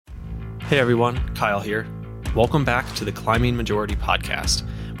Hey everyone, Kyle here. Welcome back to the Climbing Majority podcast,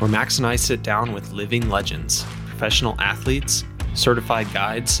 where Max and I sit down with living legends, professional athletes, certified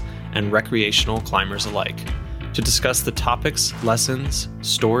guides, and recreational climbers alike to discuss the topics, lessons,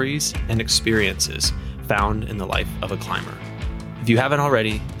 stories, and experiences found in the life of a climber. If you haven't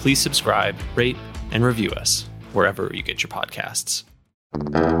already, please subscribe, rate, and review us wherever you get your podcasts.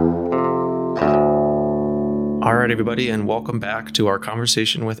 All right, everybody, and welcome back to our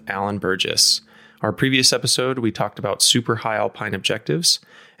conversation with Alan Burgess. Our previous episode, we talked about super high alpine objectives,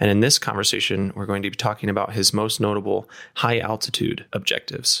 and in this conversation, we're going to be talking about his most notable high altitude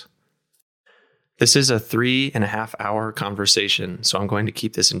objectives. This is a 3.5 hour conversation, so I'm going to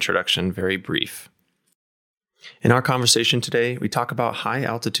keep this introduction very brief. In our conversation today, we talk about high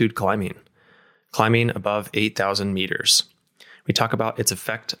altitude climbing above 8,000 meters. We talk about its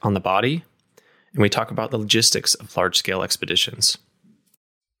effect on the body, and we talk about the logistics of large-scale expeditions.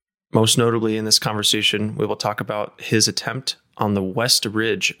 Most notably in this conversation, we will talk about his attempt on the west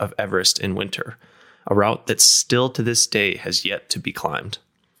ridge of Everest in winter, a route that still to this day has yet to be climbed.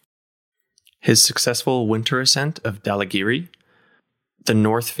 His successful winter ascent of Dhaulagiri, the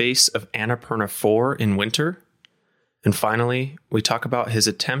north face of Annapurna 4 in winter, and finally, we talk about his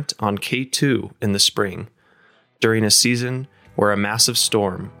attempt on K2 in the spring, during a season where a massive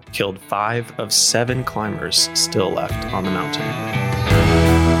storm killed 5 of 7 climbers still left on the mountain.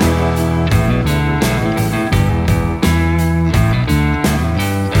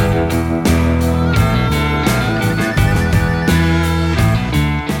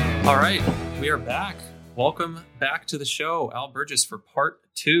 All right, we are back. Welcome back to the show, Al Burgess, for part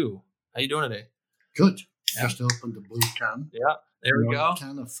 2. How you doing today? Good. Yeah. Just opened the blue can. Yeah, there we go.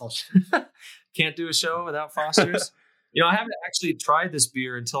 Can of Foster's. Can't do a show without Foster's. You know, I haven't actually tried this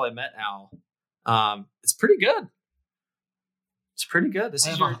beer until I met Al. It's pretty good. It's pretty good. This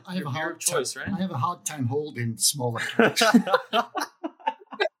is your beer of choice, right? I have a hard time holding smaller cans.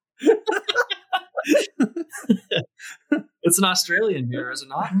 It's an Australian beer, is it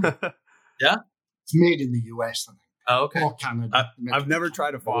not? Yeah? It's made in the US, I think. Oh, okay. Or Canada. I've never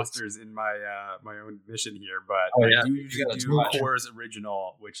tried a Foster's in my my own mission here, but I do usually do Coors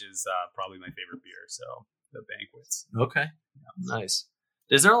Original, which is probably my favorite beer. So the banquets. Okay, nice.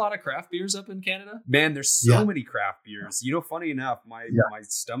 Is there a lot of craft beers up in Canada? Man, there's so many craft beers. You know, funny enough, my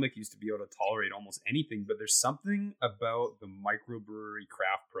stomach used to be able to tolerate almost anything, but there's something about the microbrewery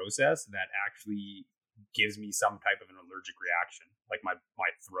craft process that actually gives me some type of an allergic reaction. Like my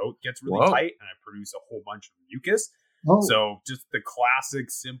throat gets really tight and I produce a whole bunch of mucus. So just the classic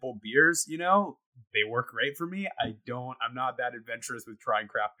simple beers, you know, they work great for me. I'm not that adventurous with trying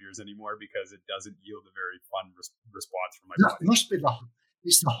craft beers anymore because it doesn't yield a very fun response from my body. It must be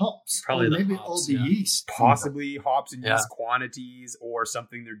it's the hops. Probably maybe hops, all the yeast. Possibly hops and yeast quantities or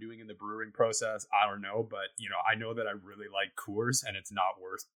something they're doing in the brewing process. I don't know. But, you know, I know that I really like Coors and it's not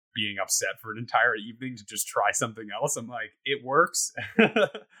worth being upset for an entire evening to just try something else. I'm like, it works.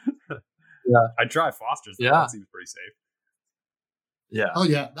 I'd try Foster's. Yeah. That seems pretty safe. Yeah. Oh,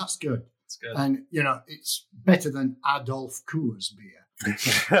 yeah. That's good. It's good. And, you know, it's better than Adolf Coors beer.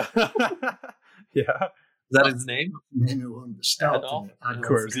 Yeah. Is that his name? Adolf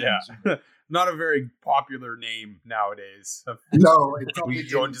Coors, yeah. Not a very popular name nowadays. No. We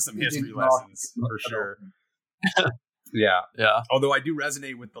go into some history lessons for sure. Yeah. Although I do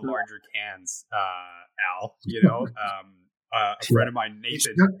resonate with the larger cans, Al, you know. A friend of mine,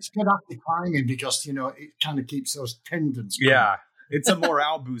 Nathan. It's good after climbing because, you know, it kind of keeps those tendons going. Yeah. It's a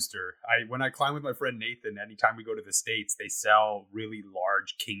morale booster. When I climb with my friend Nathan, anytime we go to the States, they sell really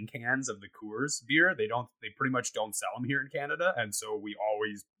large king cans of the Coors beer. They pretty much don't sell them here in Canada. And so we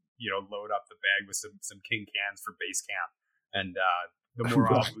always, you know, load up the bag with some king cans for base camp. And the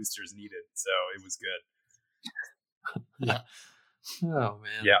morale boosters needed. So it was good. Yeah. Oh,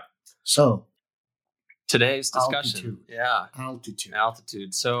 man. Yeah. So today's discussion.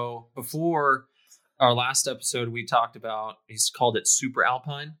 Altitude. So before our last episode, we talked about, he's called it super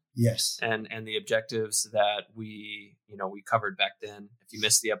alpine. Yes. And the objectives that we covered back then. If you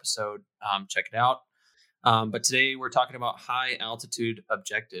missed the episode, check it out. But today we're talking about high altitude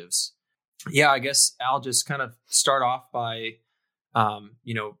objectives. Yeah, I guess I'll just kind of start off by,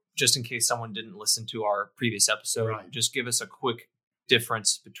 just in case someone didn't listen to our previous episode, just give us a quick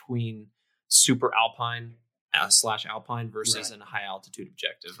difference between super alpine / alpine versus a high altitude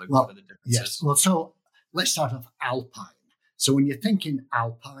objective. Like, what are the differences? Yes. Well, so let's start off alpine. So when you're thinking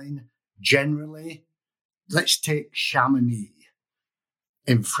alpine, generally, let's take Chamonix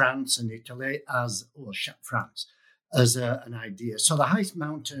in France and Italy as an idea. So the highest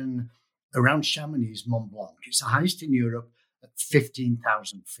mountain around Chamonix is Mont Blanc. It's the highest in Europe at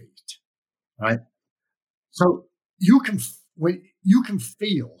 15,000 feet. right? So you can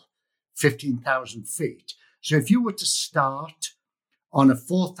feel 15,000 feet. So if you were to start on a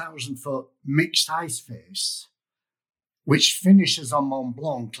 4,000-foot mixed ice face, which finishes on Mont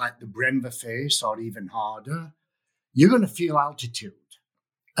Blanc like the Brenva face or even harder, you're going to feel altitude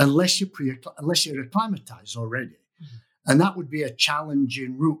unless you're acclimatized already. Mm-hmm. And that would be a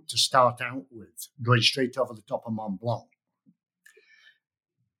challenging route to start out with, going straight over the top of Mont Blanc.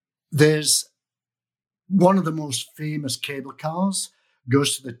 There's one of the most famous cable cars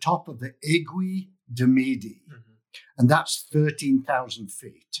goes to the top of the Aiguille de Midi, mm-hmm. and that's 13,000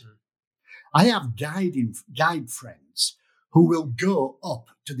 feet. Mm-hmm. I have guide friends who will go up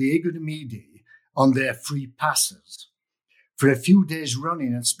to the Aiguille de Midi on their free passes for a few days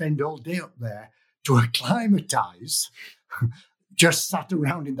running and spend all day up there to acclimatize, just sat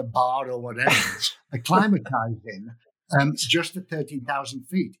around in the bar or whatever, acclimatizing just at 13,000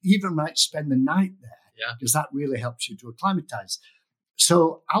 feet. Even might spend the night there, because that really helps you to acclimatize.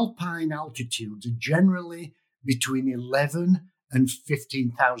 So alpine altitudes are generally between 11 and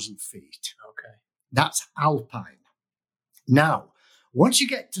 15,000 feet. Okay. That's alpine. Now, once you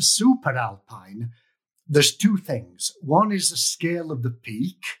get to super alpine, there's two things. One is the scale of the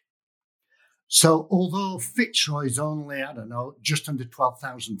peak. So although Fitzroy is only, just under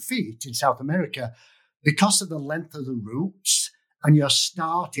 12,000 feet in South America, because of the length of the routes, and you're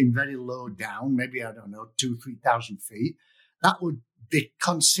starting very low down, maybe, 2,000, 3,000 feet, that would be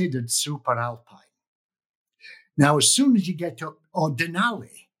considered super alpine. Now, as soon as you get up, or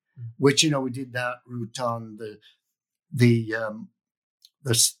Denali, which, we did that route on the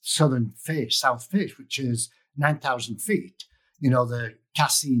southern face, south face, which is 9,000 feet, the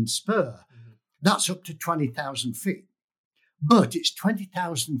Cassine Spur, mm-hmm. that's up to 20,000 feet. But it's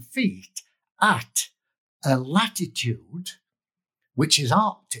 20,000 feet at a latitude which is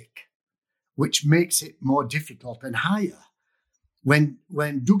Arctic, which makes it more difficult and higher. When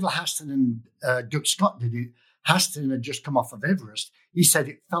Douglas Haston and Doug Scott did it, Haston had just come off of Everest. He said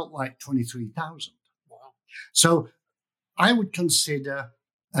it felt like 23,000. Wow. So I would consider,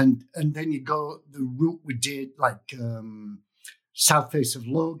 and then you go the route we did, like south face of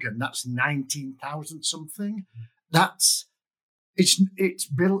Logan. That's 19,000 something. That's it's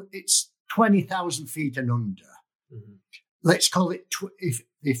built. It's 20,000 feet and under. Mm-hmm. Let's call it if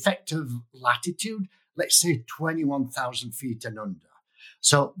the effective latitude. Let's say 21,000 feet and under.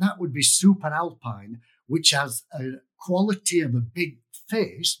 So that would be super alpine, which has a quality of a big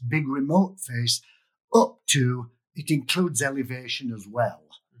face, big remote face, up to, it includes elevation as well,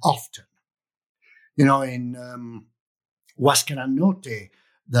 often. In Huascarán Norte,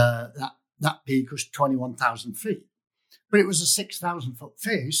 that peak was 21,000 feet. But it was a 6,000-foot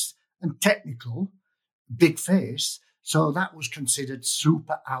face and technical, big face, so that was considered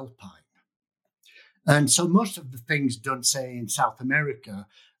super alpine. And so most of the things done, say, in South America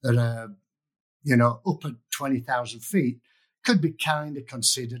that are, up at 20,000 feet could be kind of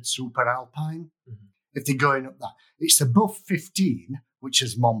considered super alpine. Mm-hmm. If they're going up that. It's above 15, which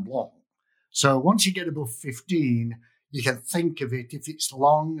is Mont Blanc. So once you get above 15, you can think of it, if it's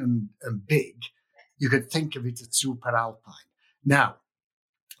long and big, you could think of it as super alpine. Now,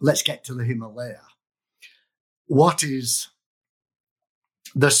 let's get to the Himalaya. There's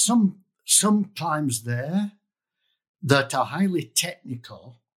some climbs there that are highly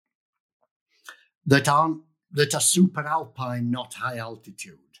technical, that are super alpine, not high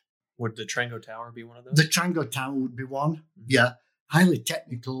altitude. Would the Trango Tower be one of those? The Trango Tower would be one. Mm-hmm. Yeah, highly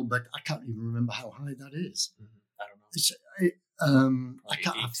technical, but I can't even remember how high that is. Mm-hmm. I don't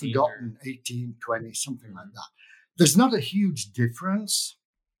know. I've forgotten, 18, 20, something mm-hmm. like that. There's not a huge difference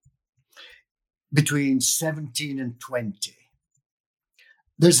between 17 and 20.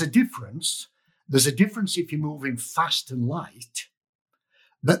 There's a difference. There's a difference if you're moving fast and light,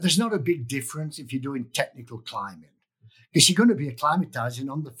 but there's not a big difference if you're doing technical climbing, because you're going to be acclimatizing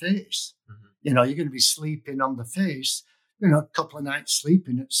on the face. Mm-hmm. You're going to be sleeping on the face. A couple of nights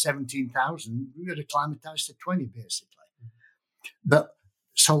sleeping at 17,000, you're going to acclimatize to 20, basically. Mm-hmm. But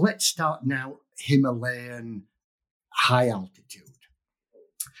so let's start now Himalayan high altitude.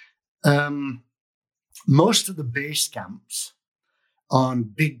 Most of the base camps on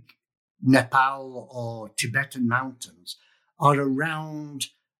big Nepal or Tibetan mountains are around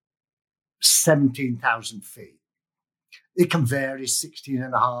 17,000 feet. It can vary 16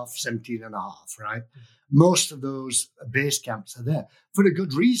 and a half, 17 and a half, right? Mm-hmm. Most of those base camps are there for a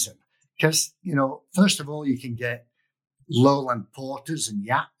good reason. Because, first of all, you can get lowland porters and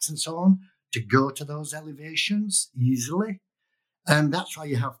yaks and so on to go to those elevations easily. And that's why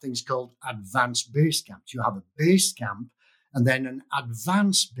you have things called advanced base camps. You have a base camp and then an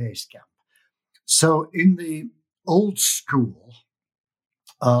advanced base camp. So in the old school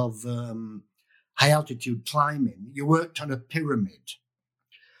of high altitude climbing, you worked on a pyramid.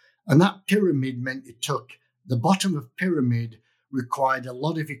 And that pyramid meant you took the bottom of pyramid required a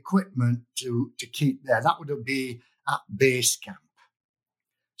lot of equipment to keep there. That would be at base camp,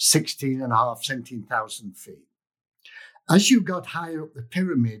 17,000 feet. As you got higher up the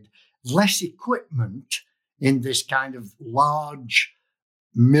pyramid, less equipment in this kind of large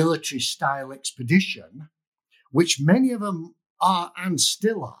military style expedition, which many of them are and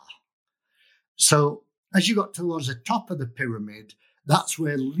still are. So as you got towards the top of the pyramid, that's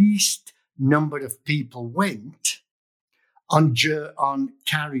where least number of people went on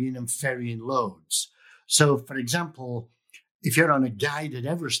carrying and ferrying loads. So, for example, if you're on a guided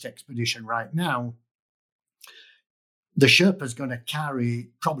Everest expedition right now, the Sherpa's going to carry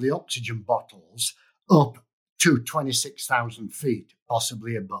probably oxygen bottles up to 26,000 feet,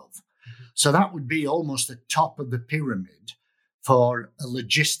 possibly above. Mm-hmm. So that would be almost the top of the pyramid for a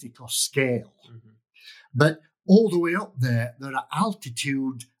logistical scale. Mm-hmm. But all the way up there are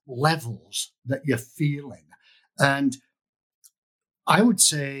altitude levels that you're feeling. And I would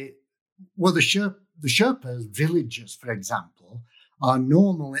say, well, the Sherpa villages, for example, are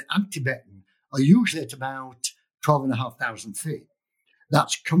normally, and Tibetan, are usually at about 12,500 feet.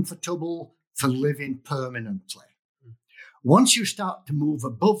 That's comfortable for living permanently. Once you start to move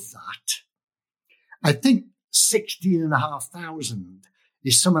above that, I think 16,500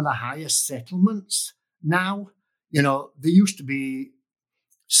 is some of the highest settlements now. You know, there used to be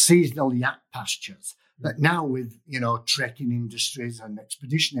seasonal yak pastures, but now with, trekking industries and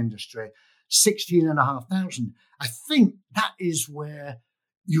expedition industry, 16,500. I think that is where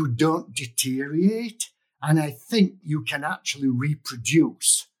you don't deteriorate. And I think you can actually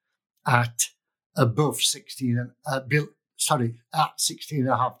reproduce at above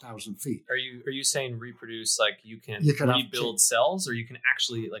 16,500 feet. Are you saying reproduce like you can rebuild cells, or you can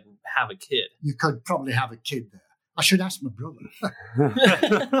actually like have a kid? You could probably have a kid there. I should ask my brother.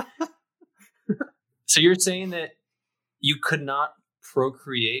 So you're saying that you could not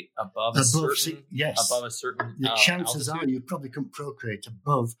procreate above a certain the chances altitude? Are you probably couldn't procreate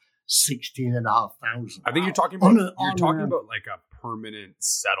above 16,500. I think you're talking about like a permanent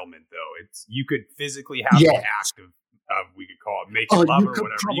settlement, though. It's you could physically have the act of we could call it making love or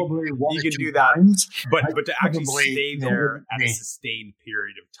whatever. You can do that, but to actually stay there at a sustained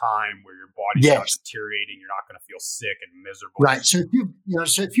period of time where your body's not deteriorating, you're not going to feel sick and miserable. Right. So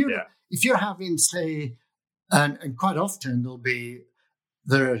if you're having, say, and quite often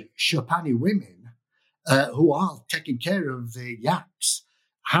there are Shopani women who are taking care of the yaks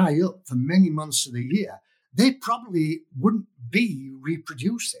high up for many months of the year, they probably wouldn't be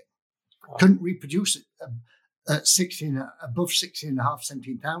reproducing. Wow. Couldn't reproduce it at 16, above 16,500,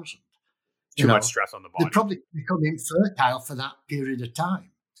 17,000. Too much stress on the body. They probably become infertile for that period of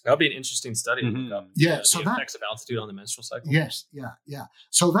time. That'll be an interesting study to look up. Yeah, the effects of altitude on the menstrual cycle. Yes, yeah.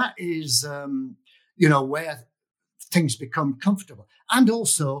 So that is, where things become comfortable. And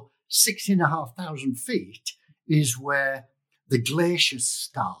also 16,500 feet is where the glaciers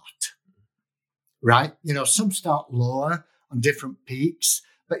start, right? Some start lower on different peaks,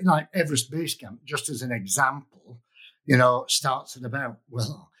 but like Everest Base Camp, just as an example, starts at about,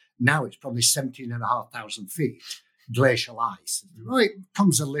 now it's probably 17,500 feet, glacial ice. Well, it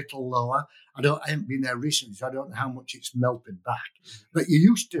comes a little lower. I haven't been there recently, so I don't know how much it's melted back. But you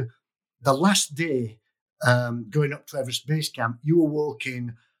used to, the last day going up to Everest Base Camp, you were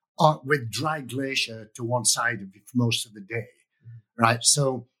walking with dry glacier to one side of you for most of the day, right?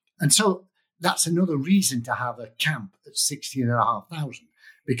 So that's another reason to have a camp at 16,500,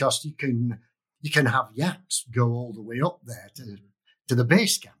 because you can have yaks go all the way up there to the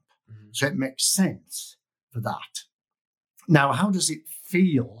base camp. Mm-hmm. So it makes sense for that. Now, how does it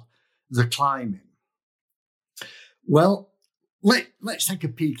feel, the climbing? Well, let's take a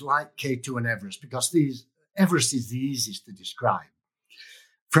peak like K2 and Everest, because Everest is the easiest to describe.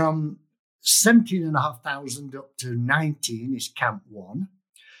 From 17,500 up to 19 is Camp 1.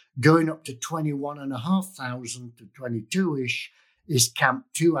 Going up to 21,500 to 22-ish is Camp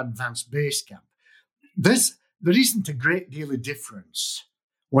 2, Advanced Base Camp. There isn't a great deal of difference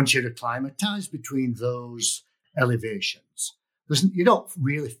once you're acclimatized between those elevations. You don't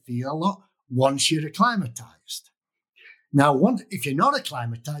really feel a lot once you're acclimatized. Now, if you're not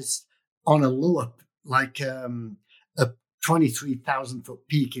acclimatized on a lower, like a 23,000 foot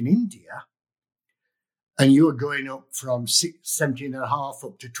peak in India, and you're going up from 17.5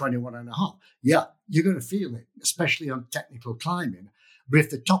 up to 21.5, you're going to feel it, especially on technical climbing. But if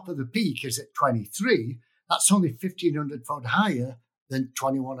the top of the peak is at 23, that's only 1,500 foot higher than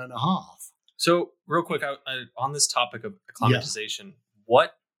 21.5. So real quick, on this topic of acclimatization,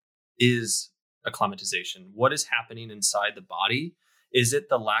 what is acclimatization? What is happening inside the body? Is it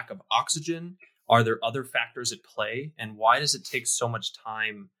the lack of oxygen? Are there other factors at play? And why does it take so much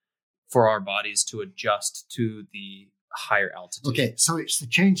time for our bodies to adjust to the higher altitude? Okay, so it's the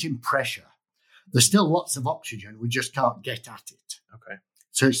change in pressure. There's still lots of oxygen. We just can't get at it. Okay.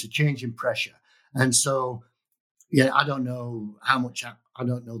 So it's a change in pressure. And so, I don't know how much, I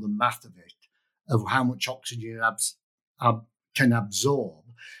don't know the math of it, of how much oxygen it can absorb.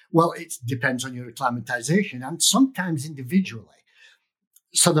 Well, it depends on your acclimatization and sometimes individually.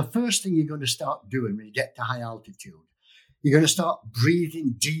 So the first thing you're going to start doing when you get to high altitude, you're going to start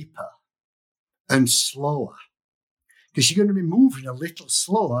breathing deeper and slower because you're going to be moving a little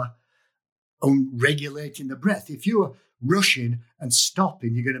slower on regulating the breath. If you're rushing and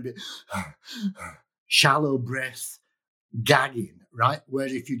stopping, you're going to be shallow breath, gagging, right?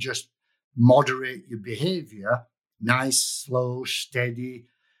 Whereas if you just moderate your behavior, nice, slow, steady,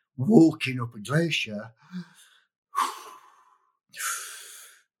 walking up a glacier,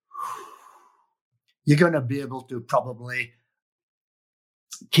 you're going to be able to probably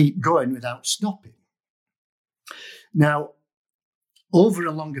keep going without stopping. Now, over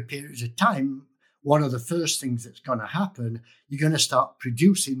a longer period of time, one of the first things that's going to happen, you're going to start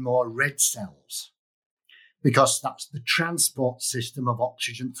producing more red cells because that's the transport system of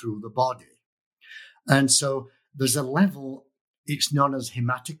oxygen through the body. And so there's a level, it's known as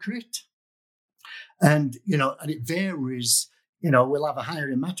hematocrit. And, and it varies. We'll have a higher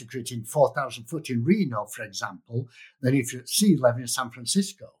hematocrit in 4,000 foot in Reno, for example, than if you're at sea level in San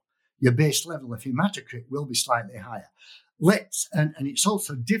Francisco. Your base level of hematocrit will be slightly higher. And it's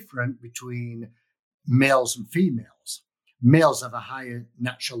also different between males and females. Males have a higher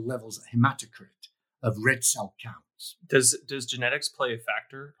natural levels of hematocrit, of red cell counts. Does genetics play a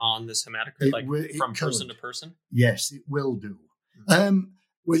factor on this hematocrit, from person to person? Yes, it will do.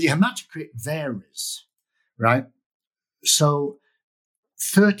 Well, your hematocrit varies, right? So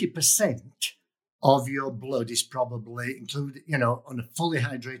 30% of your blood is probably included, on a fully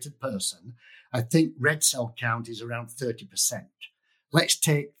hydrated person. I think red cell count is around 30%. Let's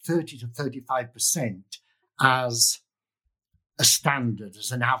take 30 to 35% as a standard,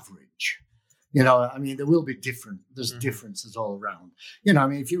 as an average. There will be there's differences all around.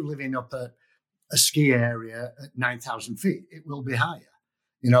 If you're living up at a ski area at 9,000 feet, it will be higher.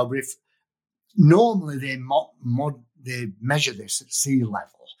 But if normally they measure this at sea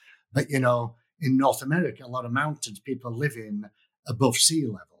level, but in North America, a lot of mountains, people are living above sea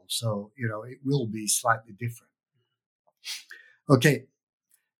level, so it will be slightly different. Okay,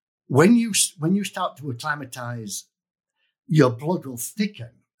 when you start to acclimatize, your blood will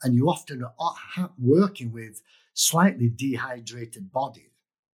thicken, and you often are working with slightly dehydrated bodies,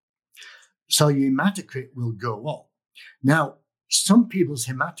 so your hematocrit will go up. Now, some people's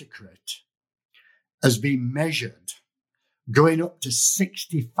hematocrit has been measured going up to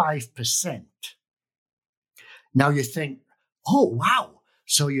 65%. Now you think, oh, wow.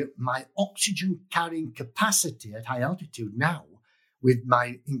 So my oxygen carrying capacity at high altitude now, with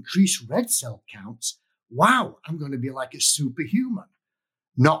my increased red cell counts, wow, I'm going to be like a superhuman.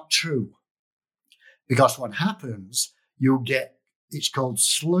 Not true. Because what happens, it's called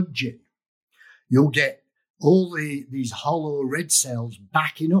sludging. You'll get all these hollow red cells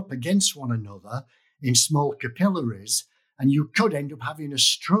backing up against one another in small capillaries, and you could end up having a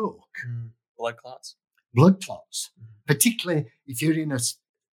stroke. Blood clots. Particularly if you're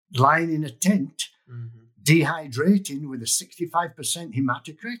lying in a tent, dehydrating with a 65%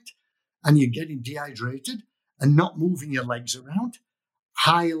 hematocrit, and you're getting dehydrated and not moving your legs around,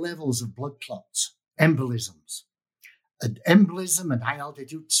 high levels of blood clots, embolisms. An embolism at high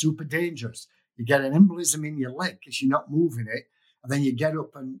altitude, super dangerous. You get an embolism in your leg because you're not moving it, and then you get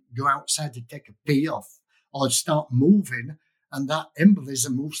up and go outside to take a pee off or start moving, and that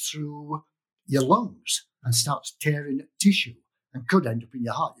embolism moves through your lungs and starts tearing tissue and could end up in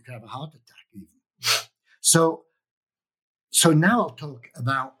your heart. You could have a heart attack even. So now I'll talk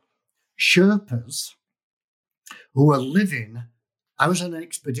about Sherpas who are living. I was on an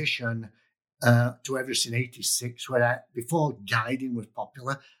expedition to Everest in 86 where before guiding was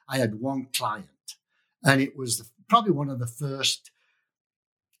popular, I had one client, and it was probably one of the first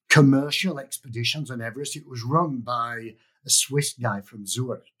commercial expeditions on Everest. It was run by a Swiss guy from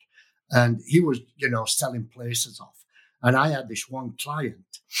Zurich, and he was, selling places off. And I had this one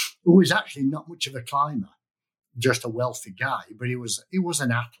client who was actually not much of a climber, just a wealthy guy, but he was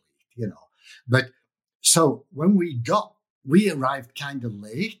an athlete, But so when we arrived kind of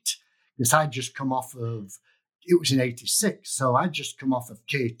late because I'd just come off of it was in 86. So I'd just come off of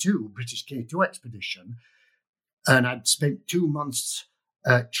K2, British K2 expedition. And I'd spent 2 months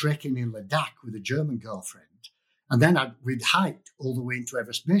trekking in Ladakh with a German girlfriend. And then we'd hiked all the way into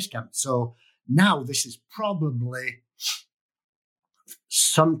Everest Base Camp. So now this is probably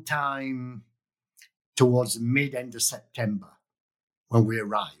sometime towards the mid-end of September when we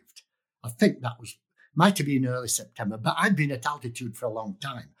arrived. I think that might have been early September, but I'd been at altitude for a long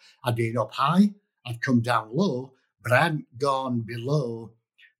time. I'd been up high, I'd come down low, but I hadn't gone below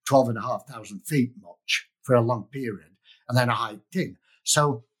 12,500 feet much for a long period. And then I hiked in.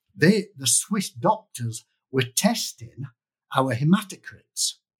 So the Swiss doctors were testing our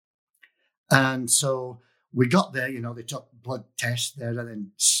hematocrits. And so we got there, they took blood tests there and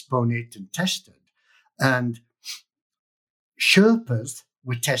then spun it and tested. And Sherpas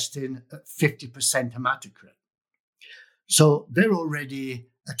were testing at 50% hematocrit. So they're already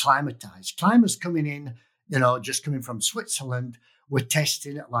acclimatized. Climbers coming in, just coming from Switzerland, were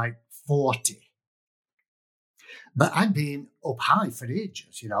testing at like 40. But I'd been up high for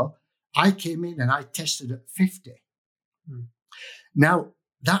ages, I came in and I tested at 50. Now,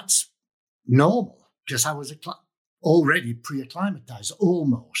 that's normal because I was already pre-acclimatized,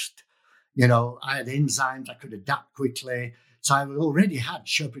 almost. I had enzymes, I could adapt quickly. So I already had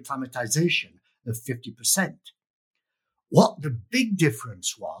Sherpa acclimatization of 50%. What the big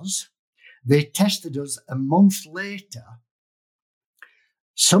difference was, they tested us a month later.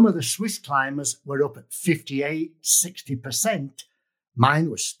 Some of the Swiss climbers were up at 58, 60%. Mine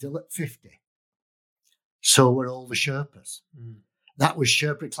was still at 50. So were all the Sherpas. That was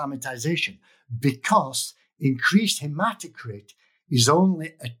Sherpa acclimatization because increased hematocrit is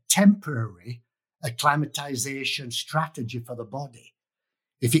only a temporary acclimatization strategy for the body.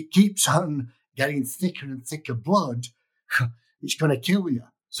 If it keeps on getting thicker and thicker blood, it's going to kill you.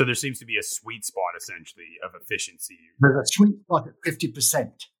 So there seems to be a sweet spot, essentially, of efficiency. There's a sweet spot at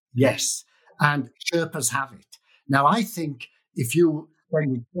 50%, yes. And Sherpas have it. Now, I think if you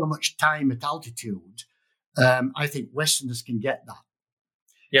spend so much time at altitude, I think Westerners can get that.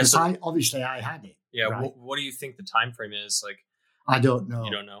 Yeah, so I had it. Yeah, right? What do you think the time frame is? Like, I don't know.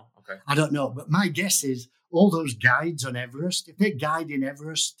 You don't know? Okay. I don't know. But my guess is all those guides on Everest, if they guide in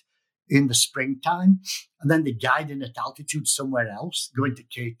Everest in the springtime and then they guide in at altitude somewhere else, going to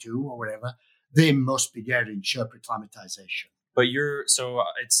K2 or whatever, they must be getting Sherpa acclimatization. But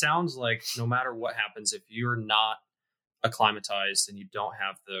it sounds like no matter what happens, if you're not acclimatized and you don't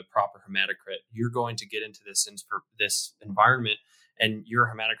have the proper hematocrit, you're going to get into this environment and your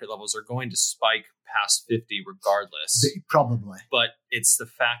hematocrit levels are going to spike past 50 regardless. Probably. But it's the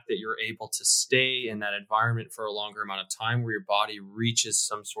fact that you're able to stay in that environment for a longer amount of time where your body reaches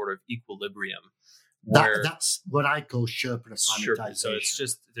some sort of equilibrium. That's what I call Sherpa acclimatization. So it's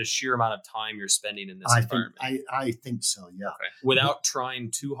just the sheer amount of time you're spending in this environment. I think so, yeah. Okay. Without trying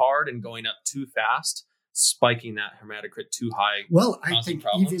too hard and going up too fast, spiking that hematocrit too high. Well, I think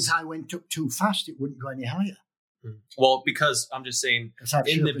even if I went up too fast, it wouldn't go any higher. Well, because I'm just saying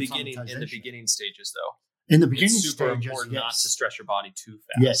in the beginning stages, though. In the beginning it's super stages, important not to stress your body too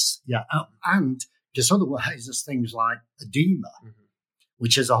fast. Yes, yeah. And because otherwise there's things like edema,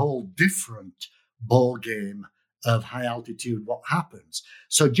 which is a whole different ball game of high altitude, what happens.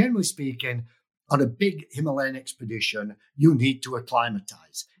 So generally speaking, on a big Himalayan expedition, you need to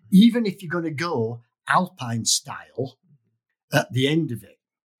acclimatize. Even if you're going to go alpine style at the end of it.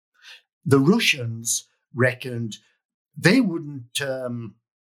 The Russians reckoned they wouldn't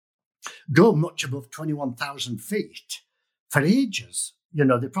go much above 21,000 feet for ages. They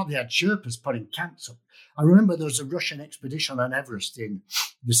probably had Sherpas putting camps up. I remember there was a Russian expedition on Everest in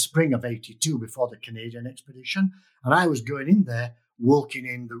the spring of 82 before the Canadian expedition. And I was going in there, walking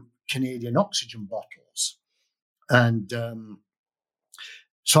in the Canadian oxygen bottles. And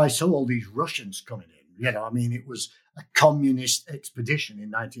so I saw all these Russians coming in. It was a communist expedition in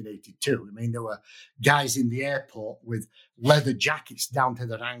 1982. There were guys in the airport with leather jackets down to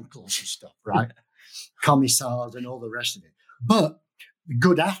their ankles and stuff, right? Commissars and all the rest of it. But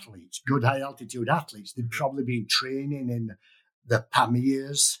good athletes, good high altitude athletes, they'd probably been training in the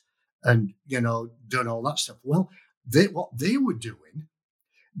Pamirs and, done all that stuff. Well, what they were doing,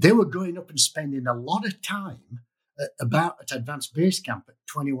 they were going up and spending a lot of time at Advanced Base Camp at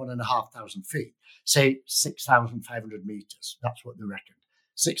 21,500 feet, say 6,500 meters. That's what they reckoned.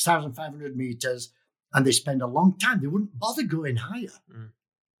 6,500 meters, and they spend a long time. They wouldn't bother going higher.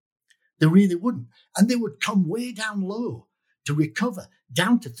 They really wouldn't. And they would come way down low to recover,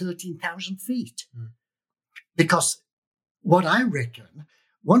 down to 13,000 feet. Because what I reckon,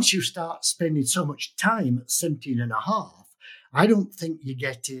 once you start spending so much time at 17 and a half, I don't think you're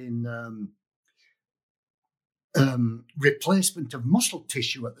getting replacement of muscle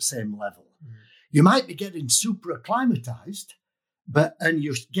tissue at the same level. You might be getting super acclimatized, and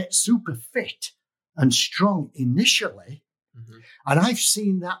you get super fit and strong initially. And I've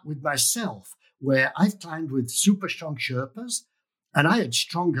seen that with myself, where I've climbed with super strong Sherpas, and I had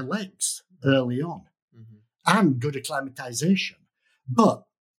stronger legs early on and good acclimatization. But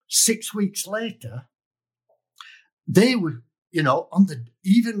 6 weeks later, they were,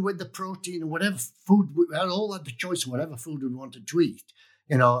 even with the protein and whatever food, we all had the choice of whatever food we wanted to eat.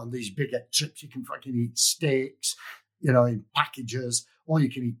 On these big trips, you can fucking eat steaks, in packages, or you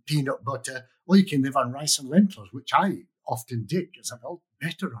can eat peanut butter, or you can live on rice and lentils, which I often did because I felt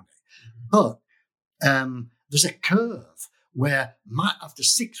better on it. But there's a curve where after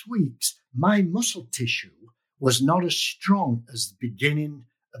 6 weeks, my muscle tissue was not as strong as the beginning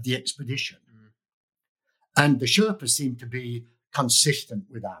of the expedition. And the Sherpas seemed to be consistent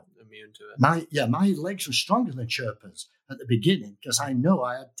with that. Immune to it. My legs were stronger than Sherpas at the beginning because I know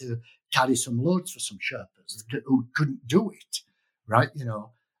I had to carry some loads for some Sherpas who couldn't do it, right?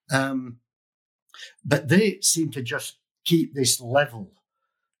 But they seem to just keep this level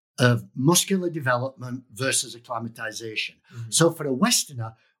of muscular development versus acclimatization. So for a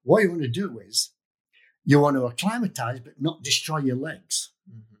Westerner, what you want to do is you want to acclimatize but not destroy your legs.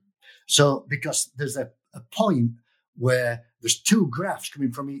 So because there's a point where there's two graphs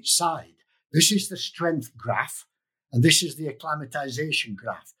coming from each side. This is the strength graph, and this is the acclimatization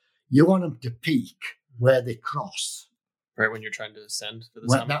graph. You want them to peak where they cross. Right when you're trying to ascend to the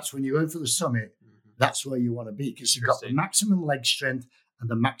summit? That's when you're going for the summit. That's where you want to be because you've got the maximum leg strength and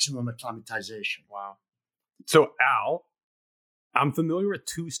the maximum acclimatization. Wow. So, Al, I'm familiar with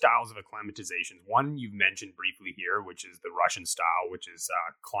two styles of acclimatization. One you've mentioned briefly here, which is the Russian style, which is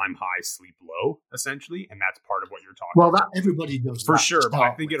climb high, sleep low, essentially. And that's part of what you're talking about. Well, that everybody does for sure, but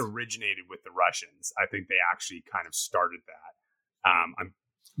I think it originated with the Russians. I think they actually kind of started that.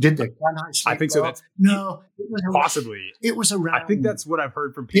 Did they climb high, sleep I think low? so. No, possibly. It was around. I think that's what I've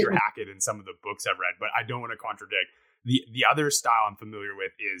heard from Peter Hackett in some of the books I've read, but I don't want to contradict. The other style I'm familiar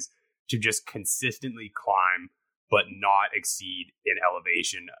with is to just consistently climb but not exceed an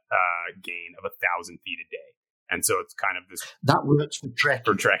elevation gain of 1,000 feet a day. And so it's kind of this... That works for trekking.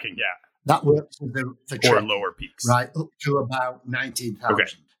 For trekking, yeah. That works for trekking. Or lower peaks. Right, up to about 19,000.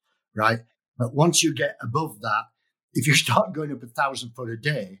 Okay. Right? But once you get above that, if you start going up 1,000 foot a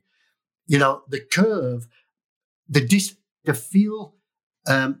day, the curve,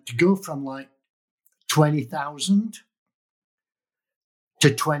 to go from like 20,000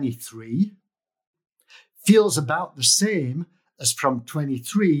 to 23 feels about the same as from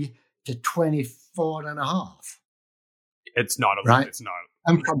 23 to 24 and a half. It's not a right? It's not.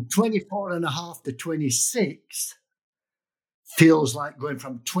 And from 24 and a half to 26 feels like going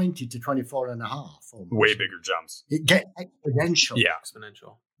from 20 to 24 and a half. Almost. Way bigger jumps. It gets exponential. Yeah.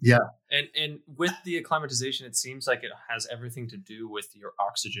 Exponential. Yeah. And with the acclimatization, it seems like it has everything to do with your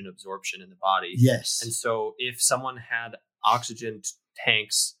oxygen absorption in the body. Yes. And so if someone had oxygen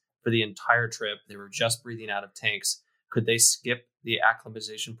tanks for the entire trip, they were just breathing out of tanks, could they skip the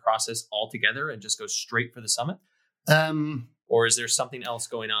acclimatization process altogether and just go straight for the summit? Or is there something else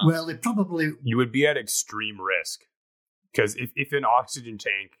going on? Well, they probably... You would be at extreme risk. Because if an oxygen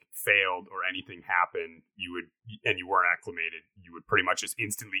tank failed or anything happened, and you weren't acclimated, you would pretty much just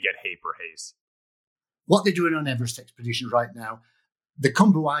instantly get HAPE or HACE. What they're doing on Everest expeditions right now, the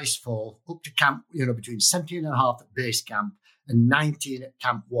Khumbu Icefall up to camp, between 17 and a half at base camp and 19 at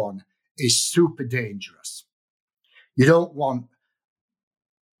Camp 1 is super dangerous. You don't want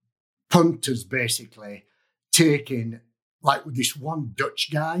punters basically taking, like with this one Dutch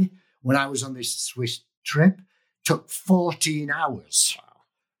guy, when I was on this Swiss trip, took 14 hours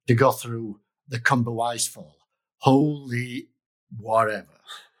to go through the Khumbu Icefall. Holy whatever.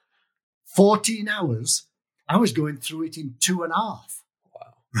 14 hours, I was going through it in 2.5. Wow.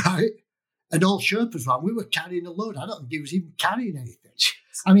 Right? And all Sherpas ran. We were carrying a load. I don't think he was even carrying anything.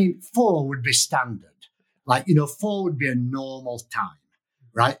 I mean, 4 would be standard. 4 would be a normal time,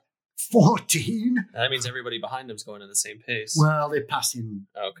 right? 14? That means everybody behind them's going at the same pace. Well, they're passing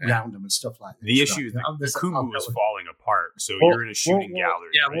around them and stuff like that. The issue is the Khumbu is falling apart, so you're in a shooting gallery.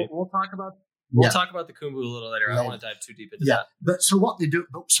 Yeah, right? we'll talk about talk about the Khumbu a little later. I don't want to dive too deep into that. But so what they're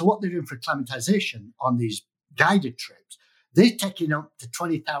doing for acclimatization on these guided trips, they're taking up to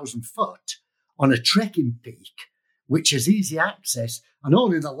 20,000 foot on a trekking peak, which is easy access, and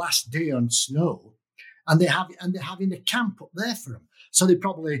only the last day on snow, and they're having a camp up there for them. So they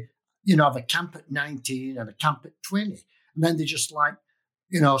probably have a camp at 19 and a camp at 20. And then they just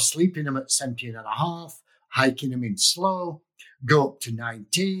sleeping them at 17 and a half, hiking them in slow, go up to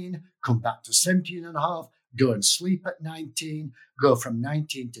 19, come back to 17 and a half, go and sleep at 19, go from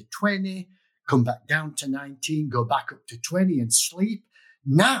 19 to 20, come back down to 19, go back up to 20 and sleep.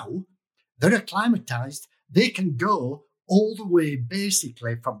 Now they're acclimatized. They can go all the way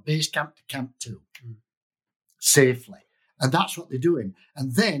basically from base camp to camp 2 safely. And that's what they're doing.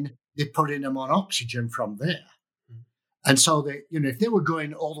 And then they're putting them on oxygen from there. And so they, if they were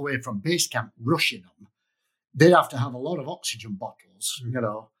going all the way from base camp, rushing them, they'd have to have a lot of oxygen bottles,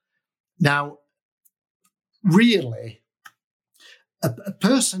 Now, really, a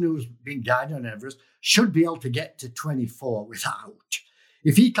person who's been guided on Everest should be able to get to 24 without.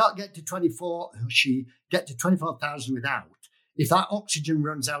 If he can't get to 24, or she get to 24,000 without, if that oxygen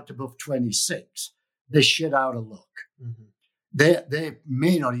runs out above 26, they're shit out of luck. They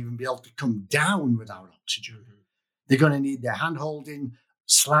may not even be able to come down without oxygen. They're going to need their hand holding,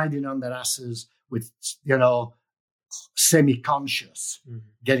 sliding on their asses with, semi-conscious,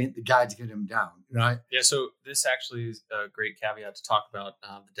 getting the guide to get them down, right? Yeah, so this actually is a great caveat to talk about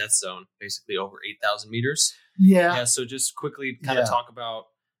the death zone, basically over 8,000 meters. Yeah. So just quickly kind of talk about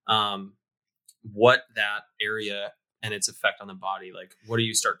what that area and its effect on the body, like what do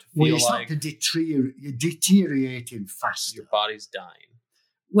you start to feel you start to you're deteriorating faster. Your body's dying.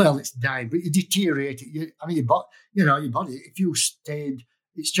 Well, it's dying, but you deteriorate. Your body, if you stayed,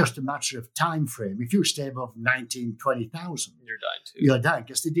 it's just a matter of time frame. If you stay above 19, 20,000, you're dying too. You're dying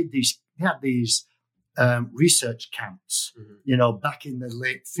because they had these research camps, back in the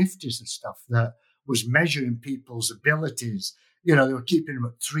late 50s and stuff that was measuring people's abilities. They were keeping them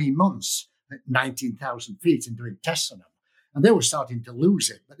at 3 months at 19,000 feet and doing tests on them. And they were starting to lose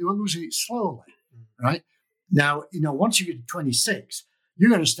it, but they were losing it slowly, right? Now, once you get to 26, you're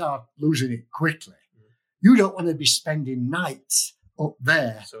going to start losing it quickly. You don't want to be spending nights up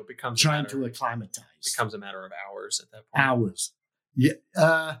there, so it becomes trying to acclimatize. It becomes a matter of hours at that point. Hours. Yeah.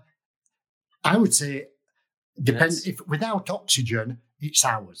 I would say depends. If without oxygen, it's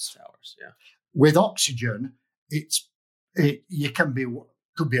hours. It's hours. Yeah. With oxygen,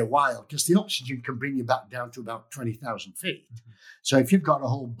 could be a while because the oxygen can bring you back down to about 20,000 feet. So if you've got a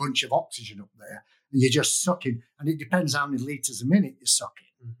whole bunch of oxygen up there and you're just sucking, and it depends how many liters a minute you're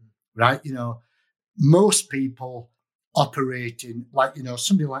sucking, right? Most people operating like,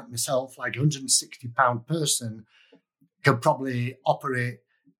 somebody like myself, like 160-pound person, can probably operate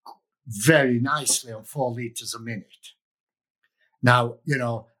very nicely on 4 liters a minute. Now,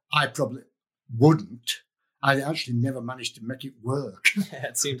 I probably wouldn't. I actually never managed to make it work. Yeah,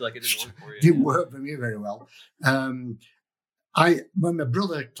 it seemed like it didn't work for you. It didn't work for me very well. When my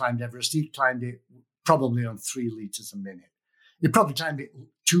brother climbed Everest, he climbed it probably on 3 liters a minute. He probably climbed it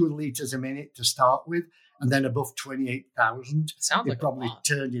 2 liters a minute to start with, and then above 28,000, they probably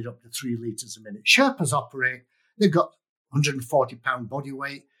turned it up to 3 liters a minute. Sherpas operate, they've got 140-pound body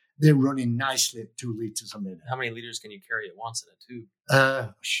weight. They're running nicely at 2 liters a minute. How many liters can you carry at once in a tube?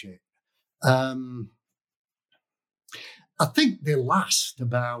 I think they last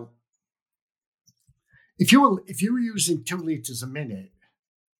about. If you were using 2 liters a minute,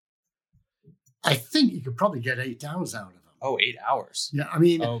 I think you could probably get 8 hours out of them. Oh, 8 hours.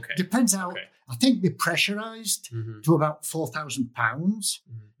 Yeah, depends how. Okay. I think they're pressurized to about 4,000 pounds.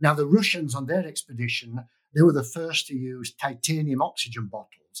 Now, the Russians on their expedition, they were the first to use titanium oxygen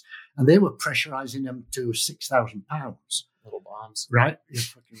bottles, and they were pressurizing them to 6,000 pounds. Little bombs. Right? You're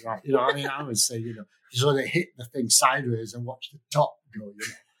fucking right. I would say, so they hit the thing sideways and watch the top go,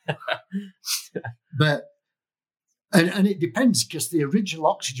 But, and it depends because the original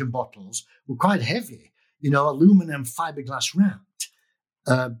oxygen bottles were quite heavy, aluminum fiberglass wrapped.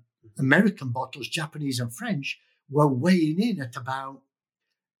 American bottles, Japanese and French, were weighing in at about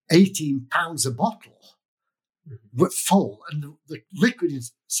 18 pounds a bottle, full. And the liquid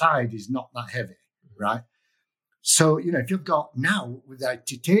inside is not that heavy, right? So, if you've got now with the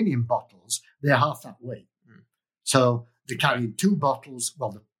titanium bottles, they're half that weight. So they're carrying 2 bottles.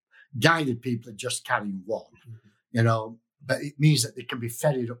 Well, the guided people are just carrying 1, but it means that they can be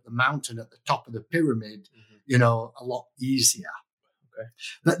ferried up the mountain at the top of the pyramid, a lot easier. Okay.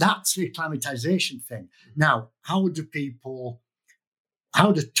 But that's the acclimatization thing. Now, how do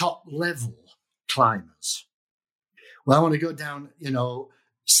top level climbers? Well, I want to go down,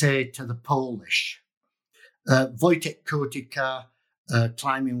 say to the Polish. Wojtek Kotyka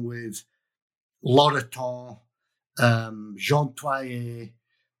climbing with Loreton, Jean Toyer,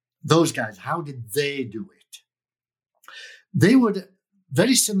 those guys, how did they do it? They would,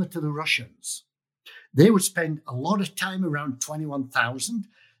 very similar to the Russians, they would spend a lot of time around 21,000.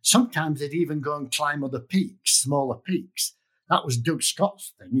 Sometimes they'd even go and climb other peaks, smaller peaks. That was Doug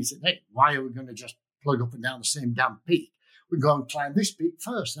Scott's thing. He said, hey, why are we going to just plug up and down the same damn peak? We go and climb this peak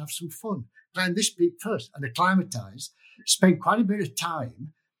first and have some fun. climb this peak first. And acclimatise, spend quite a bit of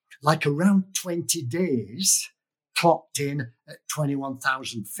time, like around 20 days, clocked in at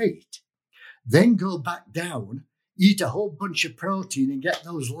 21,000 feet. Then go back down, eat a whole bunch of protein and get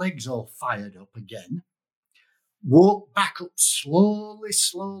those legs all fired up again. Walk back up slowly,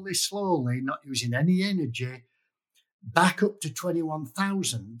 not using any energy, back up to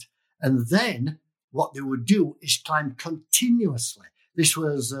 21,000. And then what they would do is climb continuously. This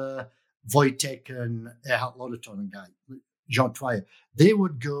was Wojtek and Erhard Loderton guy, Jean Twier. They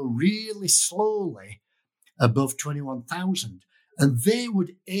would go really slowly above 21,000. And they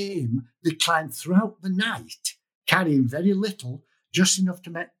would aim the climb throughout the night, carrying very little, just enough to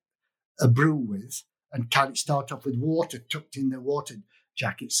make a brew with, and start off with water tucked in their water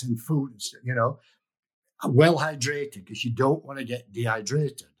jackets and food and stuff, well hydrated, because you don't want to get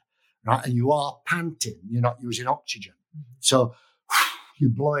dehydrated, right? And you are panting, you're not using oxygen. Mm-hmm. So you're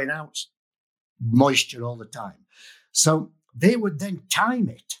blowing out moisture all the time. So they would then time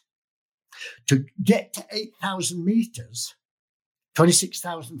it to get to 8,000 meters,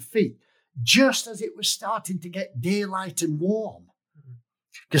 26,000 feet, just as it was starting to get daylight and warm,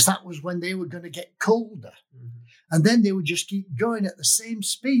 because that was when they were going to get colder. Mm-hmm. And then they would just keep going at the same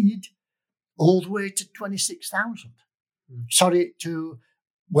speed all the way to 26,000. Mm-hmm.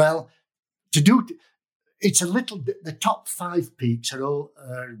 It's a little bit, the top 5 peaks are all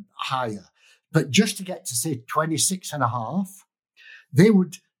higher, but just to get to, say, 26 and a half, they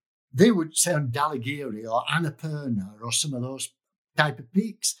would say on Dhaulagiri or Annapurna or some of those type of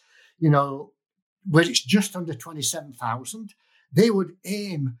peaks, where it's just under 27,000, they would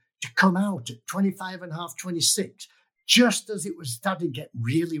aim to come out at 25 and a half, 26, just as it was starting to get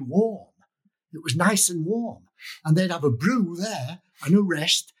really warm. It was nice and warm. And they'd have a brew there and a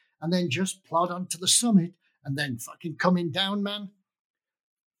rest and then just plod onto the summit and then fucking coming down, man.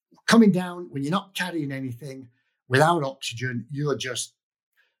 Coming down when you're not carrying anything without oxygen,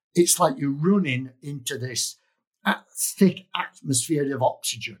 it's like you're running into this thick atmosphere of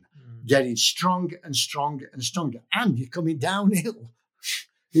oxygen, getting stronger and stronger and stronger. And you're coming downhill.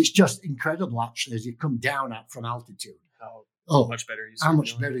 It's just incredible, actually, as you come down from altitude. How much better you How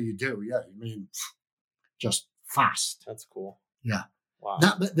much better you do, yeah. I mean, just fast. That's cool. Yeah. Wow.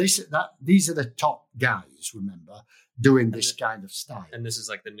 These are the top guys, remember, doing this kind of style. And this is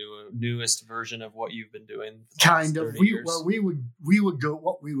like the newest version of what you've been doing. Kind of. We would go.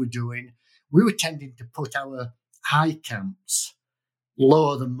 What we were doing, we were tending to put our high camps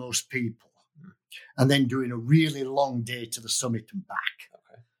lower than most people, and then doing a really long day to the summit and back.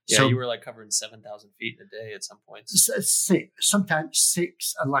 Okay. Yeah, so you were like covering 7,000 feet in a day at some points. Sometimes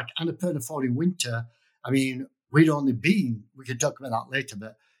 6, and like Annapurna 4 in winter. I mean, we'd only been. We could talk about that later,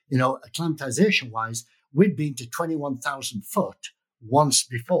 but acclimatization wise, we'd been to 21,000 foot once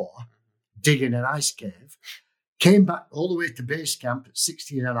before, digging an ice cave. Came back all the way to base camp at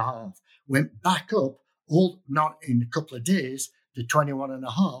 16 and a half. Went back up, not in a couple of days, to 21 and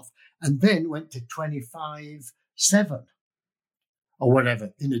a half, and then went to 25.7 or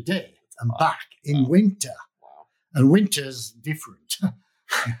whatever in a day, and back in winter. Wow. And winter's different.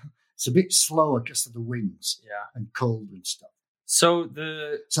 It's a bit slower because of the winds and cold and stuff. So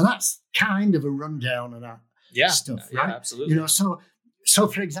that's kind of a rundown of that stuff, right? Yeah, absolutely. So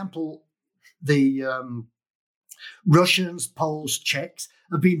for example, the Russians, Poles, Czechs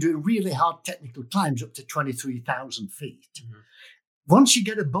have been doing really hard technical climbs up to 23,000 feet. Mm-hmm. Once you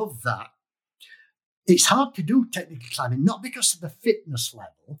get above that, it's hard to do technical climbing, not because of the fitness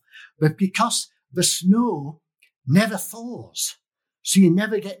level, but because the snow never thaws. So you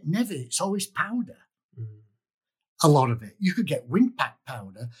never get neve. It's always powder. Mm-hmm. A lot of it. You could get wind-packed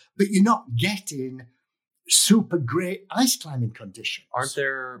powder, but you're not getting super great ice climbing conditions. Aren't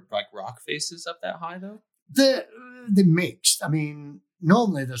there like rock faces up that high though? They're mixed. I mean,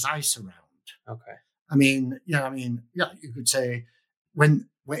 normally there's ice around. Okay. I mean, you could say when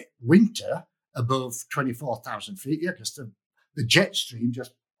winter above 24,000 feet, because the jet stream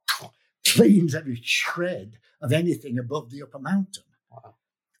just cleans every shred of anything above the upper mountain. Wow.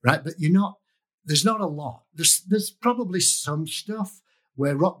 Right? But there's not a lot. There's probably some stuff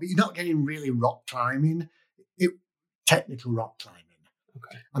where but you're not getting really rock climbing, technical rock climbing.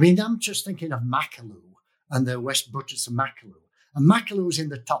 Okay. I mean, I'm just thinking of Makalu and the West Butters of Makalu. And Makalu's in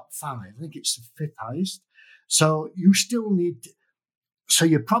the top 5. I think it's the 5th highest. So you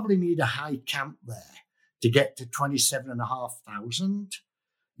probably need a high camp there to get to 27,500.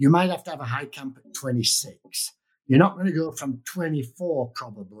 You might have to have a high camp at 26. You're not going to go from 24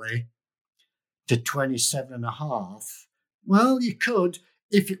 probably to 27.5. Well, you could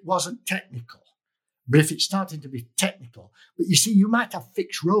if it wasn't technical. But if it's starting to be technical, but you see, you might have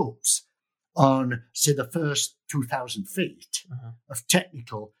fixed ropes on, say, the first 2,000 feet of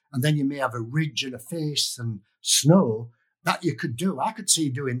technical, and then you may have a ridge and a face and snow, that you could do. I could see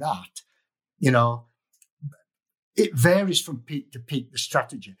doing that. It varies from peak to peak, the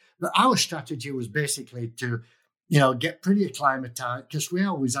strategy. But our strategy was basically to, get pretty acclimatized, because we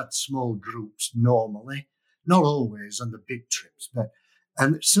always had small groups normally, not always on the big trips.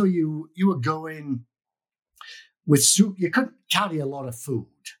 And so you were going with soup. You couldn't carry a lot of food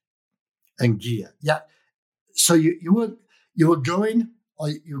and gear. Yeah. So you were going, or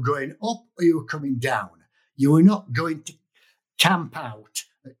you were going up, or you were coming down. You were not going to camp out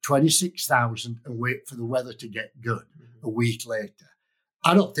at 26,000 and wait for the weather to get good a week later.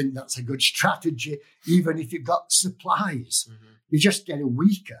 I don't think that's a good strategy, even if you've got supplies. You just get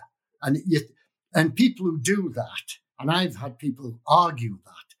weaker. And people who do that, and I've had people argue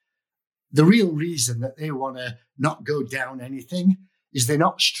that, the real reason that they want to not go down anything is they're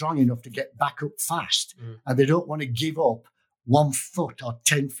not strong enough to get back up fast. And they don't want to give up 1 foot or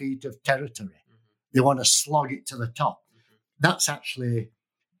 10 feet of territory. They want to slog it to the top. That's actually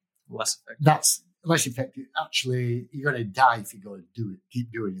less effective. That's less effective. Actually, you're going to die if you go and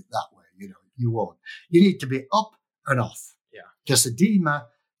keep doing it that way. You won't. You need to be up and off. Yeah. Because edema,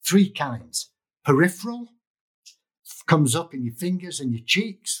 3 kinds. Peripheral, comes up in your fingers and your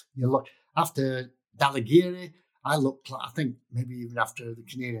cheeks. You look after Dalagiri. I think maybe even after the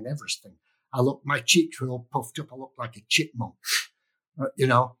Canadian Everest thing, my cheeks were all puffed up. I looked like a chipmunk.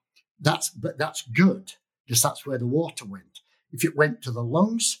 But that's good, because that's where the water went. If it went to the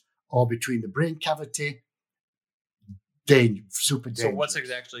lungs or between the brain cavity, super dangerous.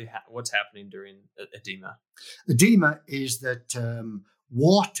 So what's happening during edema? Edema is that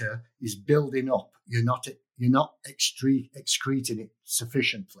water is building up. You're not excreting it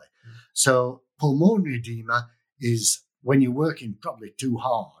sufficiently. So pulmonary edema is when you're working probably too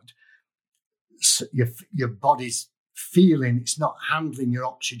hard. So your body's feeling it's not handling your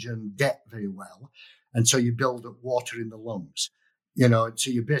oxygen debt very well, and so you build up water in the lungs. So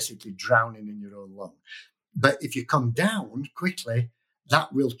you're basically drowning in your own lung. But if you come down quickly,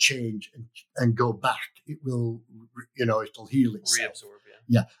 that will change and go back. It will, it'll heal itself. Reabsorb,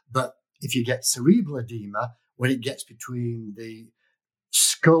 yeah. But if you get cerebral edema, when it gets between the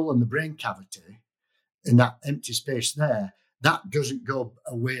skull and the brain cavity, in that empty space there, that doesn't go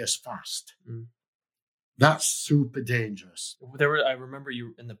away as fast. That's super dangerous. I remember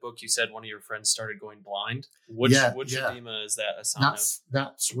you in the book. You said one of your friends started going blind. Which edema is that a sign of?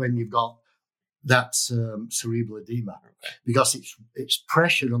 That's when you've got cerebral edema, because it's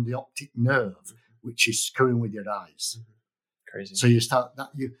pressure on the optic nerve, which is screwing with your eyes. Crazy. So you start that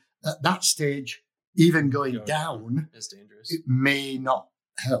at that stage, even going down is dangerous. It may not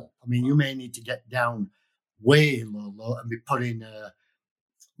help. I mean, you may need to get down way low, and be put in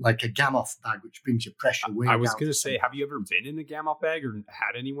like a Gamoff bag, which brings your pressure way down. I was going to say, have you ever been in a Gamoff bag or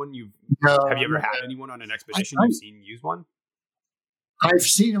had anyone have you ever had anyone on an expedition you've seen use one? I've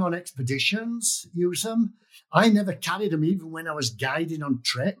seen them on expeditions use them. I never carried them even when I was guiding on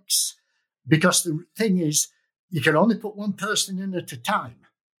treks, because the thing is, you can only put one person in at a time.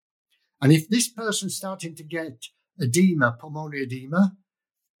 And if this person's starting to get edema, pulmonary edema,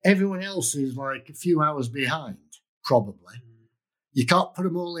 everyone else is like a few hours behind, probably. You can't put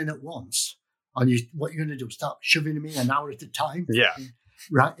them all in at once. And what you're going to do, start shoving them in an hour at a time? Yeah.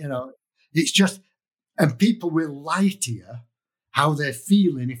 Right? It's just, and people will lie to you how they're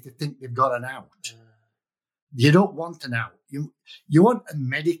feeling if they think they've got an out. You don't want an out. You want a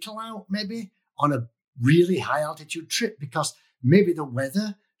medical out, maybe, on a really high altitude trip, because maybe the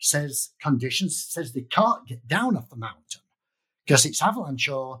weather conditions says they can't get down off the mountain because it's avalanche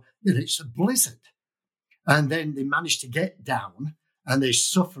or it's a blizzard. And then they manage to get down and they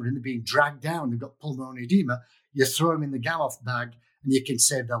suffer and they're being dragged down. They've got pulmonary edema. You throw them in the Gamoff bag and you can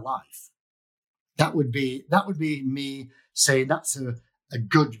save their life. That would be me saying that's a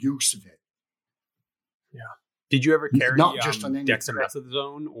good use of it. Yeah. Did you ever carry not just on any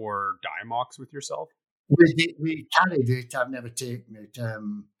dexamethasone or Diamox with yourself? We carried it. I've never taken it.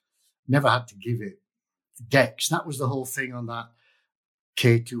 Never had to give it. Dex. That was the whole thing on that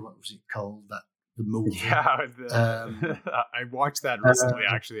K2. What was it called? The movie. Yeah. I watched that recently.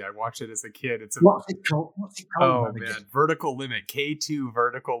 Actually, I watched it as a kid. What's it called? Oh man, Vertical Limit. K2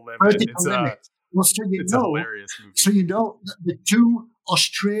 Vertical Limit. Limit. It's a hilarious movie. So the two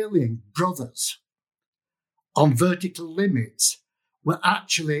Australian brothers on Vertical Limits were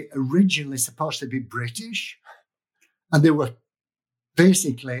actually originally supposed to be British, and they were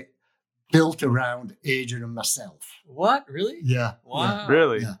basically built around Adrian and myself. What? Really? Yeah. Wow. Yeah.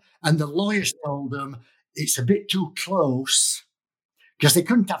 Really? Yeah. And the lawyers told them it's a bit too close because they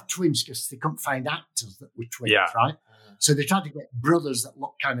couldn't have twins because they couldn't find actors that were twins, right? So they tried to get brothers that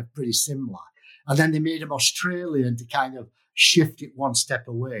looked kind of pretty similar. And then they made them Australian to kind of shift it one step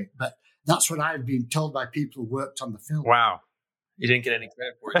away. But that's what I've been told by people who worked on the film. Wow. You didn't get any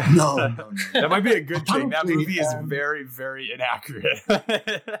credit for it. No. That might be a good thing. That movie is very, very inaccurate.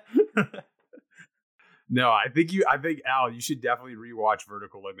 No, I think Al, you should definitely rewatch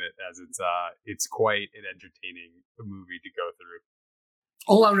Vertical Limit, as it's quite an entertaining movie to go through.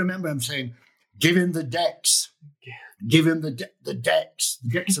 All I remember, I'm saying, give him the decks, give him the decks,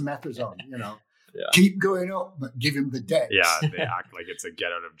 dexamethasone. Keep going up, but give him the decks. Yeah, they act like it's a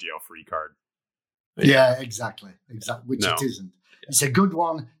get out of jail free card. Yeah, exactly, which it isn't. Yeah. It's a good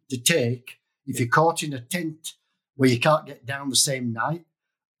one to take if you're caught in a tent where you can't get down the same night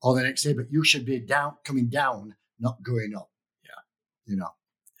or the next day, but you should be coming down, not going up. Yeah.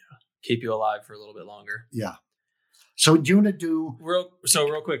 Yeah. Keep you alive for a little bit longer. Yeah. So do you want to do real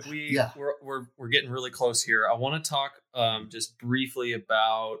quick? We're getting really close here. I want to talk just briefly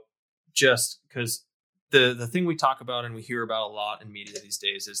about, just because the thing we talk about and we hear about a lot in media these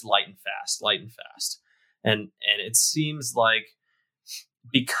days is light and fast. And it seems like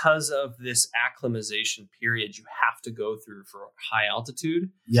because of this acclimatization period you have to go through for high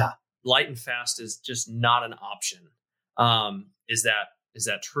altitude, light and fast is just not an option. Is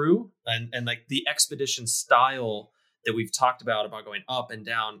that true? And like the expedition style that we've talked about going up and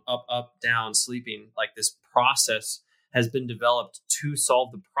down, up, down, sleeping, like this process has been developed to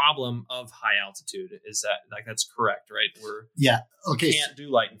solve the problem of high altitude. Is that that's correct, right? We can't do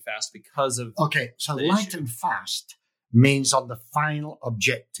light and fast because of so light and fast means on the final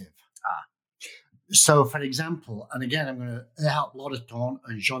objective. So for example, and again I'm going to help Lauderton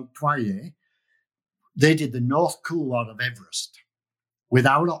and Jean Toyer, they did the North Couloir of Everest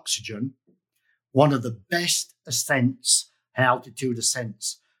without oxygen, one of the best ascents, high altitude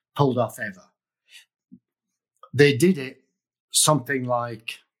ascents pulled off ever. They did it something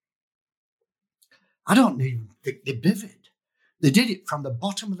like, I don't even think they bivvied. They did it from the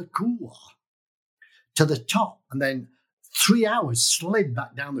bottom of the couloir to the top, and then 3 hours slid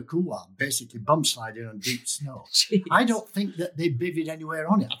back down the couloir, basically bum sliding on deep snow. Jeez. I don't think that they bivvied anywhere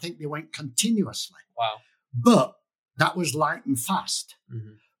on it. I think they went continuously. Wow. But that was light and fast.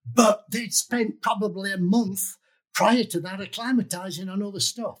 Mm-hmm. But they'd spent probably a month prior to that acclimatizing on other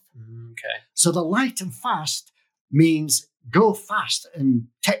stuff. Okay. So the light and fast means go fast and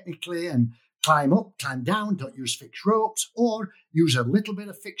technically and climb up, climb down, don't use fixed ropes, or use a little bit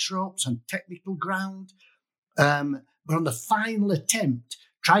of fixed ropes on technical ground. But on the final attempt,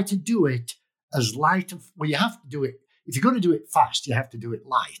 try to do it as light. You have to do it. If you're going to do it fast, you have to do it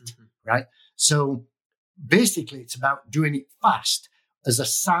light, right? So basically, it's about doing it fast as a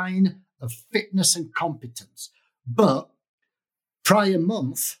sign of fitness and competence. But prior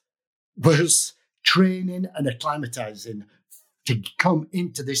month was training and acclimatizing to come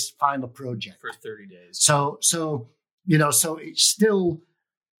into this final project for 30 days. So it still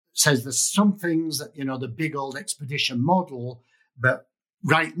says there's some things that, the big old expedition model, but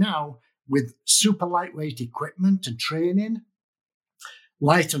right now with super lightweight equipment and training,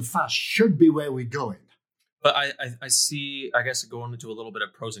 light and fast should be where we're going. But I see, I guess, going into a little bit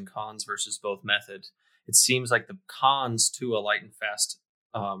of pros and cons versus both methods. It seems like the cons to a light and fast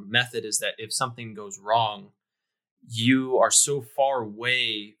method is that if something goes wrong, you are so far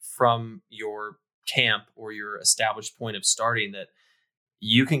away from your camp or your established point of starting that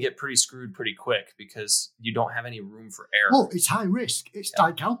you can get pretty screwed pretty quick because you don't have any room for error. Oh, it's high risk. It's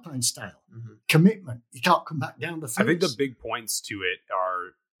like alpine style. Commitment. You can't come back down the face. I think the big points to it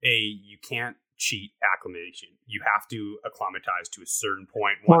are, you can't cheat acclimation. You have to acclimatize to a certain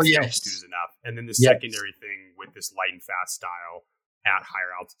point once the altitude is enough. And then the secondary thing with this light and fast style at higher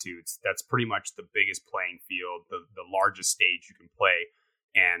altitudes, that's pretty much the biggest playing field, the largest stage you can play.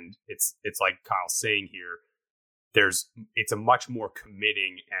 And it's like Kyle's saying here, it's a much more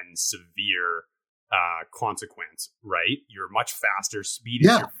committing and severe consequence, right? You're much faster. Speed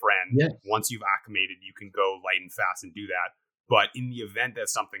is your friend. Yeah. Once you've acclimated, you can go light and fast and do that. But in the event that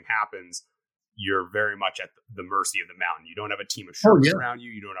something happens, you're very much at the mercy of the mountain. You don't have a team of Sherpas around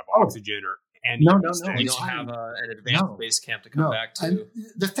you. You don't have oxygen or any. No. You don't have an advanced base camp to come back to. And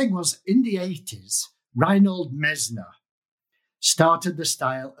the thing was, in the 80s, Reinhold Messner started the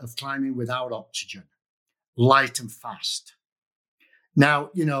style of climbing without oxygen, light and fast. Now,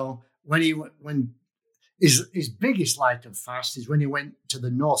 when his biggest light and fast is when he went to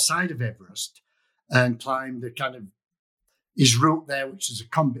the north side of Everest and climbed the kind of his route there, which is a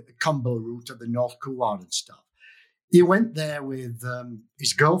combo route of the North Couloir and stuff. He went there with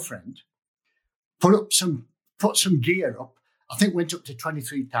his girlfriend, put some gear up, I think went up to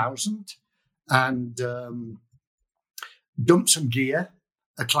 23,000 and dumped some gear,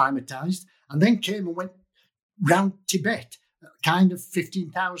 acclimatized, and then came and went round Tibet, kind of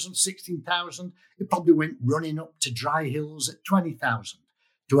 15,000, 16,000. It probably went running up to dry hills at 20,000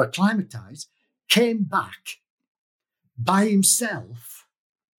 to acclimatize, came back by himself,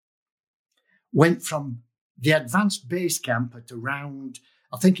 went from the advanced base camp at around,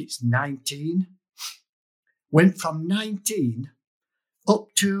 I think it's 19, went from 19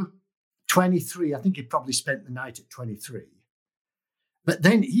 up to 23. I think he probably spent the night at 23. But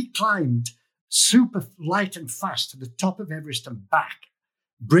then he climbed super light and fast to the top of Everest and back,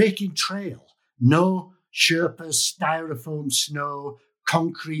 breaking trail, no Sherpas, styrofoam snow,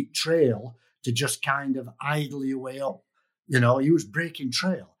 concrete trail to just kind of idle your way up. You know, he was breaking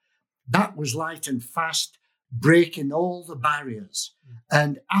trail. That was light and fast, breaking all the barriers.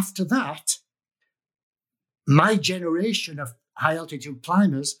 And after that, my generation of high altitude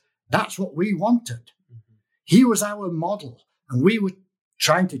climbers, that's what we wanted. Mm-hmm. He was our model, and we were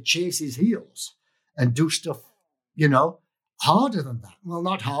trying to chase his heels and do stuff, you know, harder than that. Well,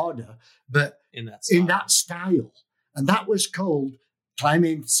 not harder, but in that style. And that was called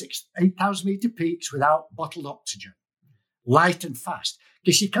climbing 8,000 meter peaks without bottled oxygen, light and fast.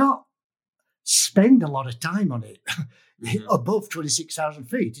 Because you can't spend a lot of time on it above 26,000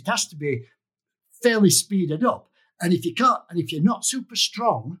 feet. It has to be fairly speeded up. And if you can't, and if you're not super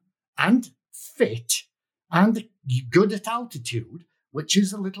strong and fit and good at altitude, which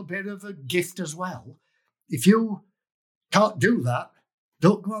is a little bit of a gift as well, if you can't do that,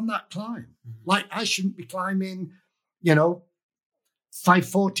 don't go on that climb. Mm-hmm. Like I shouldn't be climbing, you know,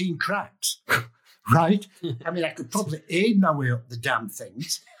 514 cracks, right? I mean, I could probably aid my way up the damn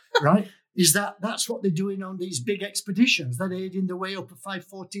things, right? That's what they're doing on these big expeditions. They're aiding the way up a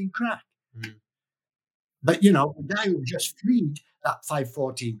 514 crack. Mm-hmm. But, you know, the guy who just freed that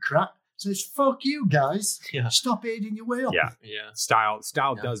 514 crack says, fuck you guys. Yeah. Stop aiding your way up. Yeah. Style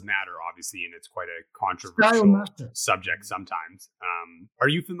does matter, obviously, and it's quite a controversial subject sometimes. Are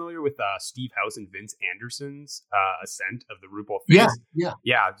you familiar with Steve House and Vince Anderson's ascent of the Rupal Face?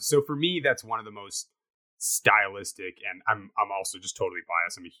 Yeah. So for me, that's one of the most stylistic, and I'm also just totally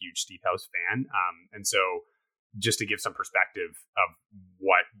biased. I'm a huge Steve House fan. And so just to give some perspective of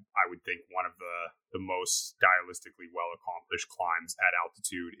what I would think one of the most stylistically well-accomplished climbs at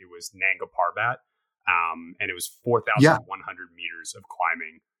altitude, it was Nanga Parbat. And it was 4,100 meters of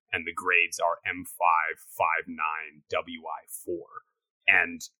climbing, and the grades are M5, 5.9, WI4.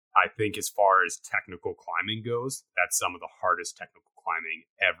 And I think as far as technical climbing goes, that's some of the hardest technical climbing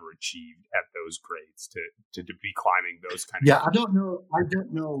ever achieved at those grades to be climbing those kind of. Yeah, I don't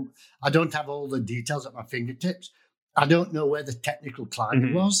know. I don't have all the details at my fingertips. I don't know where the technical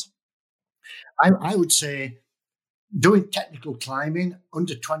climbing was. I would say doing technical climbing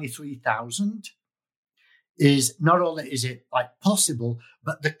under 23,000 is not only is it like possible,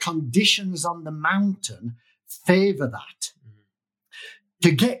 but the conditions on the mountain favor that.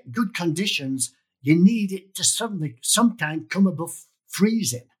 To get good conditions, you need it to sometime come above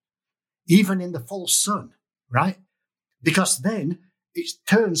freezing, even in the full sun, right? Because then it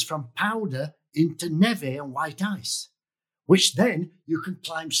turns from powder into neve and white ice, which then you can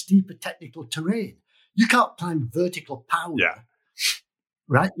climb steeper technical terrain. You can't climb vertical powder,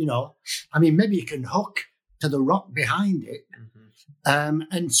 right? You know, I mean, maybe you can hook to the rock behind it.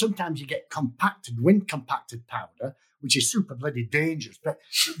 And sometimes you get wind compacted powder, which is super bloody dangerous, but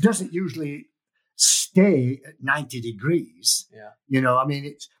it doesn't usually stay at 90 degrees. Yeah. You know, I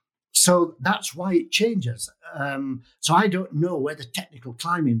mean, so that's why it changes. So I don't know where the technical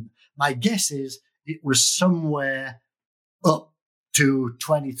climbing, my guess is it was somewhere up to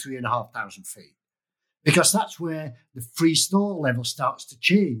 23,500 feet, because that's where the free store level starts to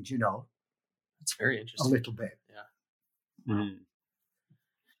change, you know. That's very interesting. A little bit. Yeah. Mm-hmm.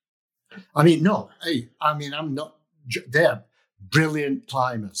 I mean, I'm not, they're brilliant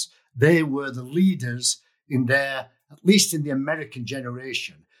climbers. They were the leaders in at least in the American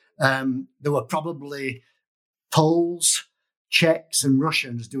generation. There were probably Poles, Czechs, and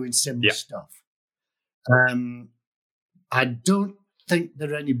Russians doing similar stuff. I don't think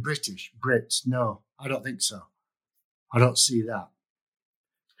there are any Brits. No, I don't think so. I don't see that.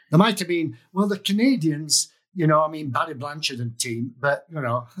 There might have been, the Canadians, you know, I mean, Barry Blanchard and team, but, you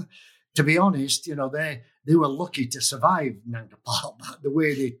know, to be honest, you know, they were lucky to survive Nanga Parbat the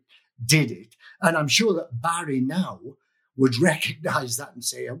way they did it. And I'm sure that Barry now would recognize that and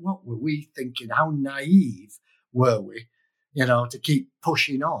say, what were we thinking? How naive were we, you know, to keep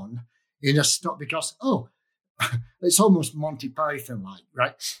pushing on in a stop? Because, it's almost Monty Python-like,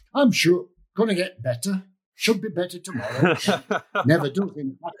 right? I'm sure going to get better. Should be better tomorrow. Never does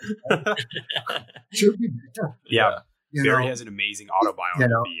in fact. Should be better. Yeah. You Barry know, has an amazing autobiography, you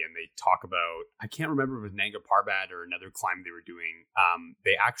know. and they talk about, I can't remember if it was Nanga Parbat or another climb they were doing.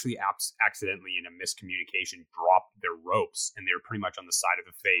 They actually accidentally, in a miscommunication, dropped their ropes, and they were pretty much on the side of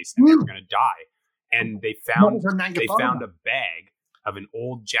the face, and they were going to die. And they found a bag of an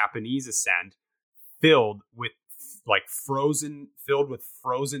old Japanese ascent filled with frozen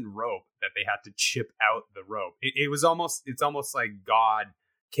rope that they had to chip out the rope. It's almost like God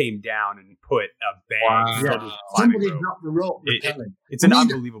came down and put a bag filled with climbing somebody rope. dropped the rope. It's an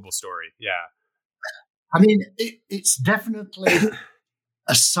unbelievable story. Yeah. I mean, it's definitely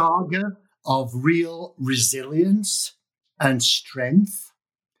a saga of real resilience and strength,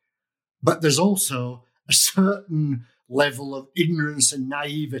 but there's also a certain level of ignorance and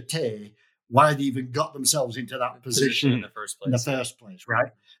naivete why they even got themselves into that position in the first place.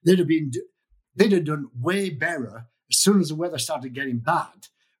 Right? They'd have done way better as soon as the weather started getting bad,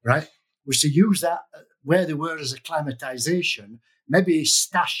 right? Was to use that where they were as acclimatization, maybe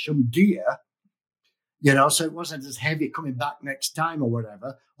stash some gear, so it wasn't as heavy coming back next time or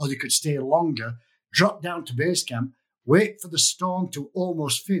whatever, or they could stay longer, drop down to base camp, wait for the storm to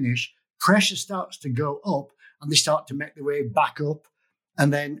almost finish, pressure starts to go up, and they start to make their way back up,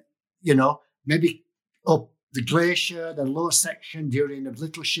 and then, maybe up the glacier, the lower section during a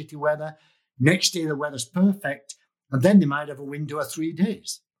little shitty weather. Next day, the weather's perfect, and then they might have a window of 3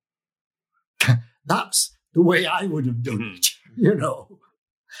 days. That's the way I would have done it,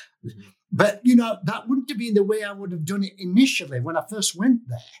 But, that wouldn't have been the way I would have done it initially when I first went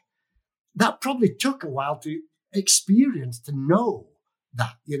there. That probably took a while to experience, to know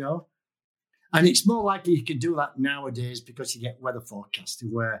that, And it's more likely you can do that nowadays because you get weather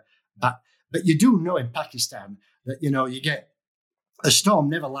forecasting but you do know in Pakistan that, you get a storm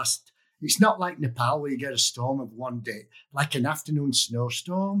never lasts. It's not like Nepal where you get a storm of one day, like an afternoon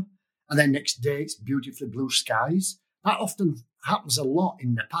snowstorm, and then next day it's beautifully blue skies. That often happens a lot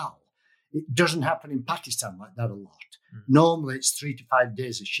in Nepal. It doesn't happen in Pakistan like that a lot. Normally it's 3 to 5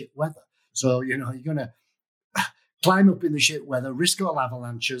 days of shit weather. So, you're going to climb up in the shit weather, risk all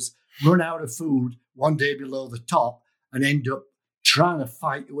avalanches, run out of food one day below the top, and end up trying to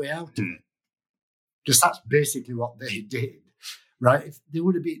fight your way out of it. Because that's basically what they did, right? If they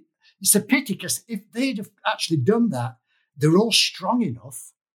would have been, it's a pity because if they'd have actually done that, they're all strong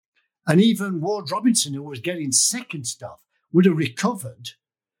enough. And even Ward Robinson, who was getting sick and stuff, would have recovered.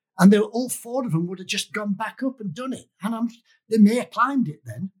 And all 4 of them would have just gone back up and done it. And they may have climbed it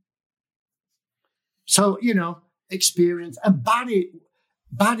then. So, experience. And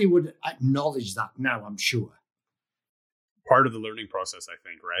Barry would acknowledge that now, I'm sure. Part of the learning process, I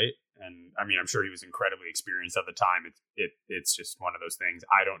think, right? And I mean, I'm sure he was incredibly experienced at the time. It's just one of those things.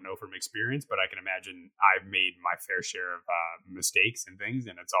 I don't know from experience, but I can imagine I've made my fair share of mistakes and things,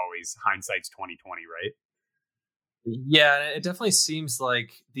 and it's always hindsight's 20/20, right? Yeah, it definitely seems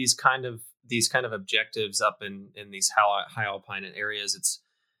like these kind of objectives up in these high alpine areas.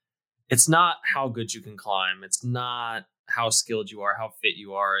 It's not how good you can climb. It's not how skilled you are, how fit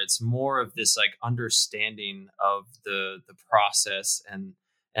you are. It's more of this like understanding of the process and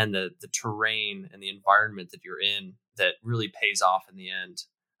the terrain and the environment that you're in that really pays off in the end.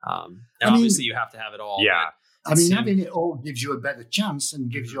 Obviously you have to have it all. Yeah. Having it all gives you a better chance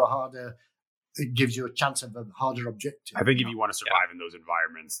and gives you a chance of a harder objective. I think if you want to survive in those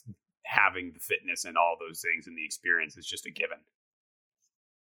environments, having the fitness and all those things and the experience is just a given.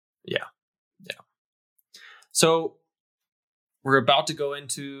 Yeah. So we're about to go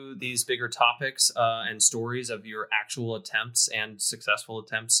into these bigger topics and stories of your actual attempts and successful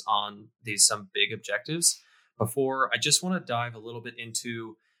attempts on some big objectives. Before, I just want to dive a little bit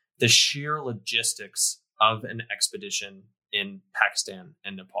into the sheer logistics of an expedition in Pakistan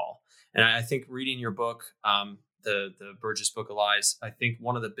and Nepal. And I think reading your book, the Burgess Book of Lies, I think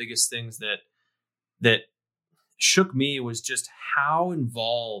one of the biggest things that shook me was just how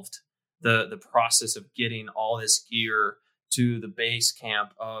involved the process of getting all this gear to the base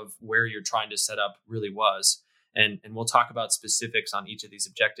camp of where you're trying to set up really was. And we'll talk about specifics on each of these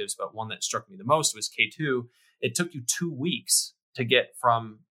objectives, but one that struck me the most was K2. It took you 2 weeks to get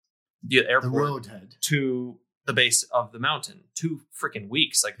from the airport to the base of the mountain. 2 freaking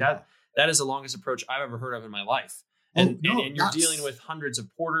weeks. Like that is the longest approach I've ever heard of in my life. And you're dealing with hundreds of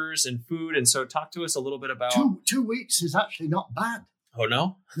porters and food. And so talk to us a little bit about... 2 weeks is actually not bad. Oh,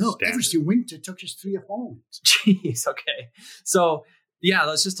 no? No, every winter took us 3 or 4 weeks. Jeez, okay. So, yeah,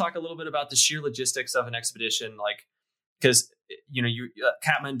 let's just talk a little bit about the sheer logistics of an expedition. Like, because,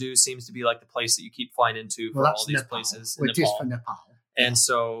 Kathmandu seems to be like the place that you keep flying into for all these places. Which is for Nepal. And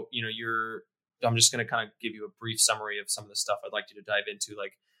so, you're I'm just going to kind of give you a brief summary of some of the stuff I'd like you to dive into.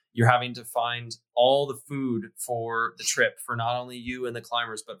 Like, you're having to find all the food for the trip for not only you and the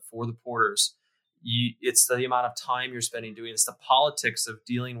climbers, but for the porters. It's the amount of time you're spending doing. It's the politics of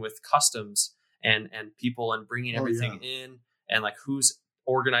dealing with customs and people and bringing everything in, and like who's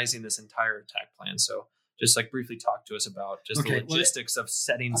organizing this entire attack plan. So just like briefly talk to us about just the logistics of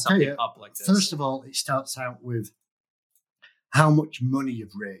setting something up like this. First of all, it starts out with how much money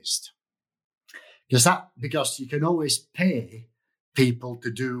you've raised. Because you can always pay people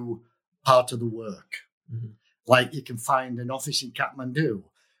to do part of the work. Mm-hmm. Like you can find an office in Kathmandu,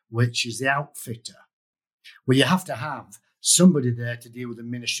 which is the outfitter, where you have to have somebody there to deal with the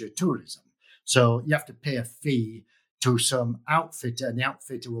Ministry of Tourism. So you have to pay a fee to some outfitter, and the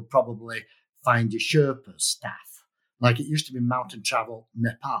outfitter will probably find your Sherpa staff. Like it used to be Mountain Travel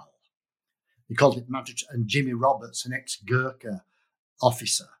Nepal. He called it Mountain, and Jimmy Roberts, an ex-Gurkha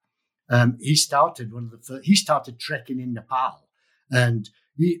officer, he started trekking in Nepal, and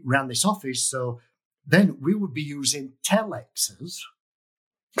he ran this office. So then we would be using telexes,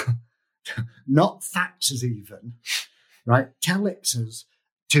 not faxes even, right? Telexes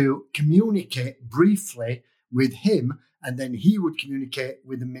to communicate briefly with him, and then he would communicate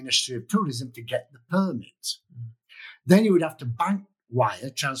with the Ministry of Tourism to get the permits. Then you would have to bank wire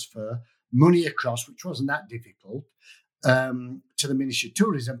transfer money across, which wasn't that difficult, to the Ministry of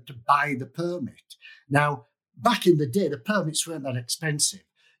Tourism to buy the permit. Now, back in the day, the permits weren't that expensive.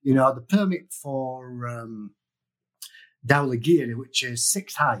 You know, the permit for Dhaulagiri, which is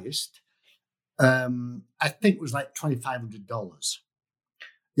sixth highest, I think was like $2,500.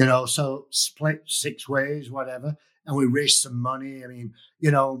 You know, so split 6 ways, whatever, and we raised some money. I mean,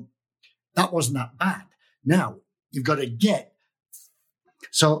 you know, that wasn't that bad. Now, you've got to get...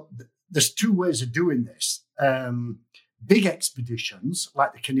 So there's 2 ways of doing this. Big expeditions,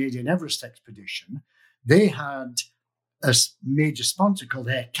 like the Canadian Everest expedition, they had a major sponsor called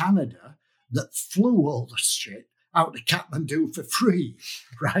Air Canada that flew all the shit out to Kathmandu for free,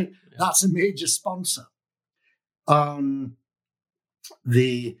 right? Yeah. That's a major sponsor. On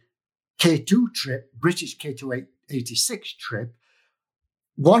the K2 trip, British K286 trip,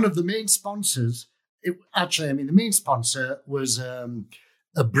 one of the main sponsors, the main sponsor was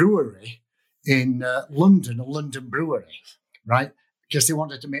a brewery in London, a London brewery, right? Because they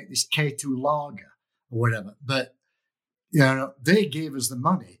wanted to make this K2 lager or whatever. But, you know, they gave us the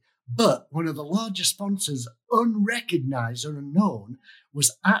money. But one of the largest sponsors, unrecognized or unknown,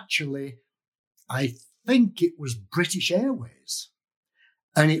 was actually, I think it was British Airways.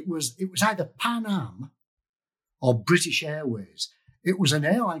 And it was either Pan Am or British Airways. It was an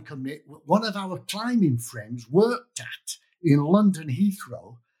airline company one of our climbing friends worked at in London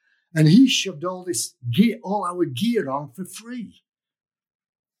Heathrow. And he shoved all this gear, all our gear on for free.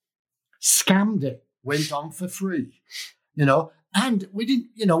 Scammed it, went on for free, you know. And we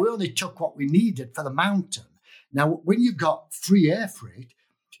didn't, you know, we only took what we needed for the mountain. Now, when you got free air freight,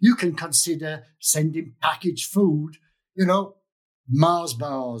 you can consider sending packaged food, you know, Mars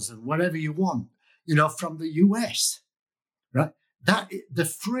bars and whatever you want, you know, from the US, right? The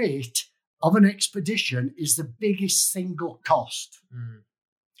freight of an expedition is the biggest single cost. Mm.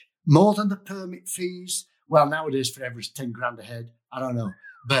 More than the permit fees. Well, nowadays for Everest, 10 grand a head. I don't know.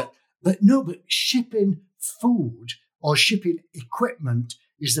 But shipping food or shipping equipment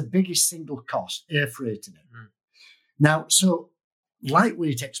is the biggest single cost, air freighting it. Mm. Now, so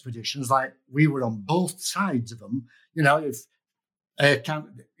lightweight expeditions, like we were on both sides of them, you know,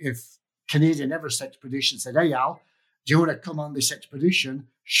 if Canadian Everest expedition said, hey, Al, do you want to come on this expedition?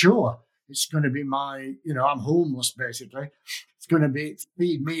 Sure. It's going to be my, you know, I'm homeless, basically. It's going to be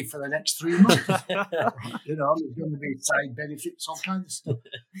feed me for the next 3 months. You know, there's going to be side benefits, all kinds of stuff.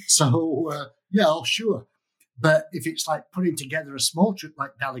 So, sure. But if it's like putting together a small trip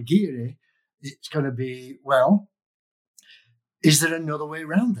like Dhaulagiri, it's going to be, well, is there another way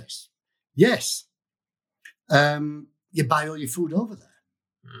around this? Yes. You buy all your food over there.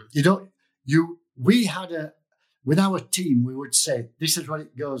 Mm. With our team, we would say, this is what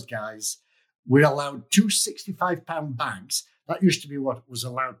it goes, guys. We're allowed 2 65-pound bags. That used to be what was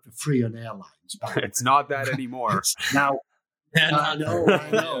allowed for free on airlines. It's not that anymore. Now, I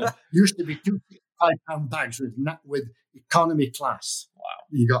know. Used to be 2 65-pound bags with economy class. Wow.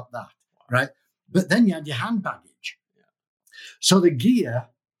 You got that, right? But then you had your hand baggage. Yeah. So the gear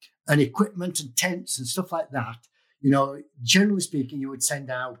and equipment and tents and stuff like that, you know, generally speaking, you would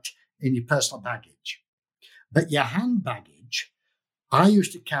send out in your personal baggage. But your hand baggage, I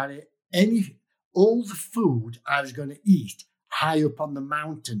used to carry all the food I was going to eat high up on the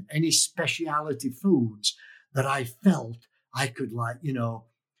mountain, any speciality foods that I felt I could, like, you know,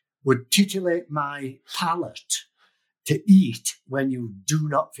 would titillate my palate to eat when you do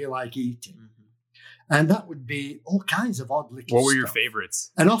not feel like eating. Mm-hmm. And that would be all kinds of odd little What were stuff. your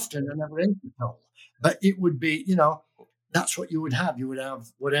favorites? And often I never ate it all. But it would be, that's what you would have. You would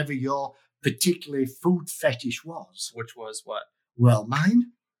have whatever your particularly food fetish was. Which was what? Well,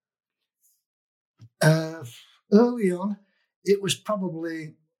 mine, early on, it was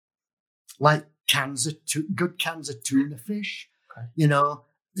probably like good cans of tuna fish. Okay.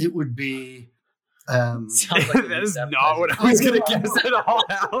 It would be... Sounds like that is not what I was going to guess at all.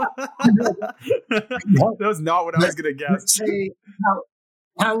 That was not what I was going to guess. Let's say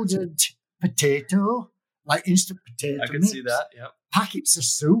powdered potato, like instant potato. I can mix, see that. Yep. Packets of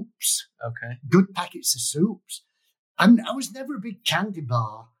soups. Okay. Good packets of soups. I was never a big candy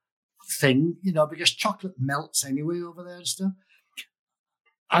bar thing, because chocolate melts anyway over there and stuff.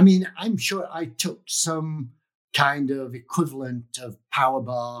 I mean, I'm sure I took some kind of equivalent of power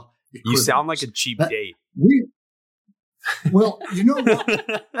bar. You sound like a cheap date. Well, you know what?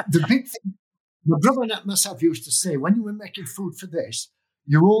 The big thing, my brother and myself used to say, when you were making food for this,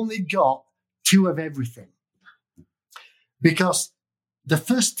 you only got 2 of everything. Because the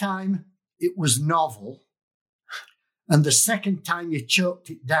first time it was novel, and the second time you choked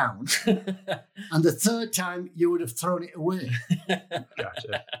it down, and the third time you would have thrown it away.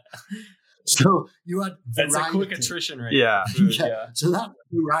 Gotcha. So you had variety. That's a quick attrition rate. Yeah. Yeah. So that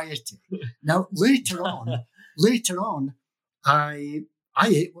variety. Now later on, I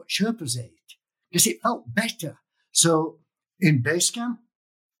ate what Sherpas ate because it felt better. So in base camp,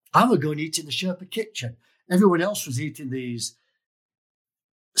 I would go and eat in the Sherpa kitchen. Everyone else was eating these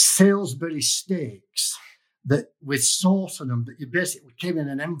Salisbury steaks that with sauce on them that you basically came in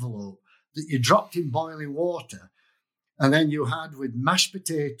an envelope that you dropped in boiling water, and then you had with mashed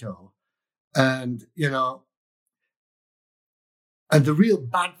potato. And, and the real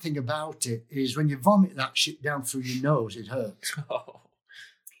bad thing about it is when you vomit that shit down through your nose, it hurts. Oh.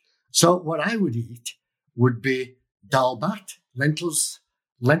 So what I would eat would be dal bhat, lentil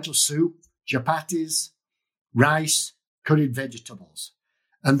soup, chapatis, rice, curried vegetables.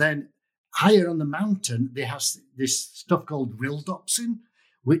 And then higher on the mountain, they have this stuff called rildopsin,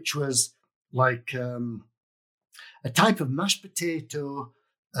 which was like a type of mashed potato,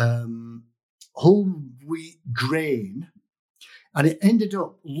 whole wheat grain, and it ended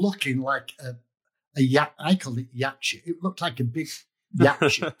up looking like a yak. I called it yak shit. It looked like a big yak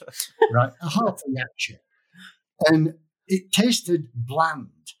shit, right? A half a yak shit. And it tasted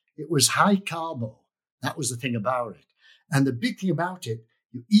bland. It was high carbo. That was the thing about it. And the big thing about it,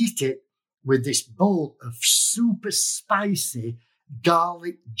 you eat it with this bowl of super spicy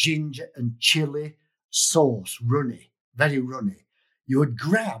garlic, ginger, and chili sauce, runny, very runny. You would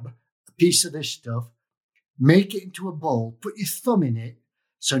grab piece of this stuff, make it into a bowl, put your thumb in it,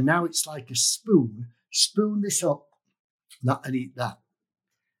 so now it's like a spoon this up, and eat that.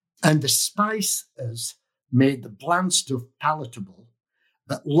 And the spices made the bland stuff palatable,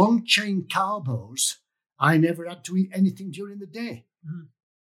 but long chain carbos, I never had to eat anything during the day. Mm.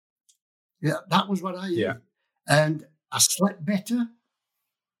 Yeah, that was what I ate. And I slept better.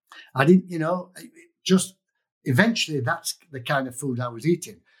 I didn't, just eventually that's the kind of food I was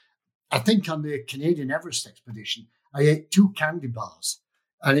eating. I think on the Canadian Everest expedition, I ate 2 candy bars,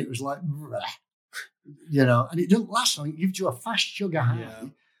 and it was like, and it didn't last long. It gives you a fast sugar high. Yeah.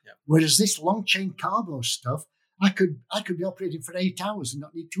 Yep. Whereas this long chain carbo stuff, I could be operating for 8 hours and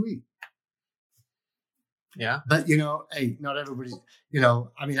not need to eat. Yeah. But, hey, not everybody,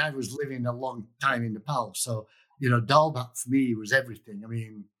 I was living a long time in Nepal. So, dal bhat for me was everything. I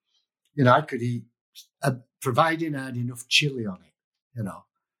mean, I could eat, providing I had enough chili on it,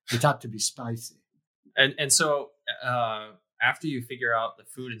 It had to be spicy. And so after you figure out the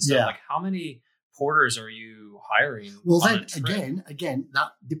food and stuff, like how many porters are you hiring? Well, then again,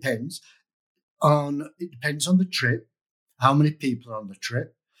 that depends on the trip, how many people are on the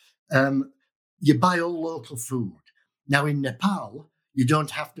trip. You buy all local food. Now in Nepal, you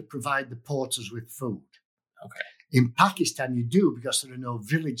don't have to provide the porters with food. Okay. In Pakistan, you do because there are no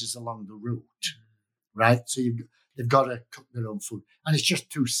villages along the route, right? So they've got to cook their own food. And it's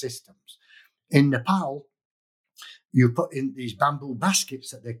just 2 systems. In Nepal, you put in these bamboo baskets,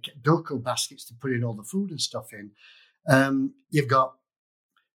 that they're doko baskets to put in all the food and stuff in.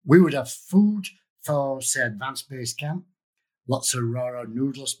 We would have food for, say, advanced base camp, lots of raw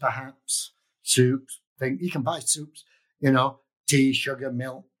noodles perhaps, soups. You can buy soups, tea, sugar,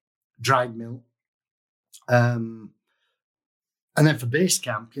 milk, dried milk. And then for base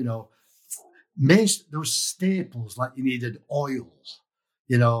camp, those staples, like you needed oil,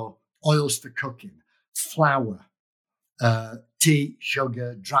 oils for cooking, flour, tea,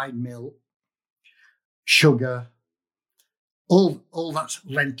 sugar, dried milk, sugar, all that's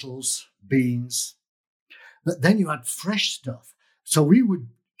lentils, beans. But then you had fresh stuff. So we would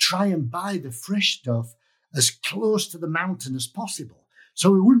try and buy the fresh stuff as close to the mountain as possible.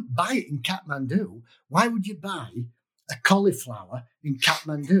 So we wouldn't buy it in Kathmandu. Why would you buy a cauliflower in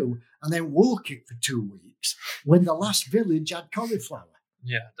Kathmandu and then walk it for 2 weeks when the last village had cauliflower?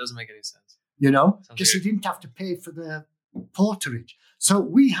 Yeah, it doesn't make any sense. Because you didn't have to pay for the porterage. So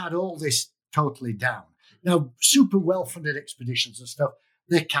we had all this totally down. Now, super well-funded expeditions and stuff,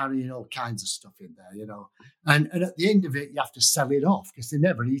 they're carrying all kinds of stuff in there, And at the end of it, you have to sell it off because they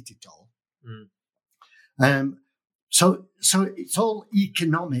never eat it all. So it's all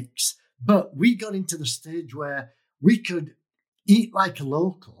economics. But we got into the stage where we could eat like a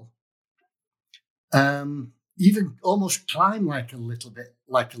local, even almost climb like a little bit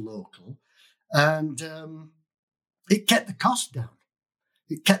like a local. And it kept the cost down.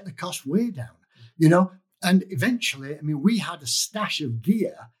 It kept the cost way down, And eventually, we had a stash of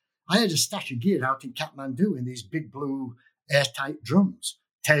gear. I had a stash of gear out in Kathmandu in these big blue airtight drums,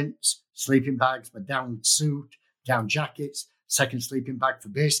 tents, sleeping bags, my down suit, down jackets, second sleeping bag for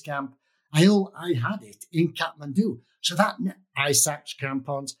base camp. I had it in Kathmandu. So that ice axe,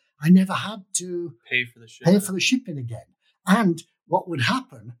 crampons, I never had to pay for the shipping again. And what would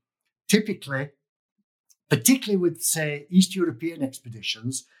happen, typically, particularly with, say, East European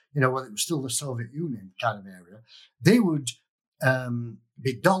expeditions, when it was still the Soviet Union kind of area, they would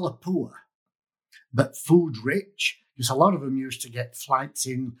be dollar poor, but food rich, because a lot of them used to get flights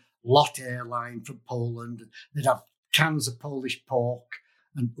in Lot Airline from Poland. They'd have cans of Polish pork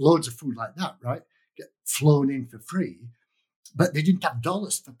and loads of food like that, right? Get flown in for free, but they didn't have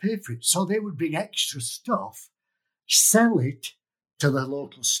dollars to pay for it. So they would bring extra stuff, sell it to the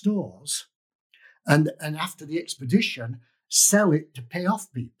local stores, and after the expedition, sell it to pay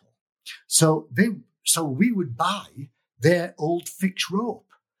off people. So we would buy their old fixed rope.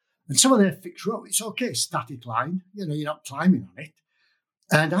 And some of their fixed rope, it's okay, static line, you're not climbing on it.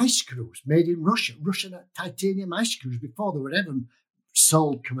 And ice screws made in Russia, Russian titanium ice screws before they were ever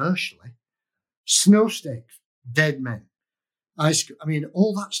sold commercially. Snow stakes, dead men.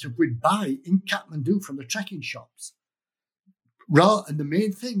 All that stuff we'd buy in Kathmandu from the trekking shops. And the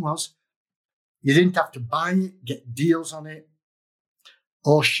main thing was, you didn't have to buy it, get deals on it,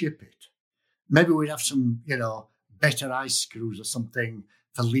 or ship it. Maybe we'd have some, better ice screws or something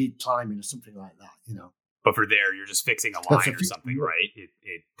for lead climbing or something like that, But for there, you're just fixing a line or something, right?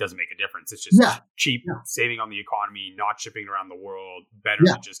 It doesn't make a difference. It's just cheap, saving on the economy, not shipping around the world, better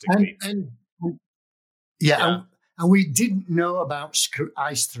logistics. And we didn't know about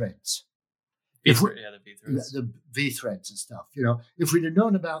ice threads. The V-threads. The V-threads and stuff, If we'd have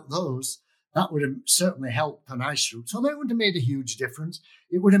known about those, that would have certainly helped on ice route. So that would have made a huge difference.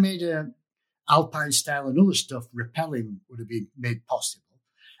 It would have made alpine style and other stuff, rappelling would have been made possible.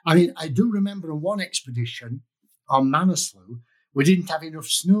 I do remember on one expedition on Manaslu, we didn't have enough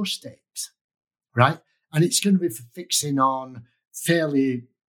snow stakes, right? And it's going to be for fixing on fairly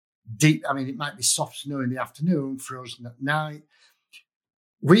deep. It might be soft snow in the afternoon, frozen at night.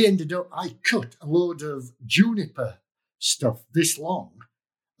 We ended up, I cut a load of juniper stuff this long,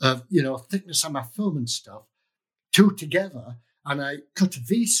 of, thickness on my thumb and stuff, two together, and I cut a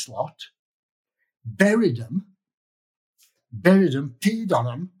V-slot, buried them, peed on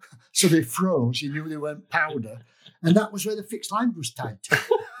them, so they froze. You knew they weren't powder. And that was where the fixed line was tied to.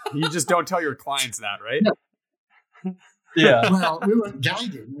 You just don't tell your clients that, right? No. Yeah. Well, we weren't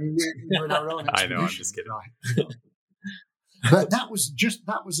guided. We were in our own expedition. I know, I'm just kidding. Right? But that was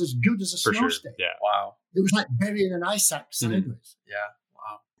as good as a snow stake. Yeah. Wow. It was like burying an ice axe sideways. Yeah.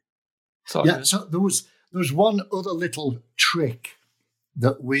 Wow. So there was one other little trick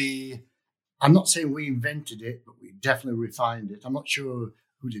that I'm not saying we invented it, but we definitely refined it. I'm not sure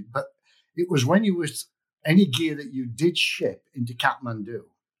who did, but it was when any gear that you did ship into Kathmandu,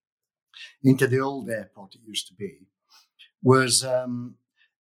 into the old airport it used to be, was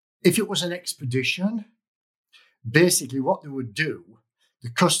if it was an expedition, basically what they would do,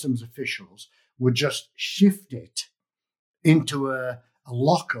 the customs officials would just shift it into a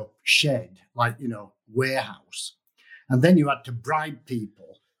lock-up shed, like, warehouse. And then you had to bribe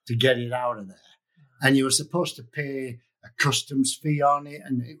people to get it out of there. And you were supposed to pay a customs fee on it,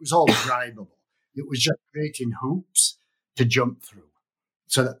 and it was all bribable. It was just creating hoops to jump through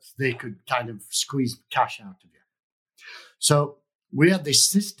so that they could kind of squeeze cash out of you. So we had this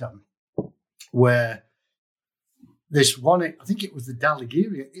system where this one, I think it was the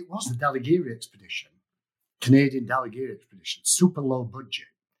Dalagiri expedition, Canadian Dalagiri expedition, super low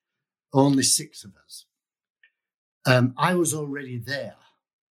budget, only 6 of us. I was already there.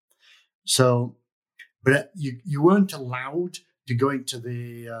 So, but you weren't allowed to go into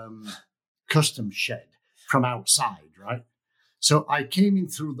the customs shed from outside, right? So I came in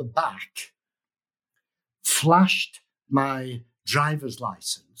through the back, flashed my driver's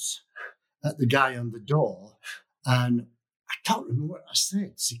license at the guy on the door, and I can't remember what I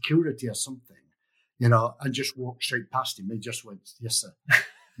said, security or something, and just walked straight past him. He just went, yes, sir.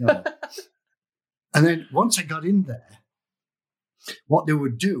 And then once I got in there, what they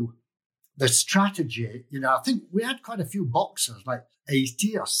would do, the strategy, I think we had quite a few boxers, like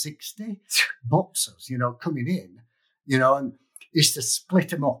 80 or 60 boxers, coming in, and is to split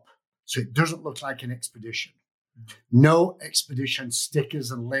them up so it doesn't look like an expedition. No expedition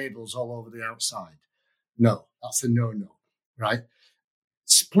stickers and labels all over the outside. No, that's a no-no, right?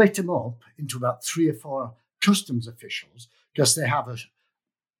 Split them up into about 3 or 4 customs officials because they have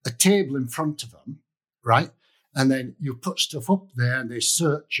a table in front of them, right? And then you put stuff up there and they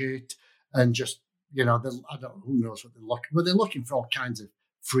search it and just, I don't know, who knows what they're looking for. Well, they're looking for all kinds of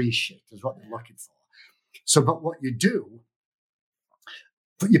free shit is what they're looking for. So, but what you do,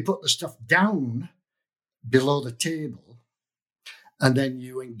 you put the stuff down below the table and then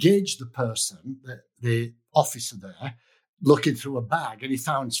you engage the person, the officer there, looking through a bag, and he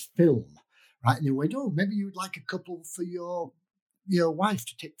found film, right? And he went, oh, maybe you'd like a couple for your wife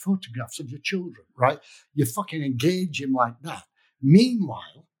to take photographs of your children, right? You fucking engage him like that.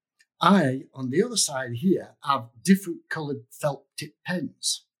 Meanwhile, I, on the other side here, have different coloured felt tip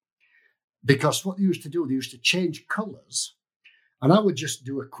pens. Because what they used to do, they used to change colours, and I would just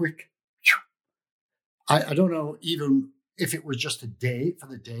do a quick, I don't know even if it was just a day for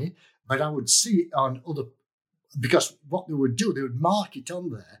the day, but I would see it on other, because what they would do, they would mark it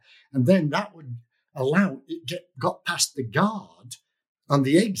on there, and then that would allow it got past the guard on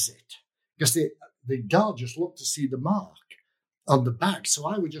the exit, because the guard just looked to see the mark on the bag. So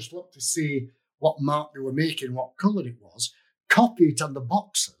I would just look to see what mark they were making, what colour it was, copy it on the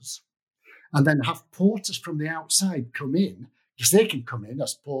boxes, and then have porters from the outside come in, because they can come in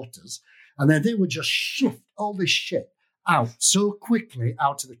as porters, and then they would just shift all this shit out so quickly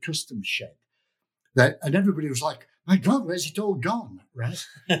out of the customs shed and everybody was like, my God, where's it all gone, right?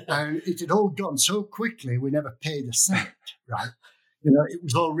 And it had all gone so quickly, we never paid a cent, right? It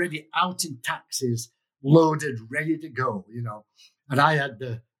was already out in taxis, loaded, ready to go, and I had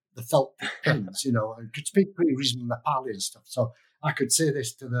the felt pens, and could speak pretty reasonable Nepali and stuff. So I could say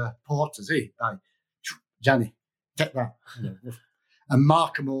this to the porters, hey, Johnny, take that, and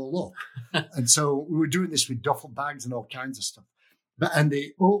mark them all up. And so we were doing this with duffel bags and all kinds of stuff. And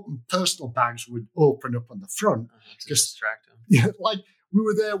the open personal bags would open up on the front. To distract them. Yeah, like we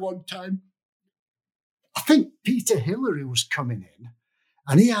were there one time. I think Peter Hillary was coming in,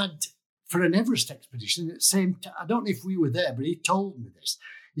 and he had, for an Everest expedition, at the same time, I don't know if we were there, but he told me this.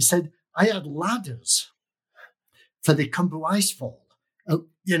 He said, I had ladders for the Khumbu Icefall,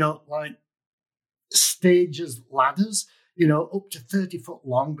 like stages ladders, up to 30 foot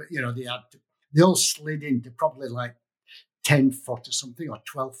long, but, they all slid into probably like 10 foot or something, or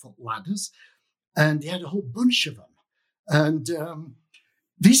 12-foot ladders. And they had a whole bunch of them. And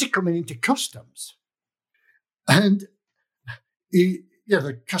these are coming into customs. And the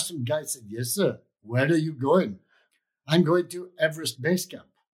custom guy said, yes, sir. Where are you going? I'm going to Everest Base Camp.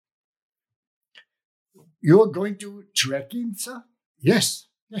 You're going to trekking, sir? Yes.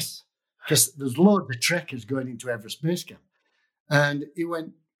 Because there's loads of trekkers going into Everest Base Camp. And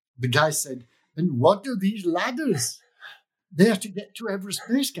the guy said, and what are these ladders? They have to get to Everest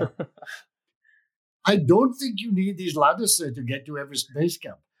Base Camp. I don't think you need these ladders, sir, to get to Everest Base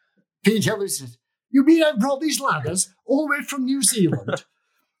Camp. Pete Hillary says, you mean I brought these ladders all the way from New Zealand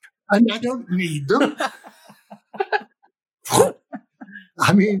and I don't need them?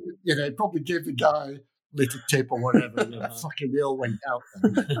 I mean, it probably gave the guy a little tip or whatever. Fucking they all went out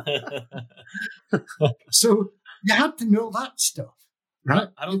then. So you had to know that stuff, right?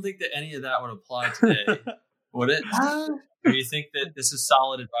 I don't think that any of that would apply today, would it? Or do you think that this is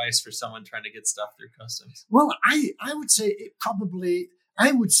solid advice for someone trying to get stuff through customs? Well, I would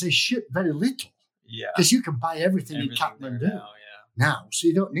say ship very little. Yeah. Because you can buy everything in Kathmandu now, so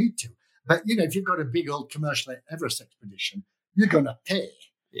you don't need to. But, if you've got a big old commercial Everest expedition, you're going to pay.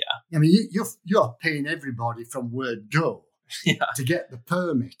 Yeah. I mean, you're paying everybody from word go to get the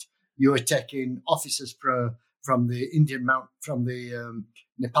permit. You are taking officers from the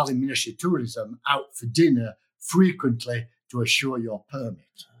Nepali Ministry of Tourism out for dinner frequently to assure your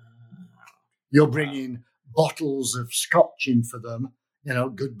permit. You're bringing bottles of scotch in for them.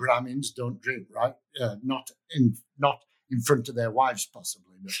 Good Brahmins don't drink, right? Not in front of their wives,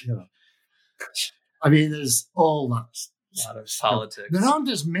 possibly. But, I mean, there's all that A lot of stuff. politics. There aren't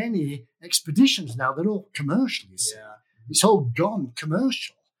as many expeditions now. They're all commercial, you see. Yeah. It's all gone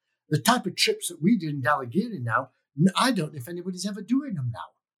commercial. The type of trips that we did in Allegheny now, I don't know if anybody's ever doing them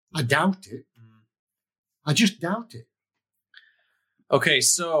now. I doubt it. I just doubt it. Okay,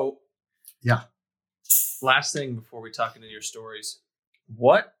 so yeah. Last thing before we talk into your stories,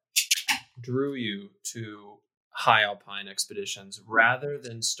 what drew you to high alpine expeditions rather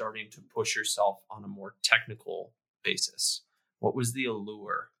than starting to push yourself on a more technical basis? What was the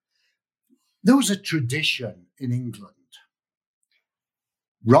allure? There was a tradition in England.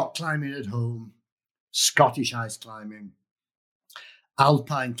 Rock climbing at home, Scottish ice climbing,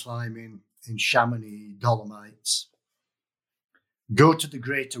 alpine climbing in Chamonix, Dolomites, go to the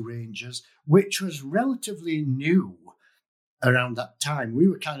Greater Ranges, which was relatively new around that time. We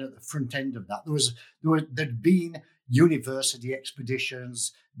were kind of at the front end of that. There'd been university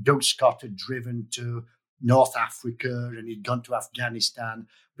expeditions. Doug Scott had driven to North Africa and he'd gone to Afghanistan,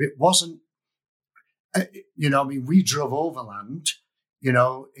 but it wasn't, we drove overland,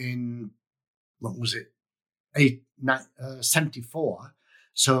 in, what was it, 74.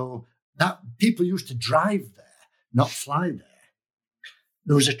 So that people used to drive there, not fly there.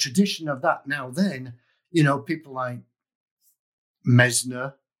 There was a tradition of that. Now then, people like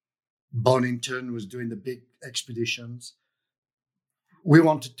Mesner, Bonington was doing the big expeditions. We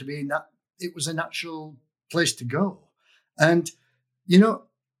wanted to be in that. It was a natural place to go. And,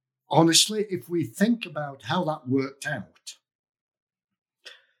 honestly, if we think about how that worked out,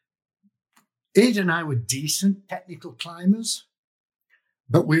 Ed and I were decent technical climbers,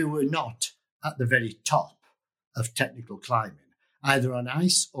 but we were not at the very top of technical climbing, either on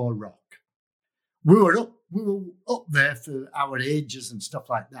ice or rock. We were up there for our ages and stuff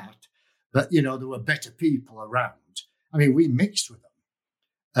like that, but there were better people around. I mean, we mixed with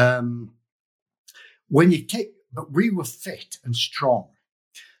them. But we were fit and strong.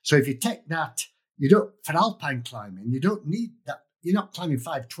 So if you take that, for alpine climbing, you don't need that. You're not climbing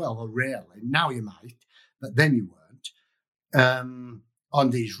 512 or rarely. Now you might, but then you weren't on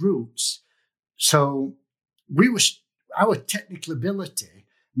these routes. So our technical ability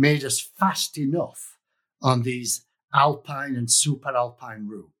made us fast enough on these alpine and super alpine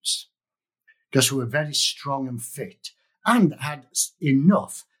routes because we were very strong and fit and had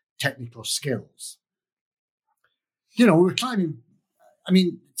enough technical skills. We were climbing,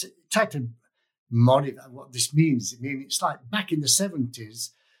 try to modify what this means. It's like back in the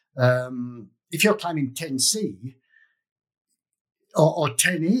 70s, if you're climbing 10C or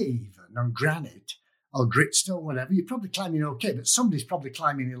 10A even on granite or gritstone, whatever, you're probably climbing okay, but somebody's probably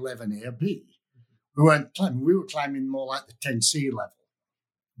climbing 11A or B. We weren't climbing. We were climbing more like the 10C level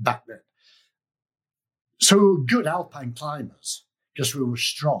back then. So we were good alpine climbers because we were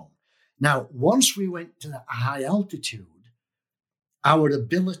strong. Now, once we went to a high altitude, our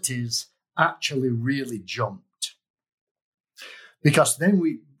abilities actually really jumped because then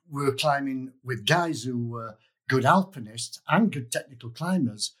we were climbing with guys who were good alpinists and good technical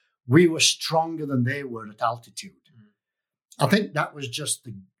climbers. We were stronger than they were at altitude. I think that was just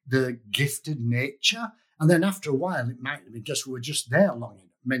the gifted nature. And then after a while, it might have been just we were just there long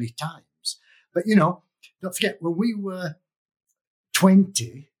enough many times. But, don't forget, when we were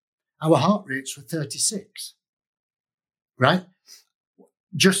 20, our heart rates were 36, right?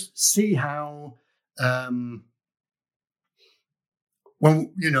 Just see how, in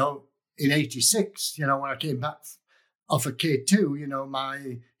 86, when I came back off a K2,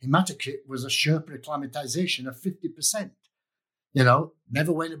 my hematocrit was a Sherpa acclimatization of 50%.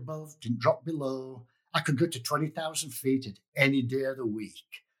 Never went above, didn't drop below. I could go to 20,000 feet at any day of the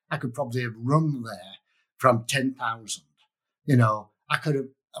week. I could probably have run there from 10,000.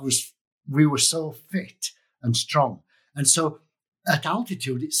 We were so fit and strong. And so at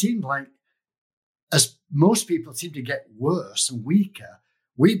altitude, it seemed like as most people seem to get worse and weaker,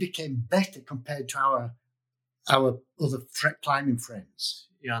 we became better compared to our other climbing friends.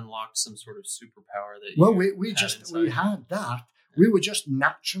 You unlocked some sort of superpower that we had that. We were just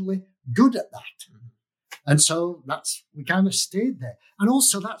naturally good at that. Mm-hmm. And so we kind of stayed there. And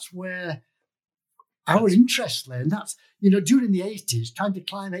also that's where our interest lay. And that's, during the 80s, trying to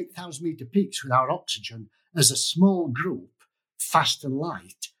climb 8,000 meter peaks without oxygen as a small group, fast and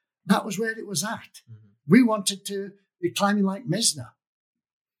light, that was where it was at. Mm-hmm. We wanted to be climbing like Mesner.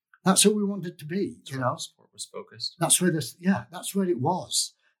 That's who we wanted to be, That's where the sport was focused. That's where it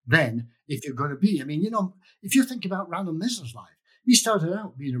was. Then, if you're going to be, if you think about Randall Mesner's life, he started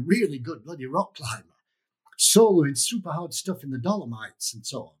out being a really good bloody rock climber, soloing super hard stuff in the Dolomites and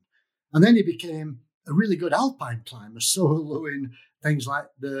so on. And then he became a really good alpine climber, soloing things like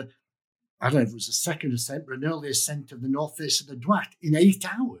the I don't know if it was a second ascent, but an early ascent of the north face of the Dwat in 8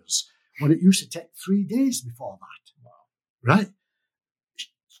 hours, when it used to take 3 days before that. Wow. Right?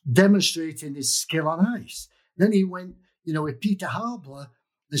 Demonstrating his skill on ice. Then he went, with Peter Harbler,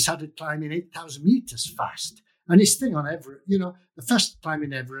 they started climbing 8,000 meters fast. And his thing on Everest, the first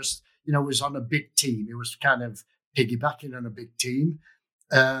climbing Everest, was on a big team. It was kind of piggybacking on a big team.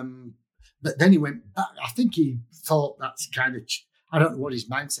 But then he went back. I think he thought that's kind of, I don't know what his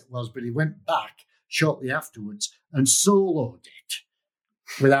mindset was, but he went back shortly afterwards and soloed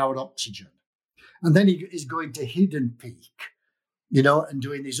it without oxygen. And then he is going to Hidden Peak, and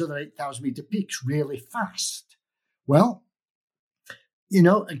doing these other 8,000 meter peaks really fast. Well,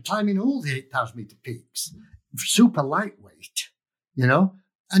 and climbing all the 8,000 meter peaks, super lightweight,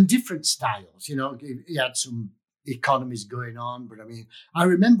 and different styles. He had some economies going on, but I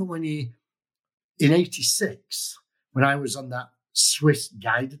remember when in 86, when I was on that Swiss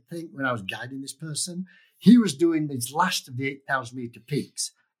guided thing, when I was guiding this person, he was doing these last of the 8,000 meter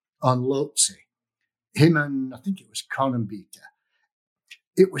peaks on Lhotse. Him and I think it was Connenbeater.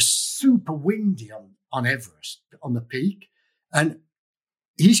 It was super windy on Everest, on the peak. And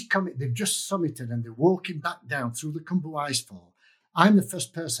they've just summited and they're walking back down through the Khumbu Icefall. I'm the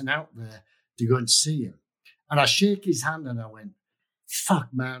first person out there to go and see him. And I shake his hand and I went,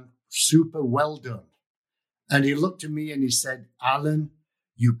 fuck, man, super well done. And he looked at me and he said, Alan,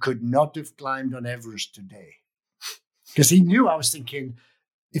 you could not have climbed on Everest today. Because he knew I was thinking,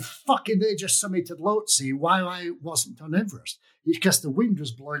 if fucking they just summited Lhotse, why I wasn't on Everest? Because the wind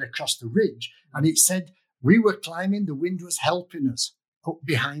was blowing across the ridge. And it said, we were climbing, the wind was helping us up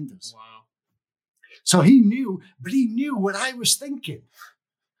behind us. Wow. So he knew what I was thinking,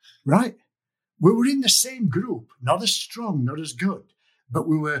 right? We were in the same group, not as strong, not as good, but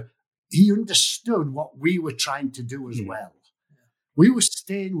he understood what we were trying to do as well. Yeah. We were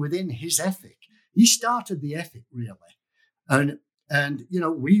staying within his ethic. He started the ethic, really. And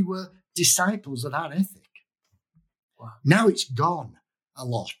we were disciples of that ethic. Wow. Now it's gone a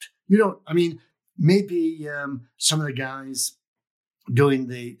lot. Maybe some of the guys doing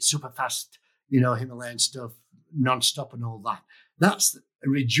the super fast, Himalayan stuff, non-stop and all that. That's a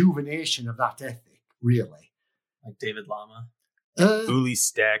rejuvenation of that ethic, really. Like David Lama. Uli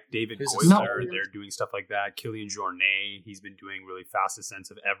Steck, David Goisler, they're doing stuff like that. Kilian Jornet, he's been doing really fast ascents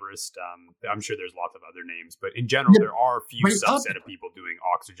of Everest. I'm sure there's lots of other names, but in general, there are a few subset of people doing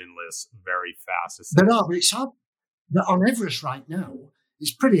oxygenless, very fast ascents. There are, but it's hard. On Everest right now,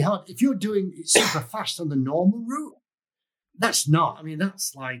 it's pretty hard. If you're doing it super fast on the normal route, that's not.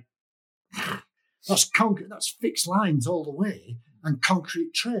 That's like, that's concrete, that's fixed lines all the way and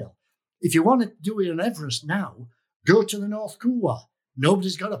concrete trail. If you want to do it on Everest now, go to the North Couloir.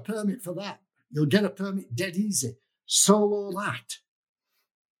 Nobody's got a permit for that. You'll get a permit dead easy. Solo that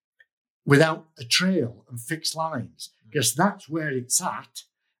without a trail and fixed lines, because that's where it's at.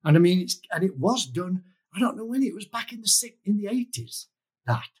 And it was done. I don't know when it was back in the 80s.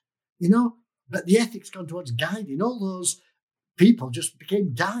 But the ethic's gone towards guiding. All those people just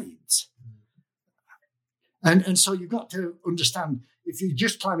became guides, and so you've got to understand. If you're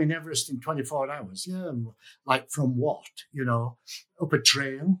just climbing Everest in 24 hours, like from what? Up a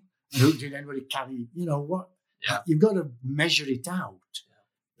trail? And who did anybody carry? What? Yeah. You've got to measure it out.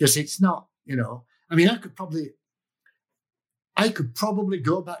 Because it's not, I could probably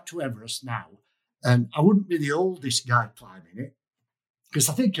go back to Everest now and I wouldn't be the oldest guy climbing it because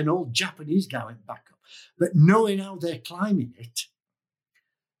I think an old Japanese guy went back up. But knowing how they're climbing it,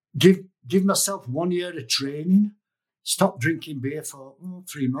 give myself 1 year of training. Stop drinking beer for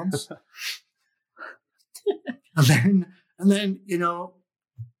 3 months. and then,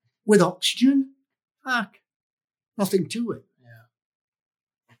 with oxygen, nothing to it.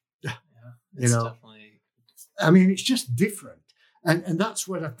 Yeah. It's definitely. It's just different. And that's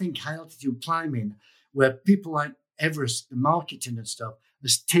what I think high altitude climbing, where people like Everest, the marketing and stuff,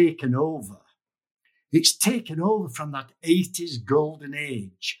 has taken over. It's taken over from that 80s golden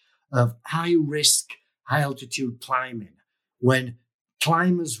age of high risk, high altitude climbing, when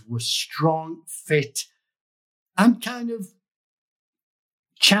climbers were strong, fit, and kind of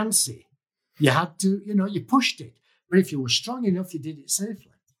chancy. You had to, you pushed it. But if you were strong enough, you did it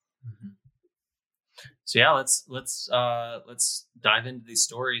safely. Mm-hmm. So yeah, let's dive into these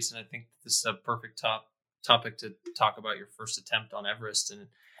stories, and I think this is a perfect topic to talk about your first attempt on Everest. And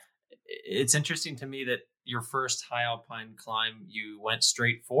it's interesting to me that your first high alpine climb, you went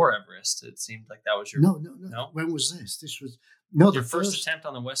straight for Everest. It seemed like that was your no. When was this? This was your first attempt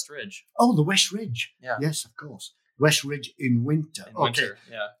on the West Ridge. Oh, the West Ridge. Yeah. Yes, of course. West Ridge in winter. Winter,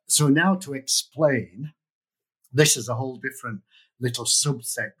 yeah. So now to explain, this is a whole different. little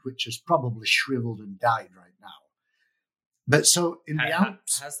subset, which has probably shriveled and died right now. But so in the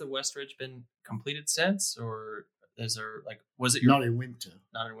Alps... Has the West Ridge been completed since? Or is there, like, was it Not in winter.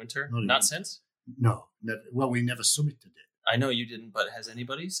 Not in winter? Not in Not winter. Since? No. Never. Well, we never summited it. I know you didn't, but has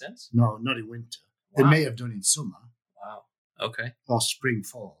anybody since? No, not in winter. Wow. They may have done in summer. Wow. Okay. Or spring,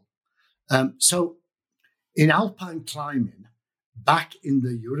 fall. So in alpine climbing, back in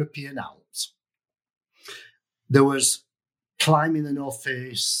the European Alps, there was climbing the north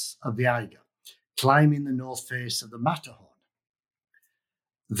face of the Eiger, climbing the north face of the Matterhorn.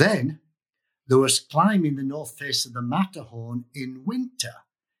 Then there was climbing the north face of the Matterhorn in winter,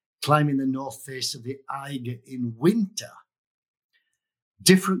 climbing the north face of the Eiger in winter.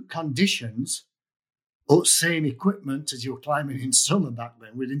 Different conditions, but same equipment as you were climbing in summer back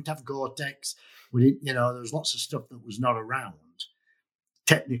then. We didn't have Gore-Tex. We didn't, there was lots of stuff that was not around.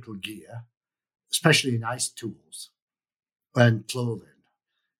 Technical gear, especially in ice tools and clothing.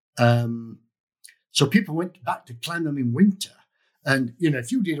 So people went back to climb them in winter. And,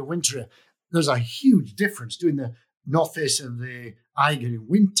 if you did a winter, there's a huge difference doing the north face of the Eiger in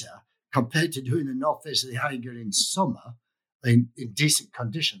winter compared to doing the north face of the Eiger in summer in decent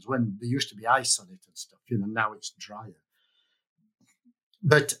conditions when there used to be ice on it and stuff. Now it's drier.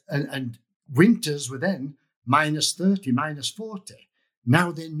 But, and winters were then -30, -40.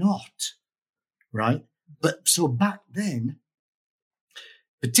 Now they're not, right? But so back then,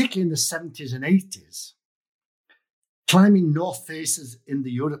 particularly in the 70s and 80s, climbing north faces in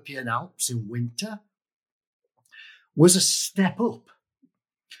the European Alps in winter was a step up.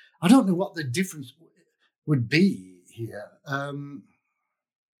 I don't know what the difference would be here. I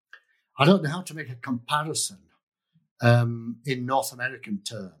don't know how to make a comparison in North American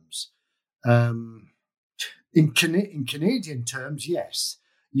terms. In Canadian terms, yes,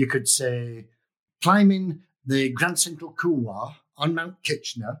 you could say climbing the Grand Central Couloir on Mount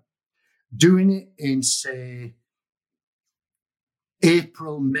Kitchener, doing it in, say,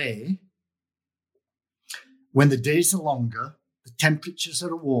 April, May, when the days are longer, the temperatures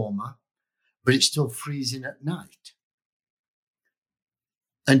are warmer, but it's still freezing at night.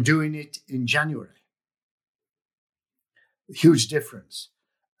 And doing it in January. Huge difference.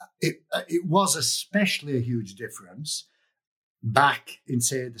 It was especially a huge difference back in,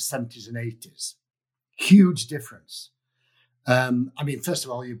 say, the 70s and 80s. Huge difference. First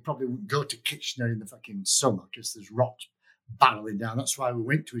of all, you probably wouldn't go to Kitchener in the fucking summer because there's rocks barreling down. That's why we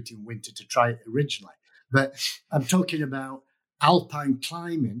went to it in winter to try it originally. But I'm talking about alpine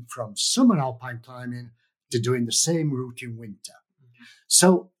climbing, from summer alpine climbing to doing the same route in winter. Mm-hmm.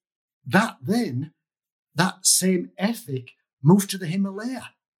 So that same ethic moved to the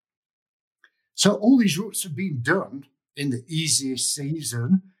Himalaya. So all these routes have been done in the easiest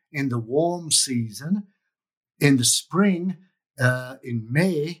season, in the warm season, in the spring, in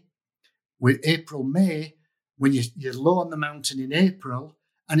May, with April, May, when you're low on the mountain in April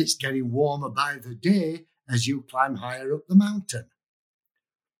and it's getting warmer by the day as you climb higher up the mountain.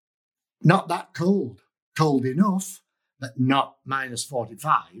 Not that cold. Cold enough, but not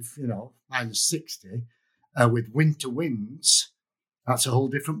 -45, -60, with winter winds. That's a whole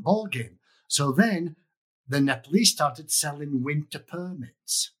different ballgame. So then the Nepalese started selling winter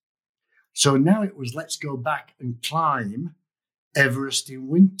permits. So now it was, let's go back and climb Everest in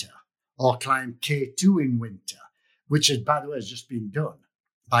winter or climb K2 in winter, which has, by the way, has just been done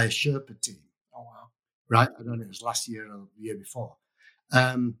by a Sherpa team. Oh, wow. Right? I don't know if it was last year or the year before.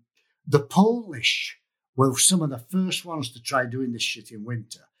 The Polish were some of the first ones to try doing this shit in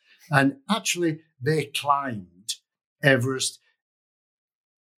winter. And actually, they climbed Everest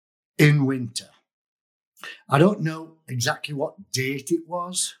in winter. I don't know exactly what date it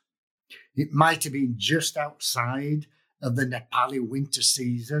was. It might have been just outside of the Nepali winter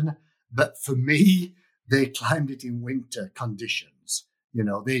season. But for me, they climbed it in winter conditions.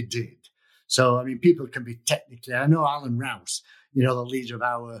 They did. So, people can be technically... I know Alan Rouse, the leader of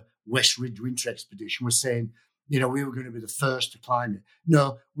our West Ridge Winter Expedition, was saying, we were going to be the first to climb it.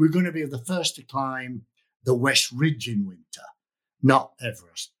 No, we're going to be the first to climb the West Ridge in winter, not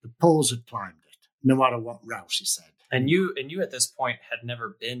Everest. The Poles had climbed it, no matter what Rouse said. And you at this point had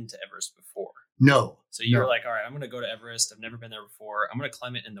never been to Everest before. No. So you were like, all right, I'm going to go to Everest. I've never been there before. I'm going to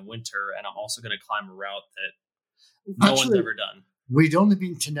climb it in the winter, and I'm also going to climb a route that no one's ever done. We'd only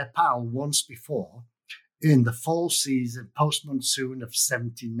been to Nepal once before in the fall season, post-monsoon of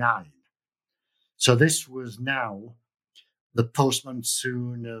 79. So this was now the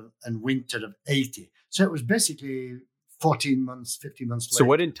post-monsoon and winter of 80. So it was basically 14 months, 15 months later. So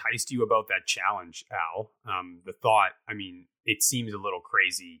what enticed you about that challenge, Al? The thought, it seems a little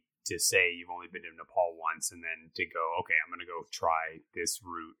crazy to say you've only been to Nepal once and then to go, okay, I'm going to go try this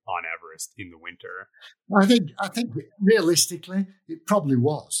route on Everest in the winter? I think realistically, it probably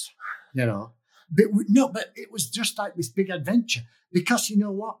was, but it was just like this big adventure because you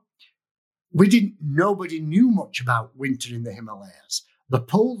know what? Nobody knew much about winter in the Himalayas. The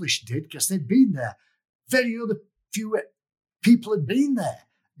Polish did because they'd been there. Very few people had been there.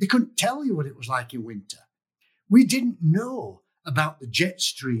 They couldn't tell you what it was like in winter. We didn't know about the jet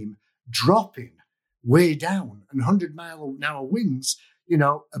stream dropping way down and 100-mile-an-hour winds,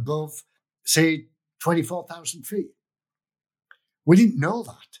 above, say, 24,000 feet. We didn't know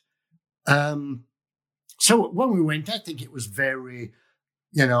that. So when we went, I think it was very,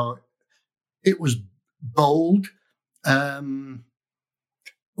 it was bold. Well,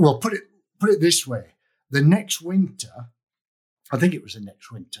 put it this way. The next winter, I think it was the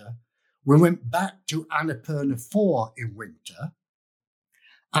next winter, we went back to Annapurna 4 in winter.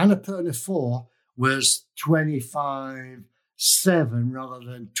 Annapurna 4 was 25.7 rather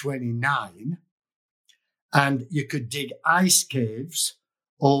than 29. And you could dig ice caves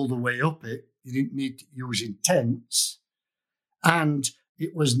all the way up it. You didn't need to use tents. And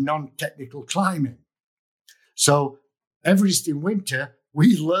it was non-technical climbing. So Everest in winter,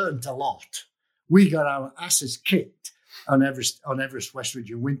 we learned a lot. We got our asses kicked on Everest West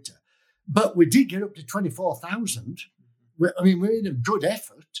Ridge in winter. But we did get up to 24,000. We made a good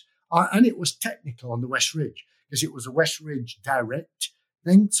effort. And it was technical on the West Ridge because it was a West Ridge direct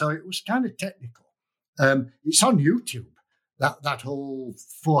thing. So it was kind of technical. It's on YouTube, that whole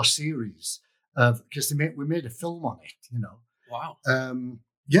 4 series, because we made a film on it, Wow.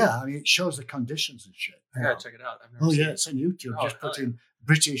 It shows the conditions and shit. I gotta check it out. I've never seen it. It's on YouTube. Just put in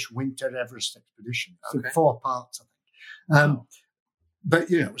British Winter Everest Expedition. It's in 4 parts, I think. Wow.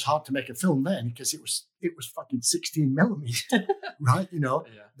 But it was hard to make a film then because it was fucking 16 millimeter, right?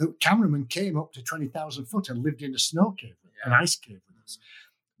 The cameraman came up to 20,000 foot and lived in a snow cave, an ice cave with us.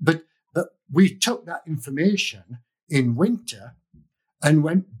 But we took that information in winter and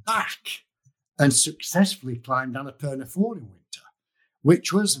went back and successfully climbed Annapurna 4 in winter,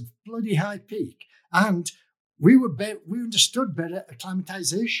 which was a bloody high peak. And we understood better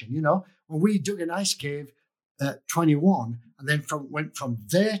acclimatization. When we dug an ice cave at 21 and then went from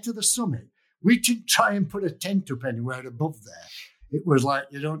there to the summit, we didn't try and put a tent up anywhere above there. It was like,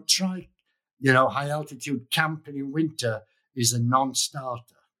 you don't try, high altitude camping in winter is a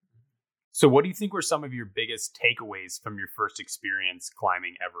non-starter. So what do you think were some of your biggest takeaways from your first experience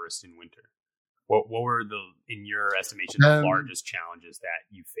climbing Everest in winter? What were in your estimation, the largest challenges that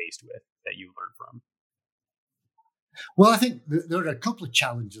you faced with, that you learned from? Well, I think there are a couple of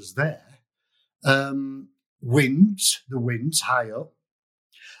challenges there. The winds high up,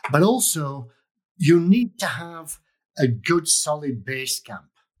 but also you need to have a good solid base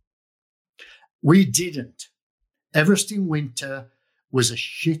camp. We didn't. Everest in winter was a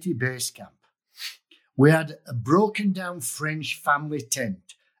shitty base camp. We had a broken down French family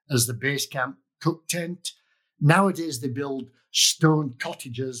tent as the base camp cook tent. Nowadays they build stone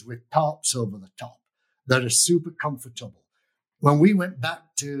cottages with tarps over the top that are super comfortable. When we went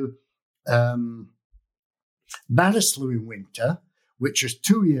back to Manaslu in winter, which was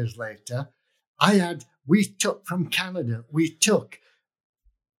 2 years later, we took from Canada,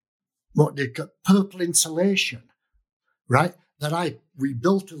 what they call purple insulation, right? We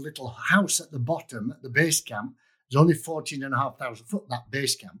built a little house at the bottom, at the base camp. It's only 14,500 foot, that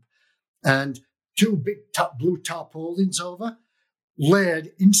base camp. And 2 big blue tarpaulins over,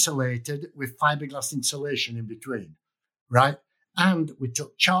 layered, insulated with fiberglass insulation in between, right? And we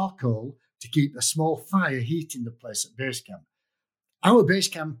took charcoal to keep a small fire heating the place at base camp. Our base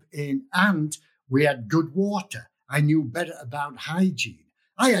camp and we had good water. I knew better about hygiene.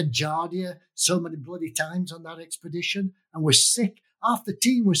 I had giardia so many bloody times on that expedition and was sick. Half the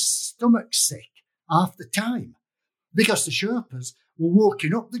team was stomach sick half the time because the Sherpas were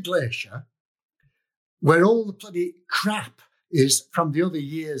walking up the glacier where all the bloody crap is from the other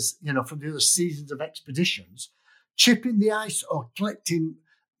years, from the other seasons of expeditions, chipping the ice or collecting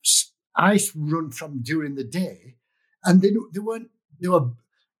ice run from during the day. And they were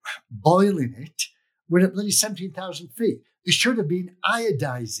boiling it. We're at bloody 17,000 feet. They should have been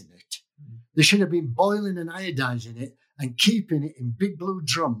iodizing it. They should have been boiling and iodizing it and keeping it in big blue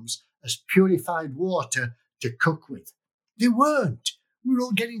drums as purified water to cook with. They weren't. We were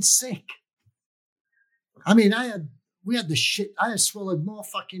all getting sick. We had the shit. I had swallowed more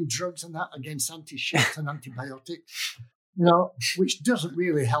fucking drugs than that against anti-shits and antibiotics, which doesn't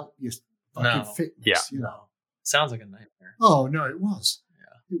really help your fucking fitness, Sounds like a nightmare. Oh, no, it was.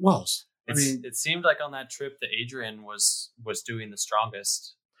 Yeah. It was. It seemed like on that trip that Adrian was doing the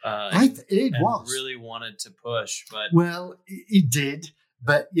strongest. Aid was really wanted to push, but he did,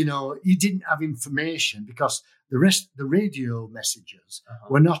 but he didn't have information because the radio messages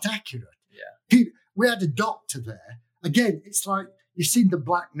were not accurate. Yeah, we had a doctor there. Again, it's like you've seen the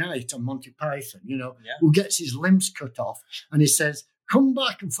Black Knight on Monty Python, who gets his limbs cut off, and he says, "Come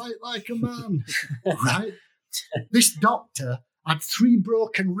back and fight like a man," right? This doctor had 3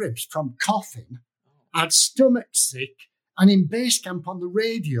 broken ribs from coughing, had stomach sick, and in base camp on the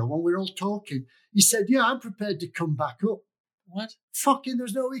radio, when we were all talking, he said, "Yeah, I'm prepared to come back up." What? Fucking,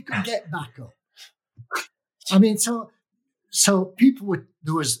 there's no way he could get back up. I mean, so people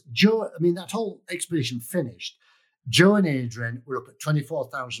there was Joe, that whole expedition finished. Joe and Adrian were up at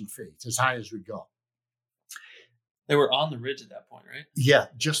 24,000 feet, as high as we got. They were on the ridge at that point, right? Yeah,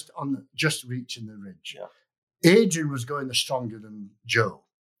 just reaching the ridge. Yeah. Adrian was going the stronger than Joe.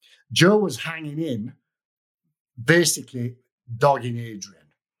 Joe was hanging in, basically dogging Adrian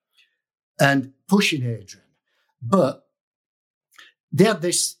and pushing Adrian. But they had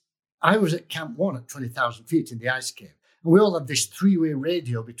this, I was at Camp 1 at 20,000 feet in the ice cave. And we all had this 3-way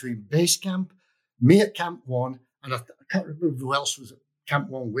radio between base camp, me at Camp 1, and I can't remember who else was at Camp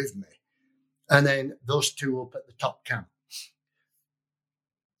 1 with me. And then those 2 up at the top camp.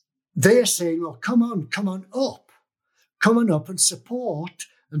 They're saying, "Well, come on up. Come on up and support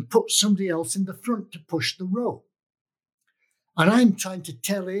and put somebody else in the front to push the rope." And I'm trying to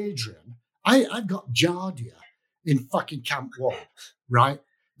tell Adrian, I've got Giardia in fucking Camp 1, right?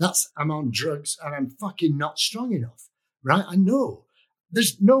 I'm on drugs and I'm fucking not strong enough, right? I know.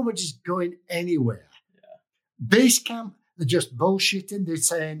 Nobody's going anywhere. Yeah. Base camp, they're just bullshitting. They're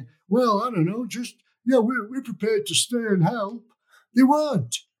saying, "Well, I don't know, we're prepared to stay and help." They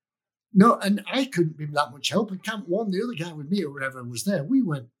weren't. No, and I couldn't be that much help. In Camp 1, the other guy with me or whatever was there, we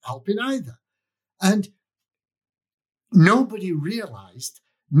weren't helping either. And nobody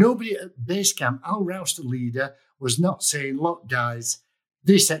at base camp, Al Rouse, the leader, was not saying, "Look, guys,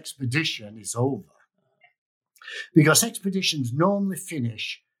 this expedition is over." Because expeditions normally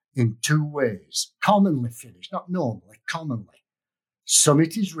finish in 2 ways. Commonly finish, not normally, commonly.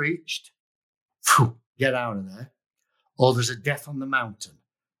 Summit is reached, get out of there. Or there's a death on the mountain.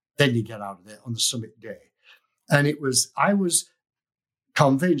 Then you get out of there on the summit day. And I was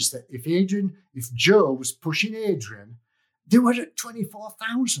convinced that if Joe was pushing Adrian, they were at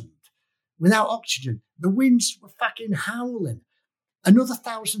 24,000 without oxygen. The winds were fucking howling. Another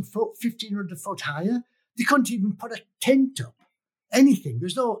 1,000 foot, 1,500 foot higher, they couldn't even put a tent up. Anything.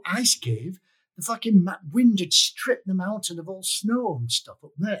 There's no ice cave. The fucking wind had stripped the mountain of all snow and stuff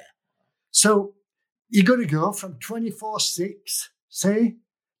up there. So you're going to go from 24.6, say,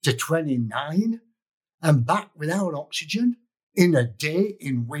 to 29 and back without oxygen in a day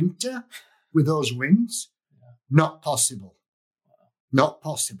in winter with those winds? Not possible. Not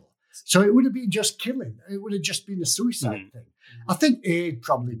possible. So it would have been just killing. It would have just been a suicide thing. I think Aid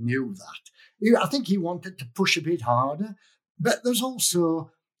probably knew that. I think he wanted to push a bit harder. But there's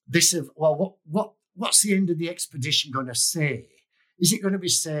also this of, well, what's the end of the expedition going to say? Is it going to be,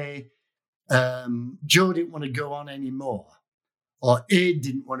 say, Joe didn't want to go on anymore? Or Aid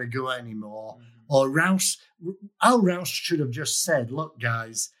didn't want to go anymore? Or Al Rouse should have just said, "Look,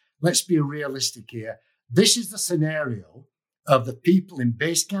 guys, let's be realistic here. This is the scenario of the people in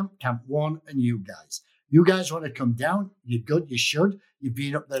base camp, Camp 1, and you guys. You guys want to come down? You're good, you should. You've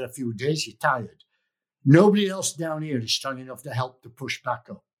been up there a few days, you're tired. Nobody else down here is strong enough to help to push back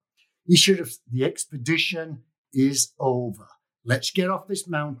up. He should have, the expedition is over. Let's get off this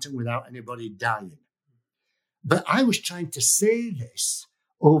mountain without anybody dying." But I was trying to say this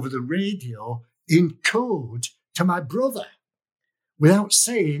over the radio in code to my brother without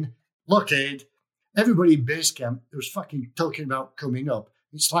saying, "Look, Aid, everybody in base camp was fucking talking about coming up.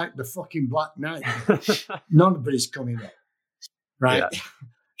 It's like the fucking Black Knight. Nobody's coming up." Right?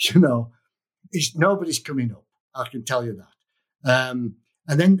 Yeah. Nobody's coming up. I can tell you that.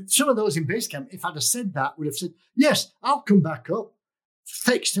 And then some of those in base camp, if I'd have said that, would have said, "Yes, I'll come back up."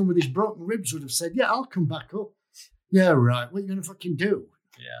 Thexton with his broken ribs would have said, "Yeah, I'll come back up." Yeah, right. What are you going to fucking do?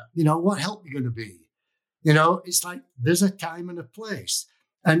 Yeah. What help are you going to be? It's like there's a time and a place.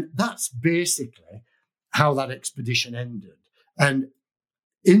 And that's basically how that expedition ended. And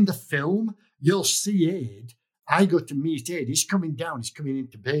in the film, you'll see Aid. I go to meet Aid. He's coming down. He's coming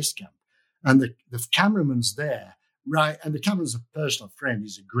into base camp. And the cameraman's there, right? And the cameraman's a personal friend.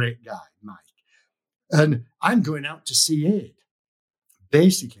 He's a great guy, Mike. And I'm going out to see Aid,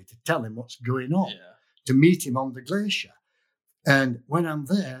 basically to tell him what's going on, to meet him on the glacier. And when I'm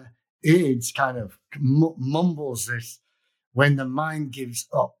there, Aid's kind of mumbles this, "When the mind gives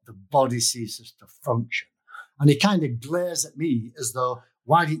up, the body ceases to function." And he kind of glares at me as though,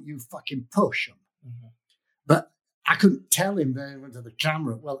 why didn't you fucking push them? Mm-hmm. But I couldn't tell him then into the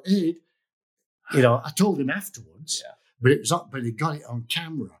camera. Well, I told him afterwards, but it was up, but he got it on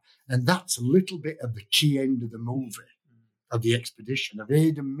camera. And that's a little bit of the key end of the movie, of the expedition, of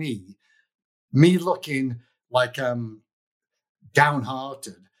Aid and me looking like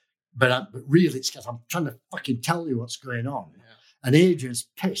downhearted, but really it's because I'm trying to fucking tell you what's going on. Yeah. And Adrian's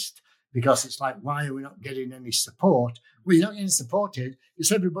pissed because it's like, why are we not getting any support? Well, you're not getting supported.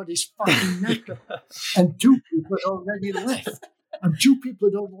 It's everybody's fucking knackered. And 2 people had already left. And 2 people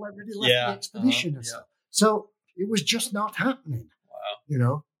had already left the expedition. And stuff. So it was just not happening.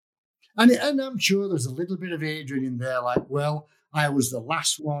 Wow. And I'm sure there's a little bit of Adrian in there, like, well, I was the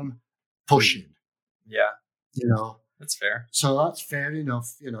last one pushing. Yeah. That's fair. So that's fair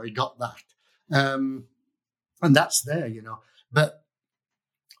enough. He got that. And that's there, But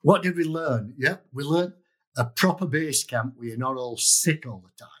what did we learn? Yeah, we learned a proper base camp where you're not all sick all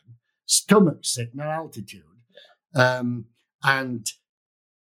the time, stomach sick, not altitude. Yeah. And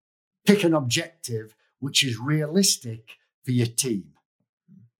pick an objective which is realistic for your team.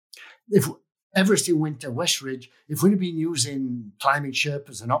 If Everest in winter, West Ridge, if we'd have been using climbing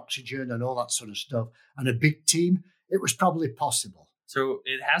Sherpas and oxygen and all that sort of stuff and a big team, it was probably possible. So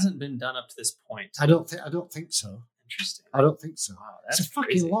it hasn't been done up to this point. I don't think so. Interesting. I don't think so. Wow, it's a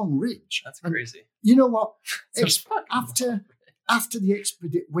fucking long ridge. That's crazy. And you know what? After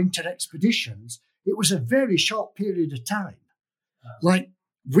the winter expeditions, it was a very short period of time. Like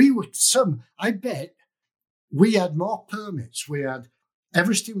I bet we had more permits. We had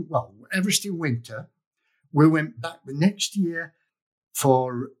Everest in winter. We went back the next year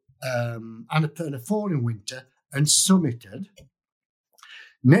for Annapurna 4 in winter and summited.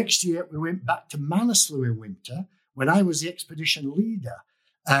 Next year, we went back to Manaslu in winter when I was the expedition leader,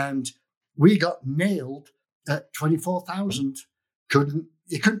 and we got nailed at 24,000.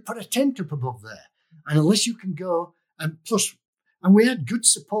 You couldn't put a tent up above there, and unless you can go and we had good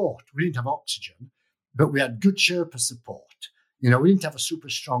support. We didn't have oxygen, but we had good Sherpa support. We didn't have a super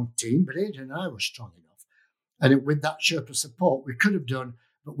strong team, but Adrian and I were strong enough, and with that Sherpa support, we could have done.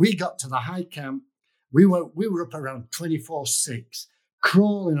 But we got to the high camp. We were up around 24.6,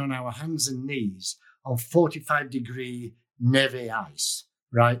 crawling on our hands and knees on 45-degree neve ice,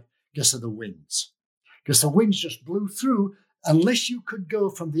 right? Because of the winds. Because the winds just blew through, unless you could go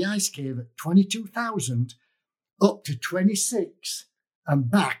from the ice cave at 22,000 up to 26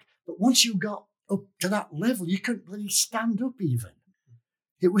 and back. But once you got up to that level, you couldn't really stand up even.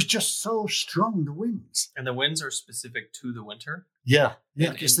 It was just so strong, the winds. And the winds are specific to the winter? Yeah,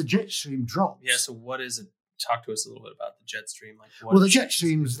 because the jet stream drops. Yeah, so what is it? Talk to us a little bit about the jet stream. The jet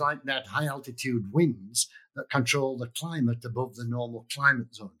stream is like that high altitude winds that control the climate above the normal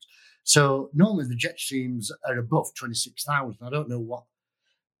climate zones. So normally the jet streams are above 26,000. I don't know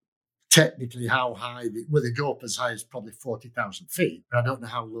technically how high, they go up as high as probably 40,000 feet, but I don't know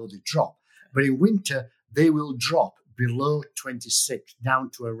how low they drop. But in winter, they will drop below 26, down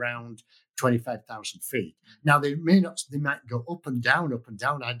to around 25,000 feet. Now, they might go up and down,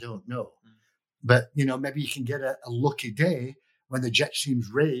 I don't know. But, maybe you can get a lucky day when the jet stream's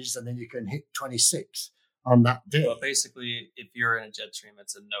raised and then you can hit 26 on that day. Well, basically, if you're in a jet stream,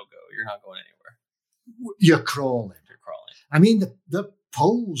 it's a no-go. You're not going anywhere. You're crawling. I mean, the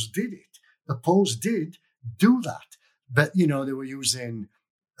Poles did it. The Poles did do that. But, they were using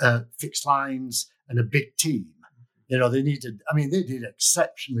fixed lines and a big team. They did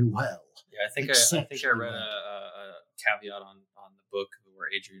exceptionally well. Yeah, I think I read a caveat on the book where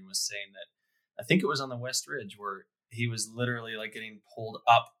Adrian was saying that, I think it was on the West Ridge where he was literally like getting pulled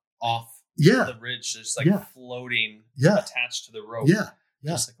up off the ridge, just like floating attached to the rope. Yeah.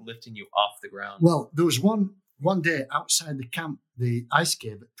 Just like lifting you off the ground. Well, there was one day outside the camp, the ice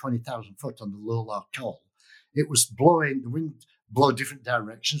cave at 20,000 foot on the Lola Col. It was blowing, the wind blew different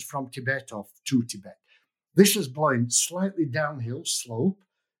directions from Tibet off to Tibet. This was blowing slightly downhill slope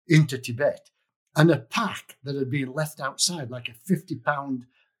into Tibet. And a pack that had been left outside, like a 50-pound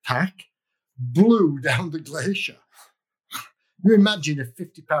pack, blew down the glacier. You imagine a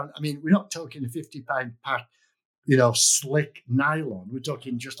 50-pound, we're not talking a 50-pound pack, slick nylon. We're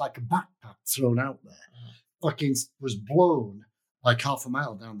talking just like a backpack thrown out there. Fucking was blown like half a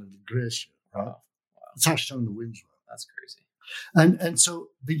mile down the glacier. Right? Wow. That's how strong the winds were. That's crazy. And so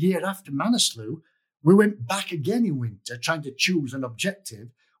the year after Manaslu, we went back again in winter, trying to choose an objective.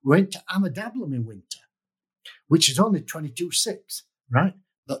 We went to Amadablam in winter, which is only 22.6, right?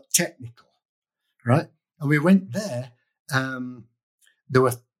 But technical, right? And we went there. There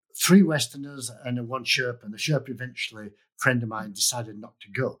were 3 Westerners and 1 Sherpa, and the Sherpa eventually, a friend of mine, decided not to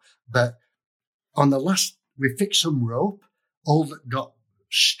go. But on the last, we fixed some rope, all that got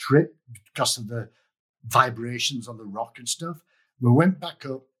stripped because of the vibrations on the rock and stuff. We went back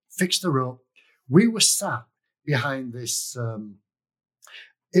up, fixed the rope. We were sat behind this.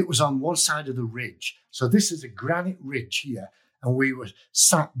 It was on one side of the ridge. So this is a granite ridge here. And we were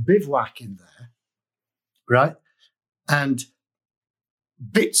sat bivouacking there, right? And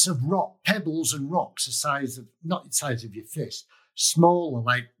bits of rock, pebbles and rocks the size of, not the size of your fist, smaller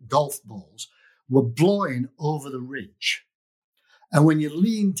like golf balls, were blowing over the ridge. And when you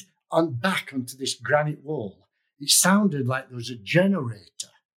leaned back onto this granite wall, it sounded like there was a generator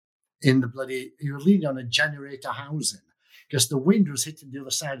in the bloody, you were leaning on a generator housing because the wind was hitting the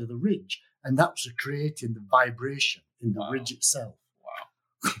other side of the ridge and that was creating the vibration in the ridge itself.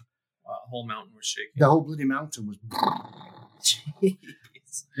 Wow. Wow. The whole mountain was shaking. The whole bloody mountain was, Jeez.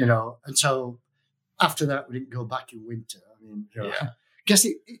 you know, and so after that, we didn't go back in winter. I mean, you know, I guess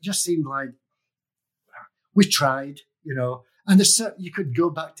it just seemed like we tried, you know, and there's certain, you could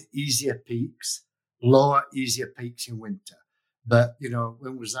go back to easier peaks, lower, easier peaks in winter. But, you know,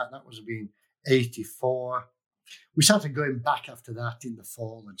 when was that? That was being 84. We started going back after that in the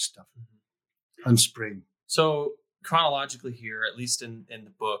fall and stuff and spring. So chronologically here, at least in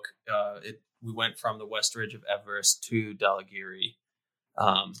the book, we went from the West Ridge of Everest to Dhaulagiri.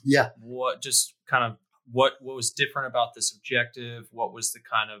 What was different about this objective? What was the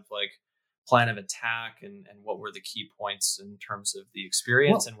kind of like plan of attack and what were the key points in terms of the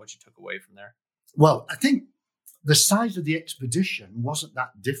experience and what you took away from there? Well, I think the size of the expedition wasn't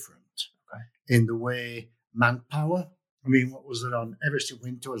that different in the way manpower. I mean, what was it on Everest in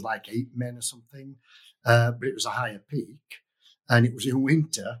winter was like 8 men or something, but it was a higher peak and it was in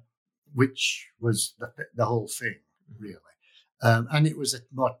winter, which was the whole thing really. And it was a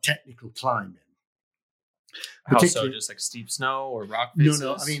more technical climbing. How so? Just like steep snow or rock faces?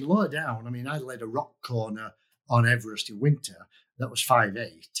 No. I mean, lower down. I mean, I led a rock corner on Everest in winter that was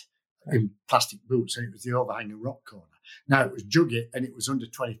 5'8" in plastic boots, and it was the overhanging rock corner. Now it was Jugget, and it was under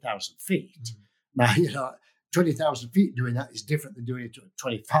 20,000 feet. Mm-hmm. Now, you know, 20,000 feet doing that is different than doing it at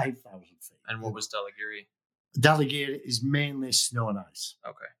 25,000 feet. And what was Dhaulagiri? Dhaulagiri is mainly snow and ice.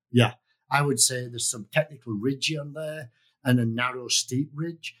 Okay. Yeah. I would say there's some technical ridge on there and a narrow, steep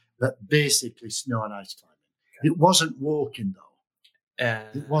ridge, but basically snow and ice climbing. Okay. It wasn't walking, though.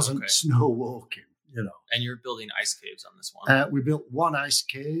 It wasn't snow walking, you know. And you're building ice caves on this one? We built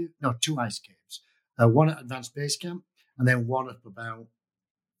two ice caves. One at Advanced Base Camp and then one at about,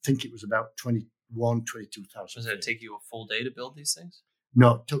 I think it was about 22,000 Does it take you a full day to build these things?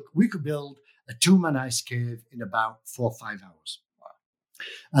 No, we could build a 2-man ice cave in about 4 or 5 hours. Wow.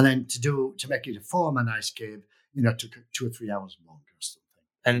 And then to make it a 4-man ice cave, you know, took 2 or 3 hours longer or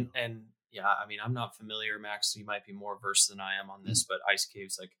something. And yeah, I mean, I'm not familiar, Max, so you might be more versed than I am on this, but ice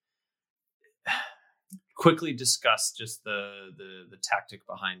caves, like, quickly discuss just the tactic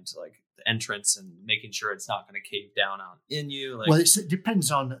behind like the entrance and making sure it's not going to cave down in you. Like, well, it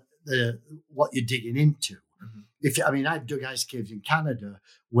depends on what you're digging into. Mm-hmm. I've dug ice caves in Canada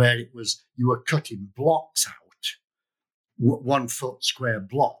where it was you were cutting blocks out, 1 foot square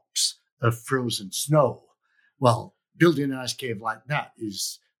blocks of frozen snow. Well, building an ice cave like that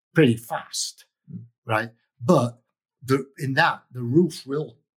is pretty fast, right? But the roof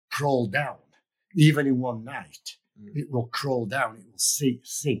will crawl down, even in one night. It will crawl down, it will sink.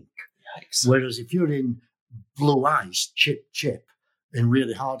 Yikes. Whereas if you're in blue ice, chip, and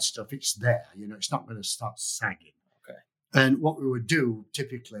really hard stuff, it's there. You know, it's not going to start sagging. Okay. And what we would do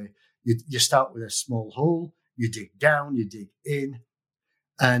typically, you start with a small hole, you dig down, you dig in,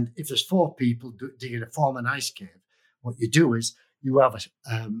 and if there's 4 people digging a 4-man ice cave, what you do is you have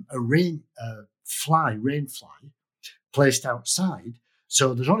a rain fly placed outside,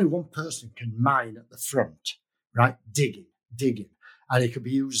 so there's only one person can mine at the front, right? Digging, and it could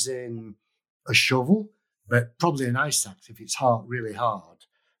be using a shovel, but probably an ice axe if it's really hard,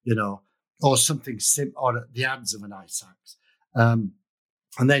 you know, or something or the adze of an ice axe.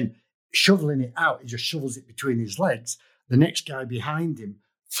 And then shoveling it out, he just shovels it between his legs. The next guy behind him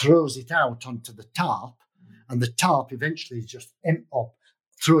throws it out onto the tarp, and the tarp eventually is just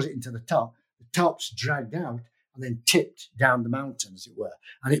throws it into the tarp. The tarp's dragged out and then tipped down the mountain, as it were,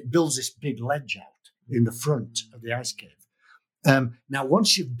 and it builds this big ledge out in the front of the ice cave. Now,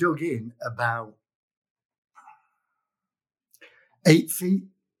 once you've dug in about 8 feet,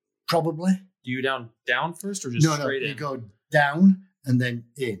 probably. Do you down first or just straight in? You go down and then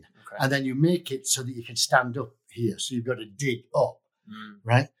in. Okay. And then you make it so that you can stand up here. So you've got to dig up,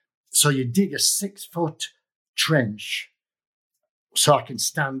 right? So you dig a 6-foot trench so I can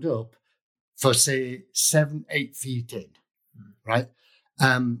stand up for, say, 7-8 feet in, right?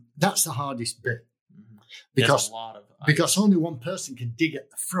 That's the hardest bit. because only one person can dig at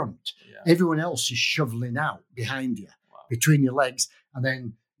the front. Yeah. Everyone else is shoveling out behind you, between your legs, and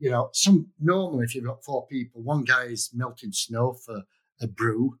then normally if you've got 4 people, one guy is melting snow for a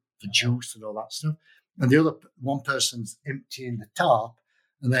brew, for juice and all that stuff, and the other one person's emptying the tarp,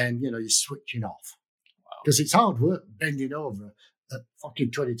 and then you're switching off because it's hard work bending over at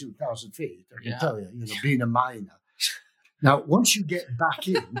fucking 22,000 feet. I can tell you, being a miner. Now, once you get back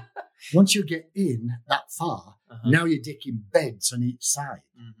in, once you get in that far, now you're digging beds on each side,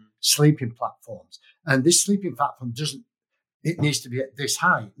 sleeping platforms. And this sleeping platform it needs to be at this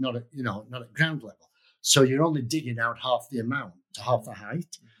height, not at ground level. So you're only digging out half the amount to half the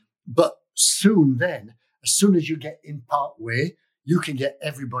height. But soon then, as soon as you get in part way, you can get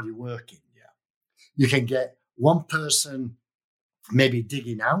everybody working. Yeah. You can get one person maybe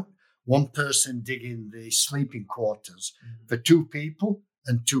digging out, one person digging the sleeping quarters for 2 people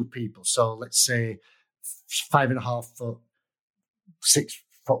and 2 people. So let's say 5.5 foot, 6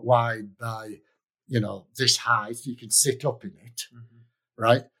 foot wide by, this height. You can sit up in it,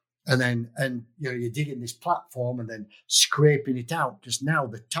 right? And you're digging this platform and then scraping it out because now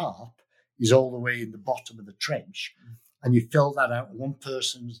the tarp is all the way in the bottom of the trench, and you fill that out. One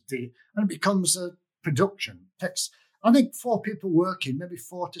person's digging, and it becomes a production. It takes, I think, 4 people working, maybe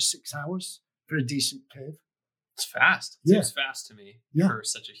 4 to 6 hours for a decent cave. It's fast. It seems fast to me for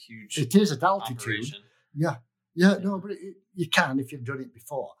such a huge. It is at altitude. Operation. Yeah. No, but you can if you've done it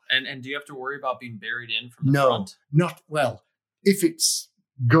before. And do you have to worry about being buried in from the front? No, not well. If it's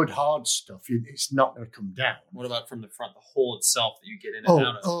good hard stuff, it's not going to come down. What about from the front, the hole itself that you get in and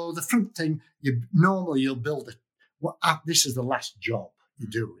out of? Oh, the front thing. You'll build this is the last job you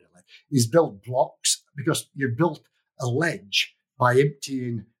do really, is build blocks, because you've built a ledge by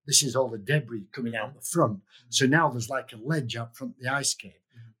emptying. This is all the debris coming out the front. So now there's like a ledge out front of the ice cave,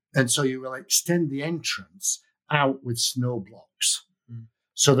 and so you will extend the entrance out with snow blocks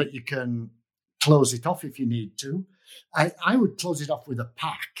so that you can close it off if you need to. I would close it off with a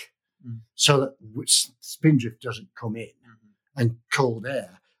pack so that spin drift doesn't come in and cold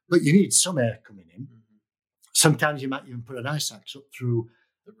air. But you need some air coming in. Sometimes you might even put an ice axe up through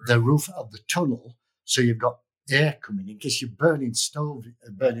the roof of the tunnel so you've got air coming in, because you're burning stove.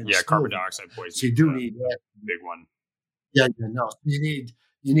 Carbon dioxide poisoning. So you do need air. Big one. Yeah, no.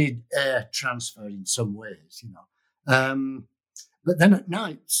 You need air transfer in some ways, But then at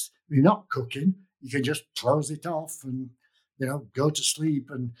nights, you're not cooking. You can just close it off and, go to sleep.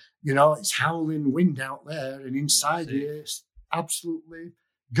 And, it's howling wind out there, and inside here it's absolutely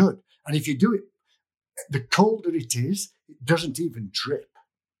good. And if you do it, the colder it is, it doesn't even drip.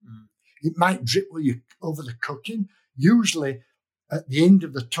 It might drip while you're over the cooking. Usually at the end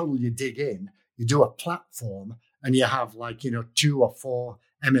of the tunnel you dig in, you do a platform and you have 2 or 4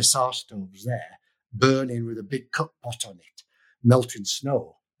 MSR stoves there burning with a big cook pot on it, melting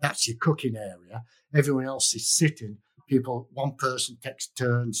snow. That's your cooking area. Everyone else is sitting. One person takes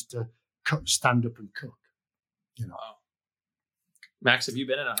turns to stand up and cook. Wow. Max, have you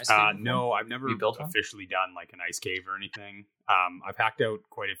been in an ice cave? No, I've never officially done like an ice cave or anything. I've hacked out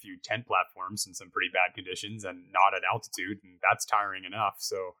quite a few tent platforms in some pretty bad conditions, and not at altitude, and that's tiring enough.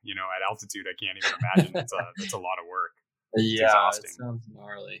 So, at altitude, I can't even imagine. It's a lot of work. It's exhausting. It sounds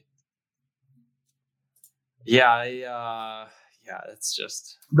gnarly. Yeah, it's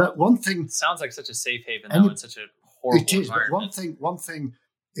just. But one thing, it sounds like such a safe haven, though, in such a horrible it is, environment. But one thing,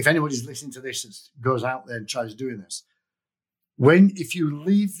 if anybody's listening to this and goes out there and tries doing this, if you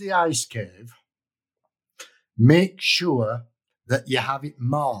leave the ice cave, make sure that you have it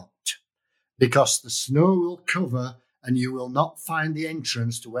marked, because the snow will cover and you will not find the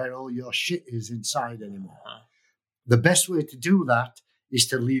entrance to where all your shit is inside anymore. The best way to do that is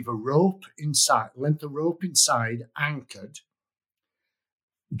to leave a rope inside, length of rope inside, anchored,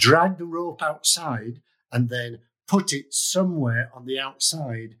 drag the rope outside, and then put it somewhere on the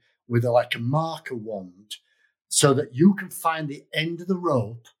outside with a marker wand, so that you can find the end of the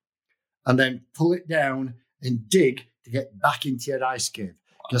rope and then pull it down and dig to get back into your ice cave,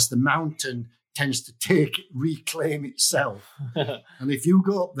 because the mountain tends to reclaim itself. And if you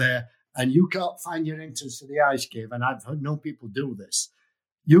go up there and you can't find your entrance to the ice cave, and I've known people do this,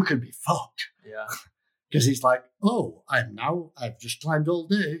 you could be fucked. Yeah. Because it's like, I've just climbed all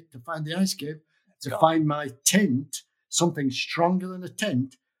day to find the ice cave, find my tent, something stronger than a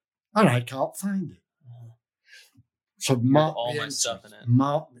tent, and I can't find it. So mark all the my entrance. stuff in it.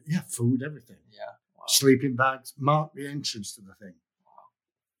 Mark, food, everything. Yeah. Wow. Sleeping bags. Mark the entrance to the thing. Wow.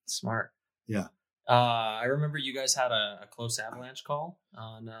 Smart. Yeah. I remember you guys had a close avalanche call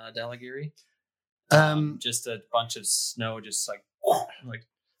on Dalagiri. Just a bunch of snow, just like.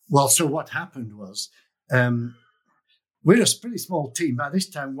 Well, so what happened was, we're a pretty small team. By this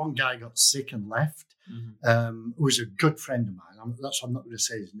time, one guy got sick and left, who was a good friend of mine. I'm not going to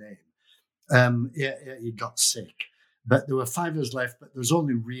say his name. He got sick. But there were 5 of us left, but there was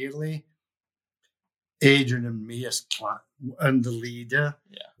only really Adrian and me and the leader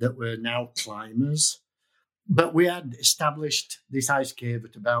that were now climbers. But we had established this ice cave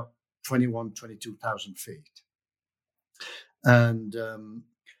at about 22,000 feet. And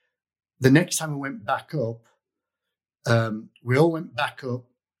the next time we went back up, we all went back up.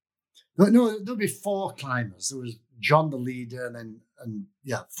 But no, there'll be 4 climbers. There was John, the leader, and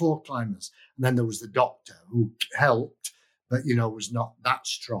 4 climbers. And then there was the doctor who helped, but, was not that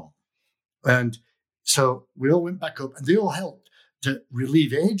strong. And so we all went back up, and they all helped to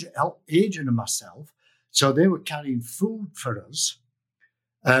relieve Adrian and myself. So they were carrying food for us.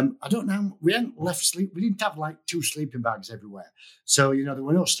 I don't know. We hadn't left sleep. We didn't have like 2 sleeping bags everywhere. So, there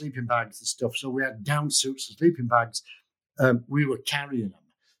were no sleeping bags and stuff. So we had down suits and sleeping bags. We were carrying them.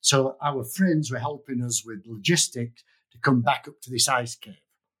 So our friends were helping us with logistics to come back up to this ice cave,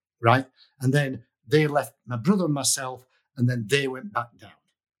 right? And then they left my brother and myself, and then they went back down.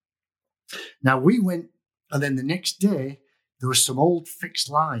 Now we went, and then the next day, there was some old fixed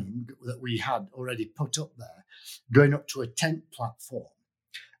line that we had already put up there, going up to a tent platform.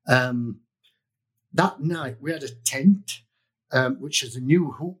 That night, we had a tent, which is a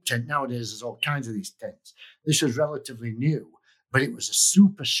new hoop tent. Nowadays, there's all kinds of these tents. This was relatively new, but it was a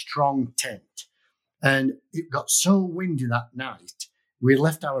super strong tent. And it got so windy that night, we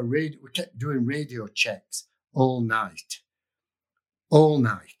left our radio, we kept doing radio checks all night,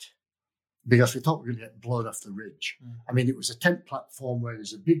 because we thought we were going to get blown off the ridge. I mean, it was a tent platform where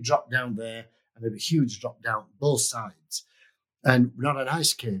there's a big drop down there and a huge drop down both sides. And we're not an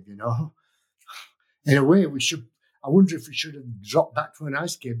ice cave, In a way, I wonder if we should have dropped back to an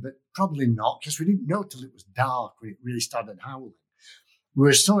ice cave, but probably not, because we didn't know till it was dark when it really started howling. We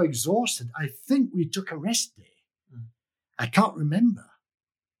were so exhausted, I think we took a rest day. I can't remember.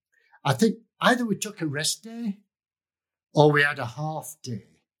 I think either we took a rest day or we had a half day.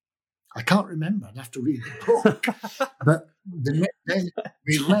 I can't remember. I'd have to read the book. But the next day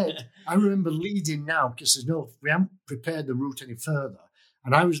we led. I remember leading now because we haven't prepared the route any further.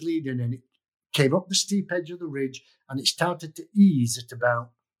 And I was leading, and it came up the steep edge of the ridge, and it started to ease at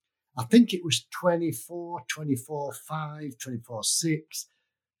about, I think it was 24, 24.5, 24.6,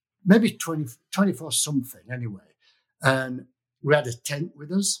 maybe 24 something anyway. And we had a tent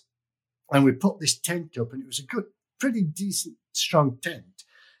with us, and we put this tent up, and it was a good, pretty decent, strong tent.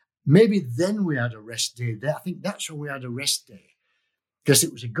 Maybe then we had a rest day there. I think that's when we had a rest day, because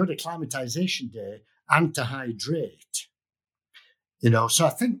it was a good acclimatization day and to hydrate. So I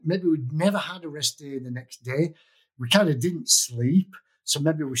think maybe we'd never had a rest day the next day. We kind of didn't sleep. So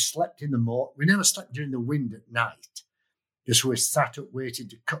maybe we slept in the morning. We never slept during the wind at night, because we sat up waiting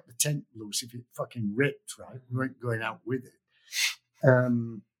to cut the tent loose if it fucking ripped, right? We weren't going out with it.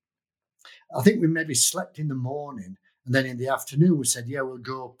 I think we maybe slept in the morning, and then in the afternoon we said, we'll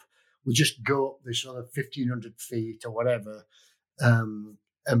go up. We'll just go up this sort of 1,500 feet or whatever, and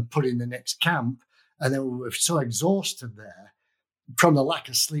put in the next camp. And then we were so exhausted there from the lack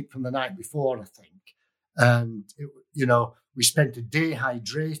of sleep from the night before, I think. And, we spent a day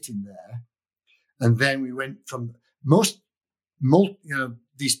hydrating there. And then we went from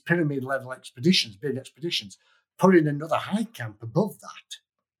these pyramid level expeditions, big expeditions, put in another high camp above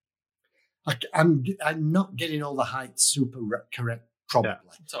that. I'm not getting all the heights super correct, probably.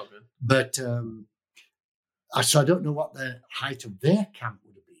 Yeah, it's all good. But so I don't know what the height of their camp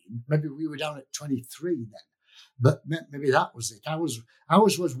would have been. Maybe we were down at 23 then. But maybe that was it.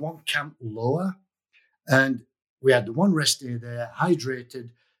 Ours was one camp lower, and we had the one rest day there, hydrated,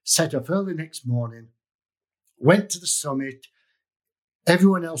 set off early next morning, went to the summit.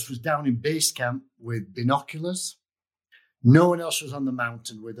 Everyone else was down in base camp with binoculars. No one else was on the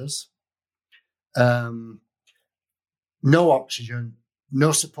mountain with us. No oxygen,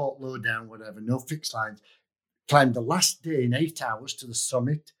 no support low down, whatever, no fixed lines. Climbed the last day in 8 hours to the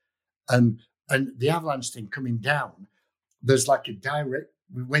summit, and the avalanche thing coming down, there's like a direct,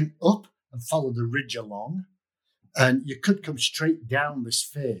 we went up and followed the ridge along, and you could come straight down this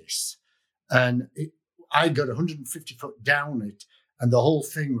face. And I got 150 foot down it, and the whole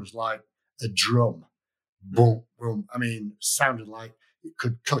thing was like a drum. Boom, boom. I mean, sounded like it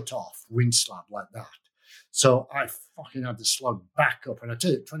could cut off, wind slap like that. So I fucking had to slog back up. And I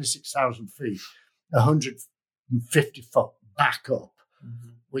tell you, 26,000 feet, 150 foot back up,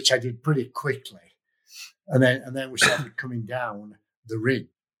 which I did pretty quickly. And then we started coming down the ridge.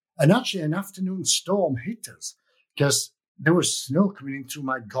 And actually an afternoon storm hit us, because there was snow coming in through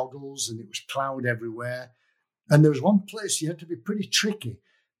my goggles and it was plowed everywhere. And there was one place you had to be pretty tricky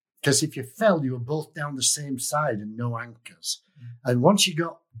because if you fell, you were both down the same side and no anchors. And once you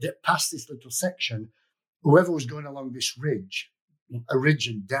got past this little section, whoever was going along this ridge, a ridge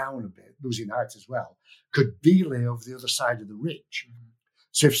and down a bit, losing height as well, could belay over the other side of the ridge.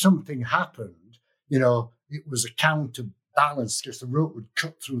 So if something happened, it was a counterbalance because the rope would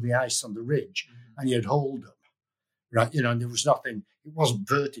cut through the ice on the ridge and you'd hold them, right? And there was nothing, it wasn't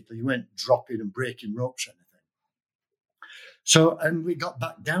vertical. You weren't dropping and breaking ropes or anything. So, and we got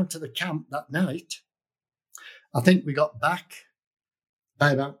back down to the camp that night. I think we got back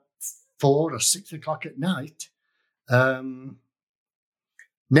by about 4 or 6 o'clock at night.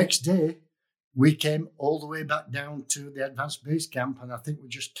 Next day, we came all the way back down to the advanced base camp, and I think we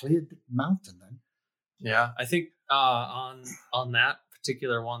just cleared the mountain then. Yeah, I think on that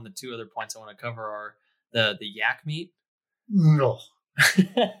particular one, the two other points I want to cover are the yak meat. No.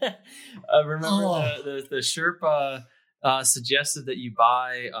 Remember the Sherpa suggested that you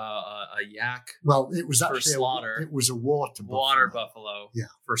buy a yak. Well, it was actually for slaughter. It was a water buffalo yeah.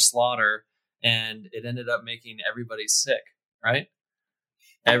 for slaughter, and it ended up making everybody sick. Right?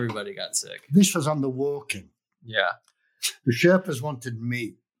 Everybody got sick. This was on the walking. Yeah. The Sherpas wanted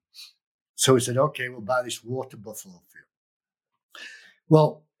meat. So he said, okay, we'll buy this water buffalo for you.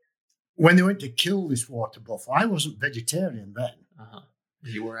 Well, when they went to kill this water buffalo, I wasn't vegetarian then. Uh-huh.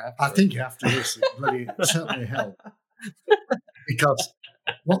 You were after I think after this, it certainly helped. Because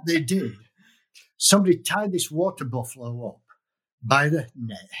what they did, somebody tied this water buffalo up by the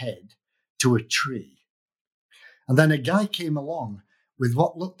head to a tree. And then a guy came along with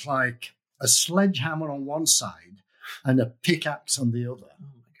what looked like a sledgehammer on one side and a pickaxe on the other.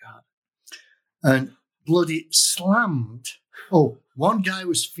 Oh, my God. And bloody slammed. Oh, one guy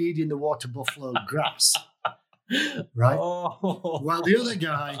was feeding the water buffalo grass, right? Oh. While the other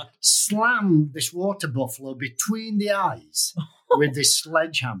guy slammed this water buffalo between the eyes with this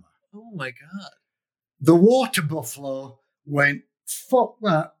sledgehammer. Oh, my God. The water buffalo went, fuck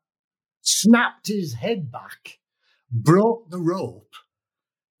that, snapped his head back, broke the rope,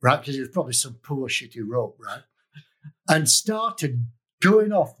 right? Because it was probably some poor shitty rope, right? And started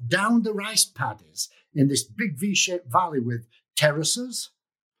going off down the rice paddies in this big V-shaped valley with terraces.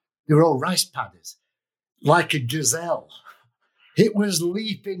 They were all rice paddies, like a gazelle. It was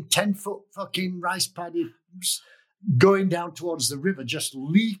leaping 10-foot fucking rice paddies, going down towards the river, just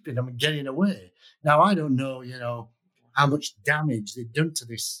leaping them and getting away. Now, I don't know, how much damage they'd done to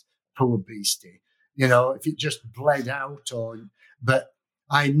this poor beastie. If it just bled out but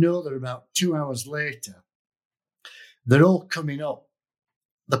I know that about 2 hours later, they're all coming up.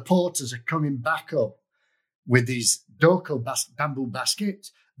 The porters are coming back up with these doko bamboo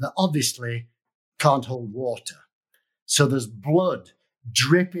baskets that obviously can't hold water. So there's blood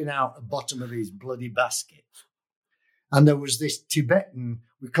dripping out the bottom of these bloody baskets. And there was this Tibetan,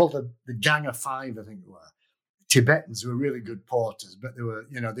 we called them the Gang of Five, I think they were. Tibetans were really good porters, but they were,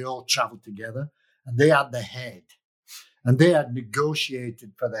 they all traveled together. And they had the head. And they had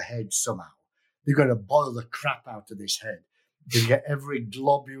negotiated for the head somehow. They're going to boil the crap out of this head. They get every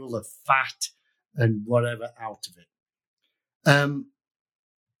globule of fat and whatever out of it.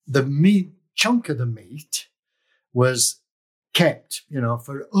 The meat, chunk of the meat was kept,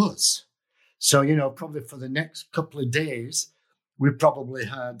 for us. So, probably for the next couple of days, we probably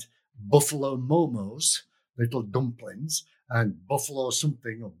had buffalo momos, little dumplings, and buffalo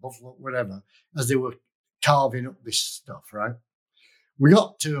something or buffalo whatever, as they were carving up this stuff, right? We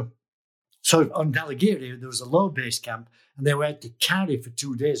got to, so on Dalagiri, there was a low base camp, and they had to carry for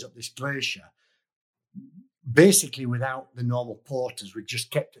 2 days up this glacier, basically without the normal porters. We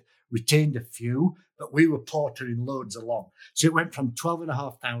just retained a few, but we were portering loads along. So it went from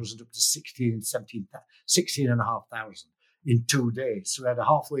 12,500 up to 16,500 in 2 days. So we had a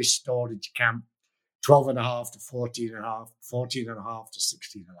halfway storage camp, 12.5 to 14.5, 14.5 to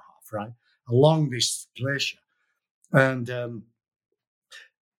 16.5, right? Along this glacier. And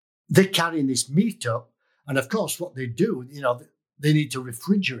they're carrying this meat up. And of course, what they do, they need to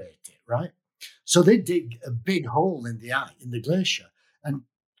refrigerate it, right? So they dig a big hole in the glacier and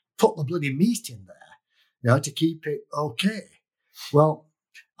put the bloody meat in there, to keep it okay. Well,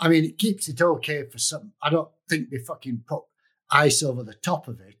 I mean, it keeps it okay for some. I don't think they fucking put ice over the top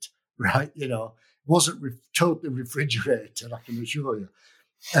of it, right? It wasn't totally refrigerated, I can assure you.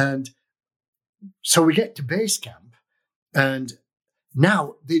 And so we get to base camp, and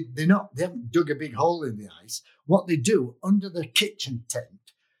now they haven't dug a big hole in the ice. What they do under the kitchen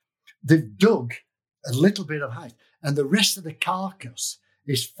tent, they've dug a little bit of ice, and the rest of the carcass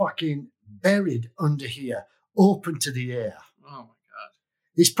is fucking buried under here, open to the air. Oh, my God.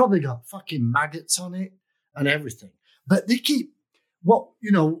 It's probably got fucking maggots on it and everything. But they keep,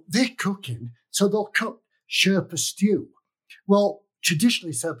 they're cooking, so they'll cook Sherpa stew. Well,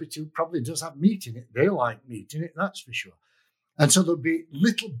 traditionally, Sherpa stew probably does have meat in it. They like meat in it, that's for sure. And so there'll be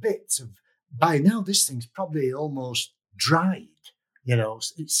little bits of, by now this thing's probably almost dried,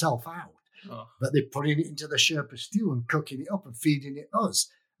 itself out. Oh. But they're putting it into the Sherpa stew and cooking it up and feeding it us.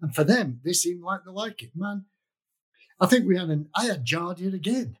 And for them, they seem like they like it, man. I think I had giardia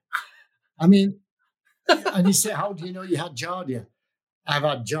again. I mean, and you say, how do you know you had giardia? I've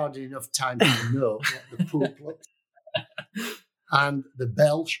had giardia enough time to know what the poop looks like. And the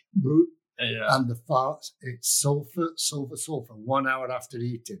belch, and the farts. It's sulfur, 1 hour after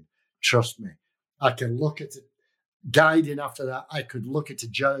eating. Trust me. I can look at it. Guiding after that, I could look at a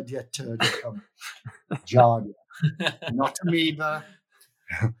giardia turd come. Giardia. Not amoeba.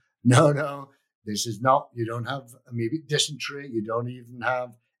 No. This is not, you don't have amoebic dysentery. You don't even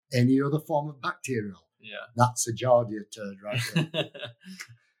have any other form of bacterial. Yeah. That's a giardia turd right there.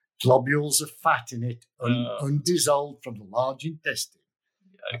 Globules of fat in it, undissolved from the large intestine.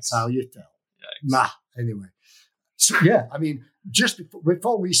 Yikes. That's how you tell. Yikes. Anyway. So, yeah, I mean, just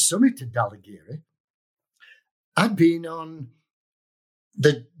before we summited Dalagiri, I'd been on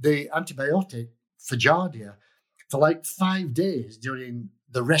the antibiotic for giardia for like 5 days during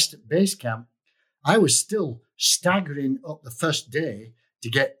the rest at base camp. I was still staggering up the first day to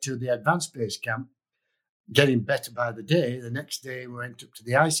get to the advanced base camp, getting better by the day. The next day we went up to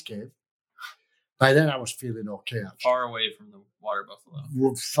the ice cave. By then I was feeling okay, actually. Far away from the water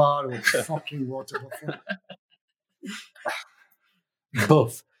buffalo. Far away from fucking water buffalo.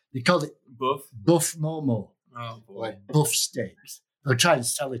 Buff. They call it Buff Momo. Oh, boy. Or buff steaks. They'll try and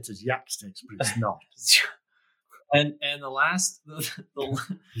sell it as yak steaks, but it's not. And the last,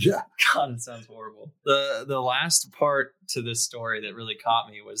 yeah, God, it sounds horrible. The last part to this story that really caught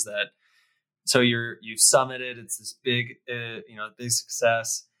me was that, so you've summited, it's this big, big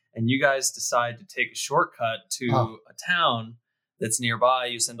success, and you guys decide to take a shortcut to a town that's nearby.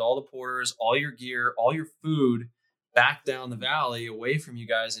 You send all the porters, all your gear, all your food back down the valley away from you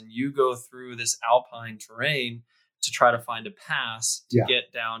guys, and you go through this alpine terrain to try to find a pass to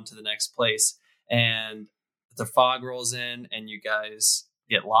get down to the next place. And the fog rolls in and you guys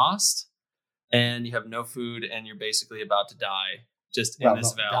get lost and you have no food and you're basically about to die in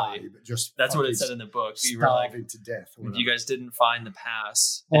this valley. Die, but just that's what it said in the book. You were like, to death. If you guys didn't find the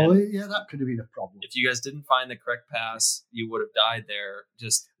pass. That could have been a problem. If you guys didn't find the correct pass, you would have died there.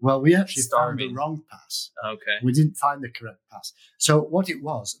 We actually found the wrong pass. Okay. We didn't find the correct pass. So what it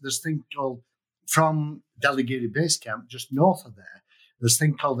was, there's a thing called, from Dalagiri Base Camp, just north of there, there's a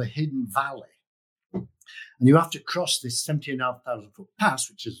thing called the Hidden Valley. And you have to cross this 17,500 foot pass,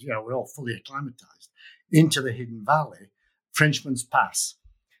 which is, we're all fully acclimatized, into the Hidden Valley, Frenchman's Pass,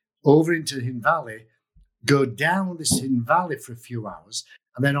 over into the Hidden Valley, go down this Hidden Valley for a few hours.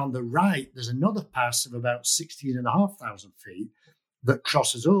 And then on the right, there's another pass of about 16,500 feet that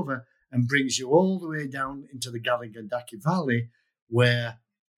crosses over and brings you all the way down into the Galingandaki Valley, where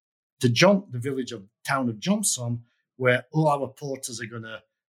the town of Johnson, where all our porters are going to.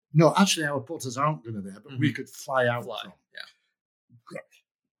 No, actually, our porters aren't going to there, but we could fly out from. Yeah.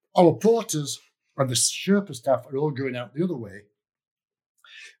 Our porters and the Sherpa staff are all going out the other way,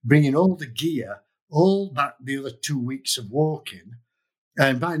 bringing all the gear, all back the other 2 weeks of walking.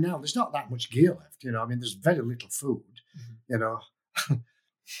 And by now, there's not that much gear left. There's very little food. And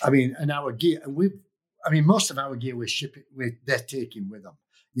our gear, and most of our gear we're shipping, they're taking with them.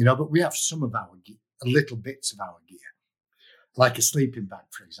 But we have some of our gear, little bits of our gear. Like a sleeping bag,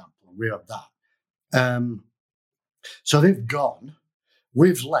 for example. We have that. So they've gone.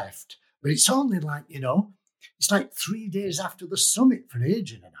 We've left. But it's only like, it's like 3 days after the summit for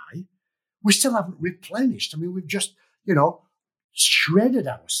Adrian and I. We still haven't replenished. We've just, shredded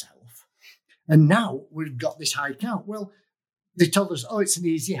ourselves. And now we've got this hike out. Well, they told us, it's an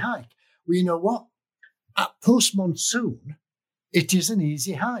easy hike. Well, you know what? At post-monsoon, it is an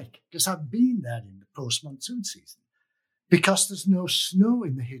easy hike because I've been there in the post-monsoon season. Because there's no snow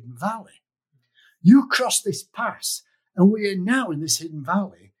in the Hidden Valley. You cross this pass, and we are now in this Hidden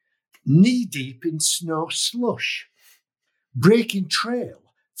Valley, knee-deep in snow slush, breaking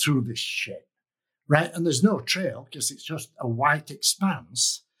trail through this shit, right? And there's no trail because it's just a white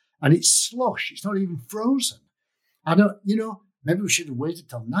expanse, and it's slush. It's not even frozen. Maybe we should have waited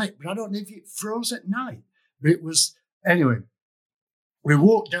till night, but I don't know if it froze at night. But it was, anyway, we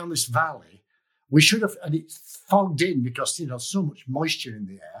walked down this valley. We should have, and it's fogged in because, so much moisture in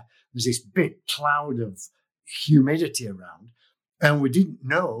the air. There's this big cloud of humidity around. And we didn't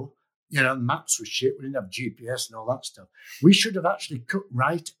know, maps were shit. We didn't have GPS and all that stuff. We should have actually cut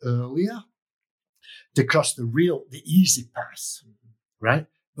right earlier to cross the easy pass, right?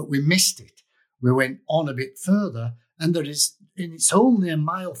 But we missed it. We went on a bit further, and it's only a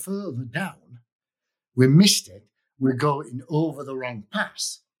mile further down. We missed it. We're going over the wrong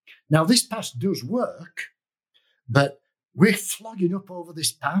pass. Now, this pass does work, but we're flogging up over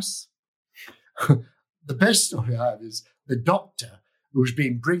this pass. The best story I have is the doctor who's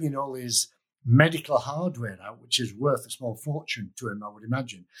been bringing all his medical hardware out, which is worth a small fortune to him, I would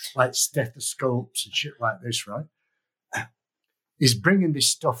imagine, like stethoscopes and shit like this, right? He's bringing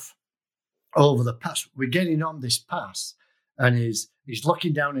this stuff over the pass. We're getting on this pass, and he's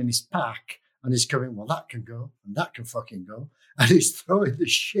looking down in his pack, and he's going, well, that can go, and that can fucking go. And he's throwing the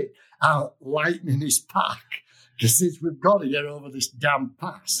shit out, lightening his pack, because we've got to get over this damn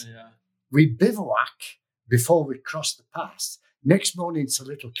pass. Yeah. We bivouac before we cross the pass. Next morning, it's a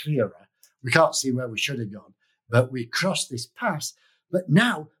little clearer. We can't see where we should have gone, but we crossed this pass. But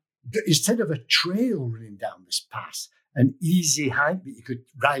now, instead of a trail running down this pass, an easy hike that you could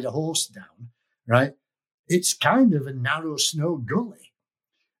ride a horse down, right? It's kind of a narrow snow gully.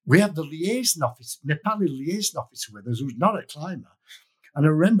 We have the Nepali liaison officer with us, who's not a climber. And I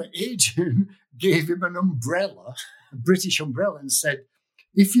remember Adrian gave him an umbrella, a British umbrella, and said,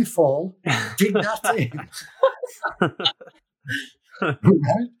 if you fall, dig that in.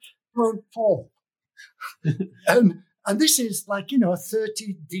 Right? Don't fall. And this is like, a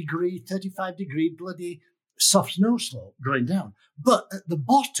 30-degree, 35-degree bloody soft snow slope going down. But at the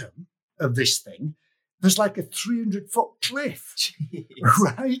bottom of this thing, there's like a 300-foot cliff. Jeez.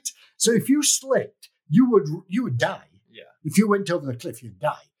 Right? So if you slipped, you would die. Yeah. If you went over the cliff, you'd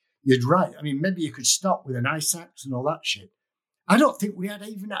die. You'd ride. I mean, maybe you could stop with an ice axe and all that shit. I don't think we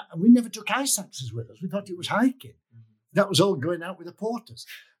never took ice axes with us. We thought it was hiking. Mm-hmm. That was all going out with the porters.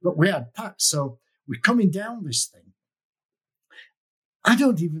 But we had packs. So we're coming down this thing. I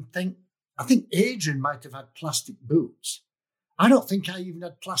think Adrian might have had plastic boots. I don't think I even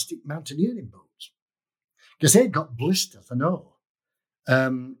had plastic mountaineering boots. Because they'd got blisters, I know.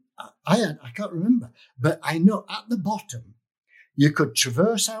 I can't remember. But I know at the bottom, you could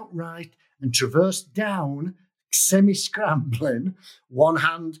traverse outright and traverse down, semi-scrambling, one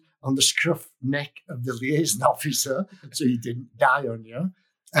hand on the scruff neck of the liaison officer, so he didn't die on you,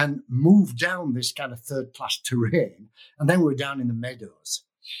 and move down this kind of third-class terrain. And then we were down in the meadows.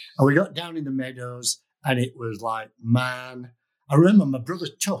 And we got down in the meadows, and it was like, man, I remember my brother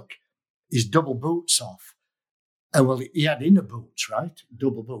took his double boots off. Well, he had inner boots, right?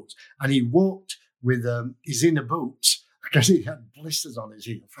 Double boots. And he walked with his inner boots because he had blisters on his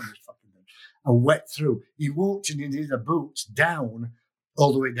heel from his fucking thing and wet through. He walked in his inner boots down,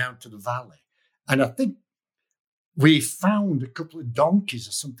 all the way down to the valley. And I think we found a couple of donkeys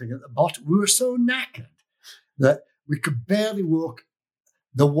or something at the bottom. We were so knackered that we could barely walk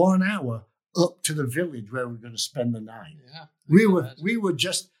the 1 hour up to the village where we were going to spend the night. Yeah, we were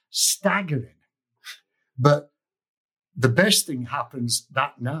just staggering. But the best thing happens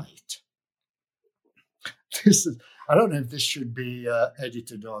that night. I don't know if this should be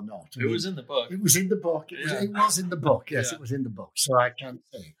edited or not. It was in the book. It was in the book. It was in the book. Yes, yeah. It was in the book. So I can't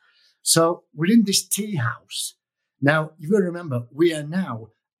say. So we're in this tea house. Now, you've got to remember,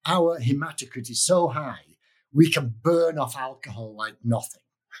 our hematocrit is so high, we can burn off alcohol like nothing,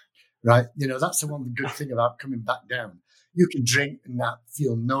 right? That's the one good thing about coming back down. You can drink and not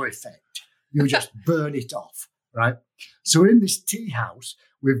feel no effect. You just burn it off, right? So we're in this tea house.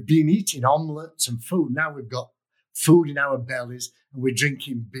 We've been eating omelettes and food. Now we've got food in our bellies and we're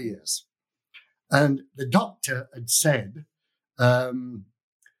drinking beers. And the doctor had said,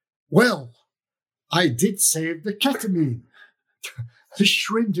 well, I did save the ketamine, the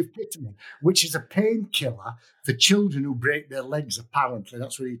syringe of ketamine, which is a painkiller for children who break their legs, apparently.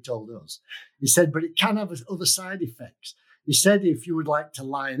 That's what he told us. He said, but it can have other side effects. He said, if you would like to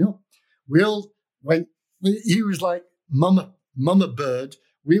line up, he was like mama bird.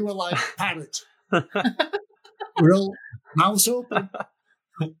 We were like parrots. We're all mouths open.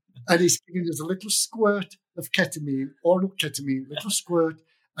 And he's giving us a little squirt of ketamine, oral ketamine, little squirt.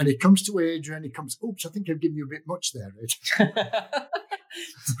 And he comes to Adrian, he comes, oops, I think I've given you a bit much there, Adrian.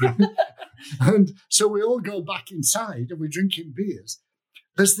 And so we all go back inside and we're drinking beers.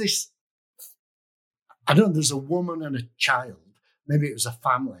 There's a woman and a child, maybe it was a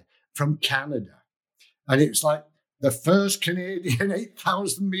family from Canada. And it was like the first Canadian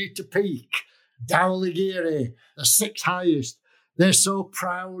 8,000 meter peak, Dowligiri, the sixth highest. They're so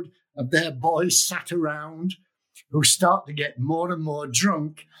proud of their boys sat around who start to get more and more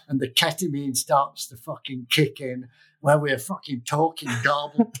drunk and the ketamine starts to fucking kick in where we're fucking talking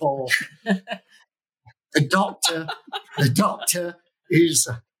garbled talk. The doctor is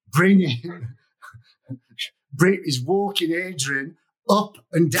walking Adrian up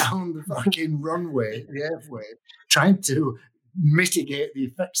and down the fucking runway, the airway, trying to mitigate the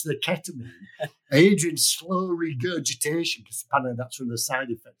effects of the ketamine. Adrian's slow regurgitation, because apparently that's one of the side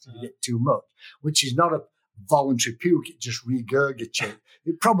effects if you get too much, which is not a voluntary puke, it just regurgitates.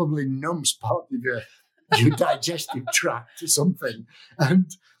 It probably numbs part of your digestive tract or something.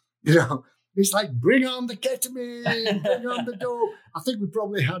 And, it's like, bring on the ketamine, bring on the dope. I think we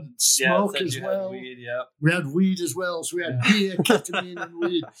probably had smoke as well. Weed, yeah. We had weed as well. So we had beer, ketamine, and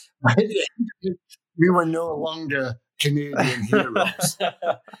weed. We were no longer Canadian heroes.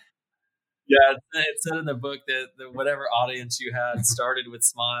 Yeah, it said in the book that whatever audience you had started with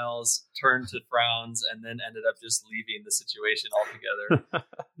smiles, turned to frowns, and then ended up just leaving the situation altogether.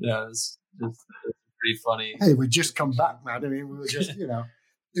 Yeah, it was pretty funny. Hey, we just come back, man. I mean, we were just,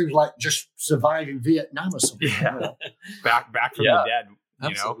 it was like just surviving Vietnam or something. Yeah. Back from the dead,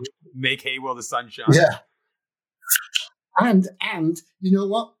 Absolutely. Make hay while the sun shines. Yeah. And you know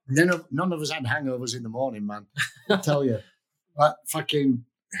what? None of us had hangovers in the morning, man. I tell you. That fucking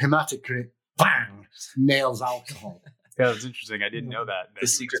hematocrit, bang, nails alcohol. Yeah, it's interesting. I didn't know that you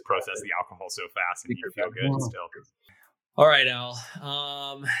just process the alcohol so fast and you feel good still. All right, Al.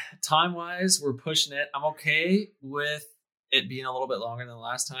 Time-wise, we're pushing it. I'm okay with it being a little bit longer than the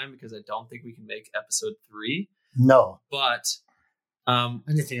last time because I don't think we can make episode 3. No. But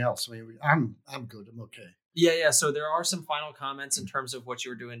anything else? I mean, I'm good. I'm okay. Yeah. So there are some final comments in terms of what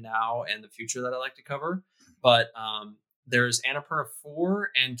you're doing now and the future that I like to cover. But there's Annapurna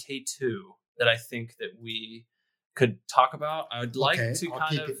 4 and K2 that I think that we could talk about. I would like to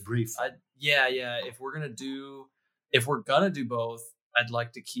keep it brief. If we're gonna do both, I'd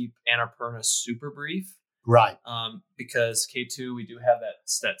like to keep Annapurna super brief. Right. Because K2, we do have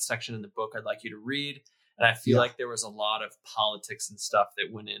that section in the book I'd like you to read. And I feel like there was a lot of politics and stuff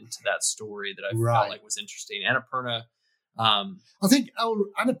that went into that story that I felt like was interesting. Annapurna. I think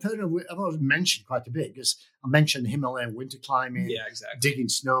Annapurna, I've already mentioned quite a bit because I mentioned Himalayan winter climbing, digging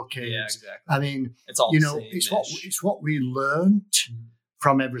snow caves. Yeah, exactly. I mean, it's all it's what we learned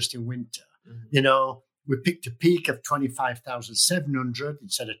from Everest in winter. Mm-hmm. We picked a peak of 25,700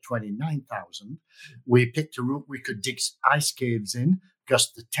 instead of 29,000. We picked a route we could dig ice caves in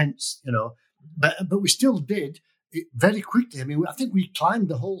because the tents, but we still did it very quickly. I mean, I think we climbed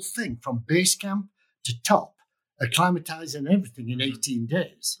the whole thing from base camp to top, acclimatizing everything in 18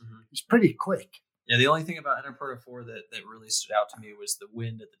 days. Mm-hmm. It's pretty quick. Yeah, the only thing about Annapurna 4 that really stood out to me was the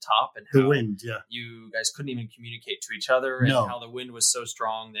wind at the top and how you guys couldn't even communicate to each other and how the wind was so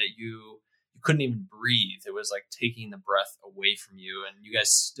strong that you couldn't even breathe. It was like taking the breath away from you, and you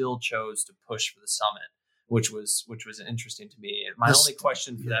guys still chose to push for the summit, which was interesting to me. My only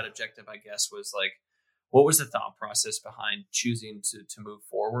question for that objective, I guess, was like, what was the thought process behind choosing to move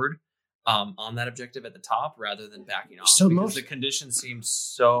forward on that objective at the top rather than backing off? Because the conditions seemed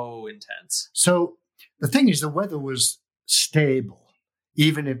so intense. So the thing is, the weather was stable,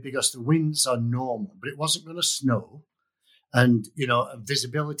 because the winds are normal, but it wasn't going to snow, and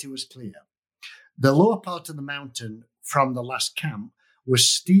visibility was clear. The lower part of the mountain from the last camp was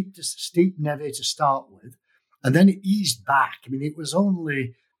steep neve to start with, and then it eased back. I mean, it was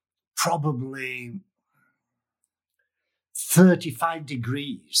only probably 35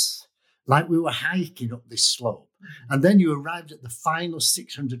 degrees, like we were hiking up this slope. And then you arrived at the final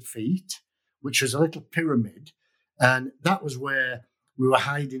 600 feet, which was a little pyramid, and that was where we were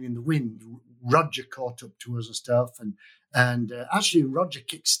hiding in the wind. Roger caught up to us and stuff, and actually Roger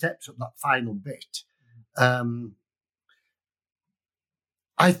kicked steps up that final bit.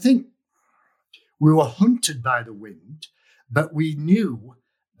 I think we were hunted by the wind, but we knew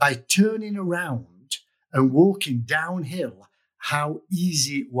by turning around and walking downhill how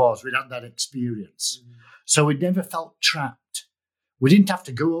easy it was. We'd had that experience. Mm-hmm. So we never felt trapped. We didn't have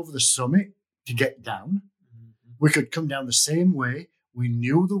to go over the summit to get down. Mm-hmm. We could come down the same way. We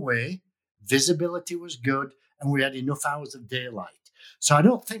knew the way. Visibility was good, and we had enough hours of daylight. So I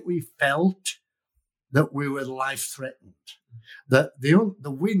don't think we felt that we were life-threatened. That the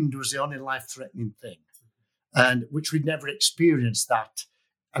wind was the only life-threatening thing, and which we'd never experienced that.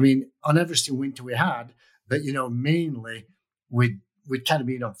 I mean, on Everest in winter we had, but mainly we'd kind of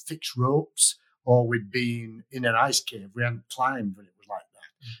been on fixed ropes, or we'd been in an ice cave. We hadn't climbed when it was like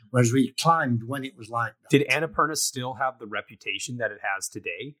that. Mm-hmm. Whereas we climbed when it was like that. Did Annapurna still have the reputation that it has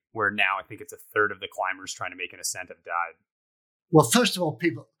today, where now I think it's a third of the climbers trying to make an ascent have died? Well, first of all,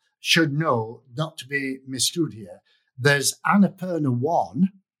 people should know, not to be misconstrued here, there's Annapurna 1,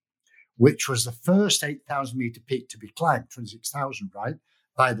 which was the first 8,000 meter peak to be climbed, 26,000, right,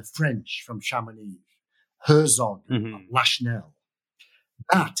 by the French from Chamonix, Herzog, Lachenel.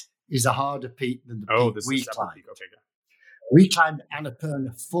 That is a harder peak than the peak we climbed. Peak. Okay, we climbed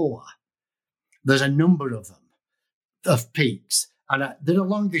Annapurna 4. There's a number of them, of peaks, and they're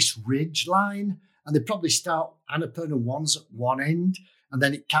along this ridge line, and they probably start Annapurna 1's at one end, and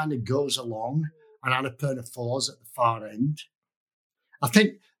then it kind of goes along, and Annapurna 4's at the far end. I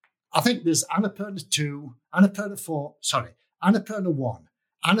think there's Annapurna 2, Annapurna 4, Annapurna 1,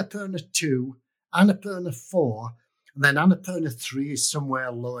 Annapurna 2, Annapurna 4, and then Annapurna 3 is somewhere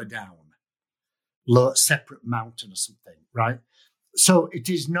lower down, separate mountain or something, right? So it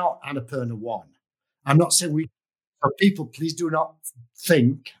is not Annapurna 1. I'm not saying so people, please do not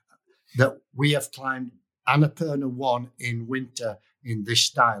think that we have climbed Annapurna 1 in winter in this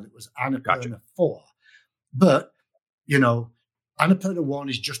style. It was Annapurna 4. But, Annapurna 1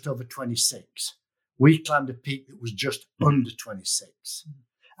 is just over 26. We climbed a peak that was just under 26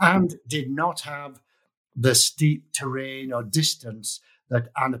 and did not have the steep terrain or distance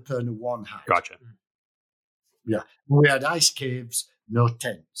that Annapurna 1 had. Gotcha. Yeah. We had ice caves, no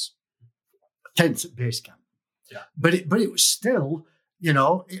tents. Tents at base camp. Yeah. But it was still,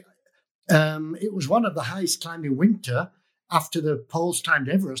 it was one of the highest climbed in winter. After the Poles climbed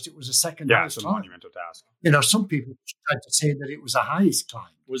Everest, it was the second highest climb. Yeah, it's a monumental task. Some people tried to say that it was the highest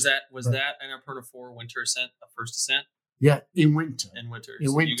climb. Was that Annapurna 4 winter ascent, a first ascent? Yeah, in winter. In winter. In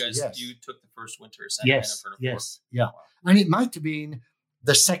so winter, you guys, yes. You took the first winter ascent. Yes, Annapurna 4. yes, yeah. Wow. And it might have been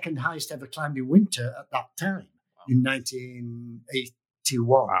the second highest ever climbed in winter at that time, in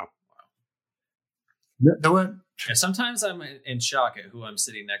 1981. Wow. There weren't. Yeah, sometimes I'm in shock at who I'm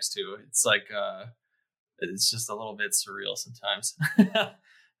sitting next to. It's like it's just a little bit surreal sometimes.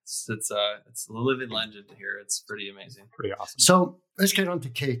 it's a living legend here. It's pretty amazing. Pretty awesome. So let's get on to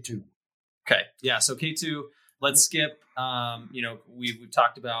K2. Okay. Yeah. So K2, let's skip. We've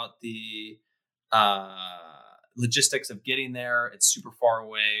talked about the logistics of getting there. It's super far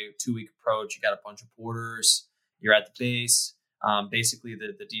away, 2-week approach. You got a bunch of porters. You're at the base. Basically,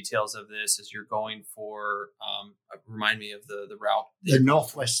 the details of this is you're going for, remind me of the route. The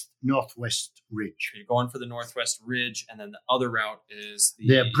northwest ridge. You're going for the northwest ridge, and then the other route is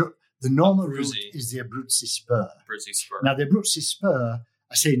the normal route is the Abruzzi Spur. Now, the Abruzzi Spur,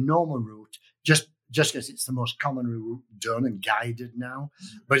 I say normal route, just because it's the most common route done and guided now,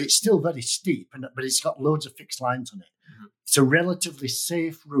 but it's still very steep, but it's got loads of fixed lines on it. Mm-hmm. It's a relatively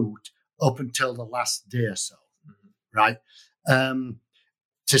safe route up until the last day or so, right?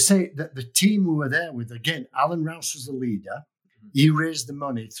 To say that the team we were there with, again, Alan Rouse was the leader. He raised the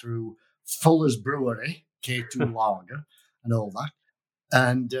money through Fuller's Brewery, K2 Lager, and all that.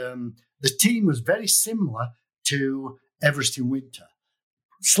 And the team was very similar to Everest in winter.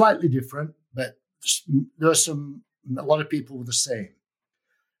 Slightly different, but there were a lot of people were the same.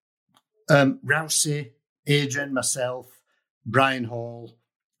 Rousey, Adrian, myself, Brian Hall.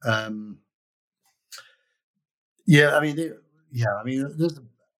 There's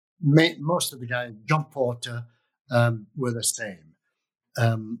most of the guys, John Porter, were the same.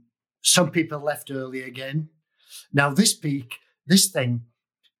 Some people left early again. Now, this thing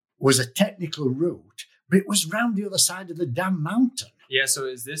was a technical route, but it was round the other side of the damn mountain. Yeah, so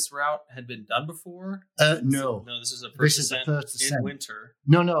is this route had been done before? No. No, this is a first ascent in winter.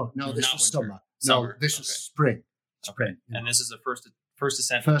 No, this was summer. No, this was spring. Okay. And this is the first ascent.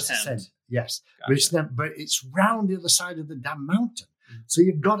 First ascent, yes. Gotcha. But it's round the other side of the damn mountain. Mm-hmm. So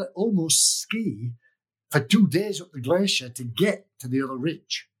you've got to almost ski for 2 days up the glacier to get to the other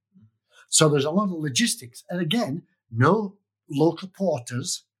ridge. Mm-hmm. So there's a lot of logistics. And again, no local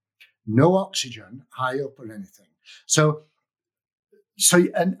porters, no oxygen high up or anything. So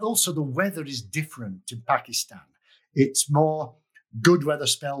and also the weather is different in Pakistan. It's more good weather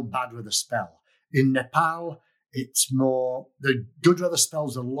spell, bad weather spell. In Nepal, it's more, the good weather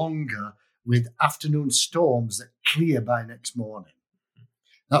spells are longer with afternoon storms that clear by next morning.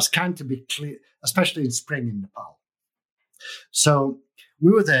 That's kind of be clear, especially in spring in Nepal. So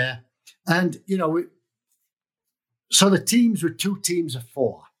we were there and, so the teams were 2 teams of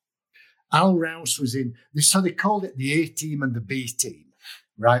 4. Al Rouse was in, so they called it the A team and the B team,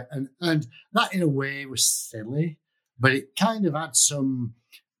 right? And that in a way was silly, but it kind of had some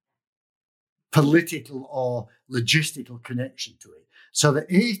political or logistical connection to it. So the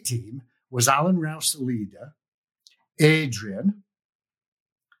A team was Alan Rouse, the leader, Adrian,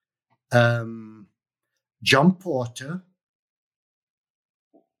 John Porter.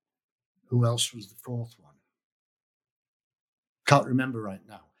 Who else was the 4th one? Can't remember right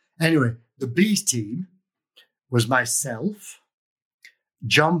now. Anyway, the B team was myself,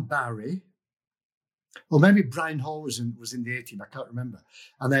 John Barry, or maybe Brian Hall was in the A team. I can't remember.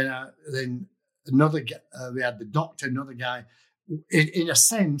 And then another guy, we had the doctor, another guy. In a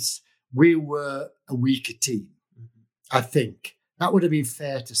sense, we were a weaker team. Mm-hmm. I think that would have been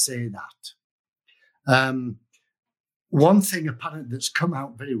fair to say that. One thing apparently that's come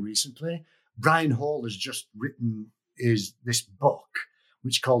out very recently, Brian Hall has just written this book,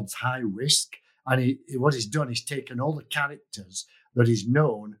 which is called High Risk. And what he's done is taken all the characters that he's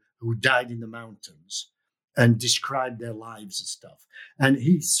known who died in the mountains and described their lives and stuff.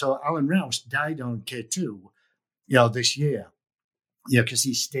 And so Alan Rouse died on K2, this year, because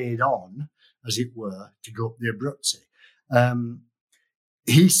he stayed on, as it were, to go up the Abruzzi.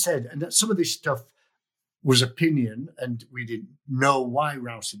 He said, and that some of this stuff was opinion, and we didn't know why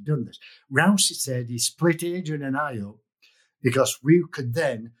Rouse had done this. Rouse said he split Adrian and I up because we could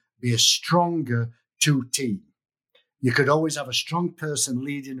then be a stronger two team. You could always have a strong person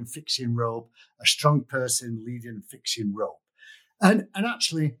leading and fixing rope, a strong person leading and fixing rope. And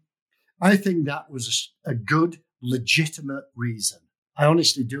actually, I think that was a good, legitimate reason. I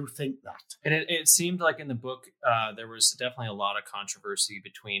honestly do think that. And it seemed like in the book, there was definitely a lot of controversy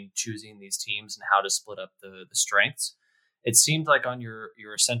between choosing these teams and how to split up the strengths. It seemed like on your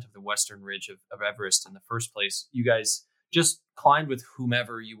ascent of the western ridge of Everest in the first place, you guys just climbed with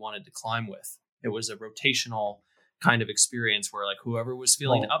whomever you wanted to climb with. It was a rotational kind of experience where, like, whoever was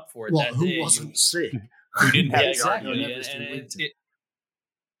feeling up for it that day. Who wasn't sick? Who didn't have exactly.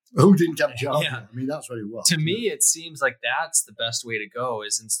 Who didn't have job? Yeah. I mean, that's what it was. To me, it seems like that's the best way to go,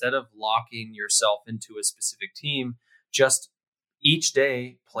 is instead of locking yourself into a specific team, just each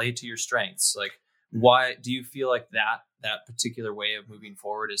day play to your strengths. Like, why do you feel like that particular way of moving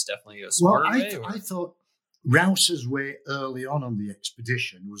forward is definitely a smarter way? I thought Rouse's way early on the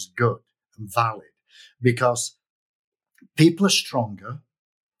expedition was good and valid because people are stronger.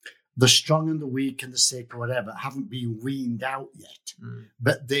 The strong and the weak and the sick or whatever haven't been weaned out yet,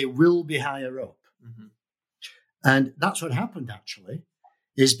 but they will be higher up. Mm-hmm. And that's what happened, actually,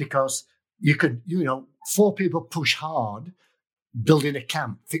 is because you could, 4 people push hard, building a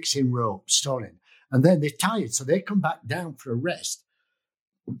camp, fixing ropes, storing, and then they're tired, so they come back down for a rest.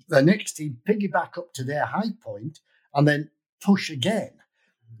 The next team piggyback up to their high point and then push again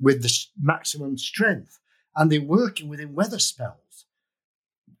with the maximum strength. And they're working within weather spells.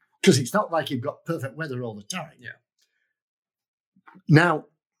 Because it's not like you've got perfect weather all the time. Yeah. Now,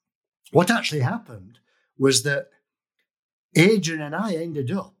 what actually happened was that Adrian and I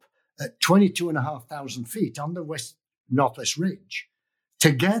ended up at 22,500 feet on the northwest ridge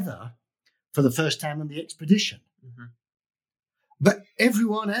together for the first time on the expedition. Mm-hmm. But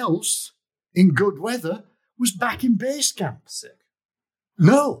everyone else in good weather was back in base camp. Sick.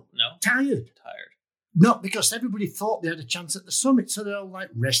 No. Tired. Not because everybody thought they had a chance at the summit, so they're all like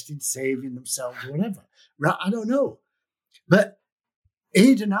resting, saving themselves or whatever. Right? I don't know. But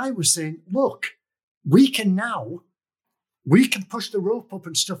Aid and I were saying, look, we can push the rope up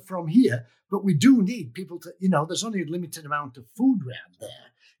and stuff from here, but we do need people to, there's only a limited amount of food around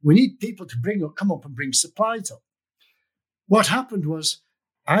there. We need people to come up and bring supplies up. What happened was,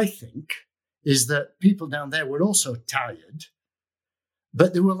 I think, is that people down there were also tired,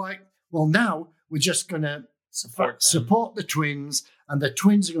 but they were like, well, now we're just going to support the twins, and the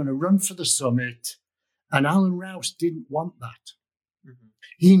twins are going to run for the summit. And Alan Rouse didn't want that. Mm-hmm.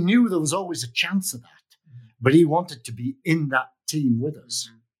 He knew there was always a chance of that, but he wanted to be in that team with us.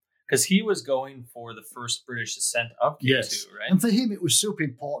 Because he was going for the first British ascent of K2, right? And for him, it was super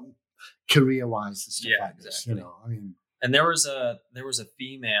important career-wise and stuff like exactly. this. And there was a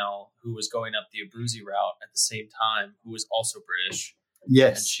female who was going up the Abruzzi route at the same time who was also British.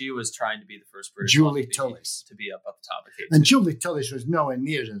 Yes. And she was trying to be the first British Julie Tullis to be up at the top of K2. And Julie Tullis was nowhere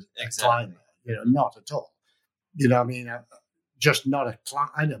near a climber, not at all. Just not a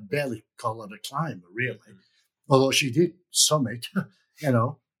climber. I barely call her a climber, really. Mm-hmm. Although she did summit,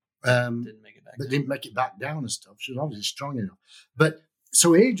 didn't make it back down and stuff. She was obviously strong enough. But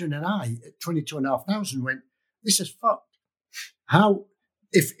so Adrian and I at 22,500 went, this is fucked. How,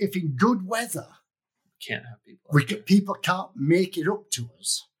 if in good weather, can't have people. People can't make it up to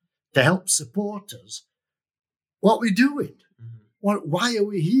us to help support us. What are we doing? Mm-hmm. Why are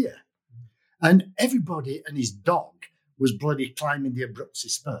we here? Mm-hmm. And everybody and his dog was bloody climbing the Abruzzi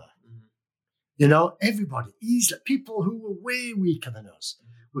spur. Mm-hmm. Everybody, easily, people who were way weaker than us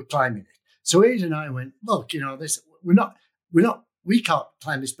were climbing it. So Aid and I went, look, we can't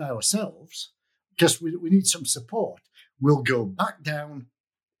climb this by ourselves because we need some support. We'll go back down.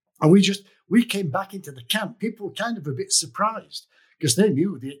 And we came back into the camp. People were kind of a bit surprised because they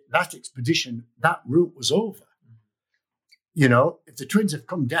knew that expedition, that route was over. if the twins have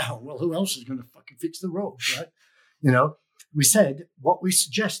come down, well, who else is going to fucking fix the ropes, right? We said what we're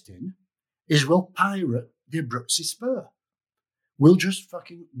suggesting is we'll pirate the Abruzzi Spur. We'll just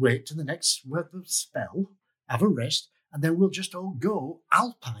fucking wait to the next weather spell, have a rest, and then we'll just all go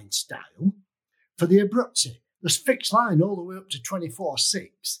Alpine style for the Abruzzi. There's fixed line all the way up to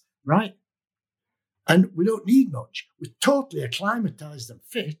 24.6, right? And we don't need much. We're totally acclimatized and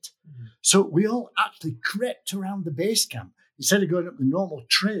fit. Mm-hmm. So we all actually crept around the base camp. Instead of going up the normal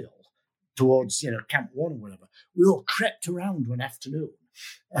trail towards, Camp 1 or whatever, we all crept around one afternoon.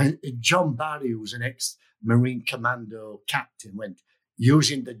 And John Barry, who was an ex-Marine Commando captain, went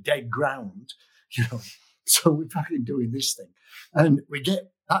using the dead ground, So we're fucking doing this thing. And we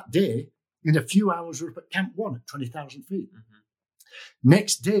get that day, in a few hours, we're up at Camp 1 at 20,000 feet. Mm-hmm.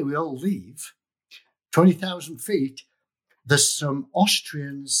 Next day, we all leave. 20,000 feet, there's some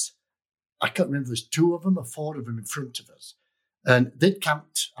Austrians, I can't remember, there's 2 of them or 4 of them in front of us. And they'd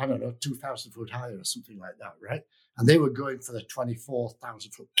camped, 2,000 foot higher or something like that, right? And they were going for the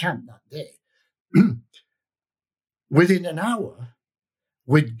 24,000 foot camp that day. Within an hour,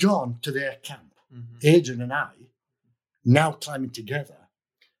 we'd gone to their camp. Mm-hmm. Adrian and I, now climbing together,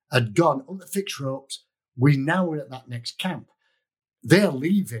 had gone up the fixed ropes. We now were at that next camp. They're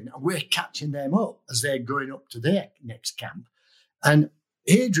leaving and we're catching them up as they're going up to their next camp. And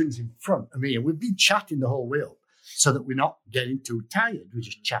Adrian's in front of me and we've been chatting the whole way up so that we're not getting too tired. We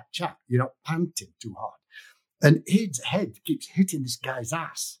just chat. You're not panting too hard. And Aid's head keeps hitting this guy's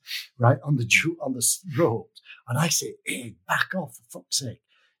ass, right, on the ropes. And I say, Aid, back off, for fuck's sake.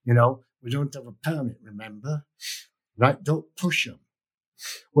 We don't have a permit, remember? Right? Don't push them.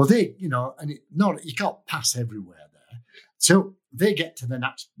 Well, they, and you can't pass everywhere there. So they get to the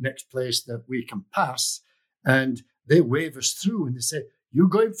next place that we can pass and they wave us through and they say, you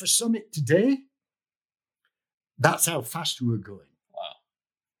going for summit today? That's how fast we were going.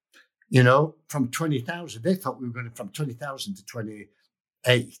 Wow. From 20,000. They thought we were going from 20,000 to 28.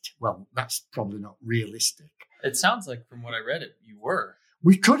 Well, that's probably not realistic. It sounds like from what I read, you were.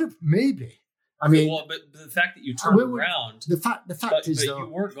 We could have, maybe. I mean, but the fact that you turned around. The fact is, though,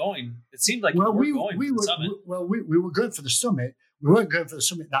 you were going. It seemed like you were going for the summit. We were going for the summit. We weren't going for the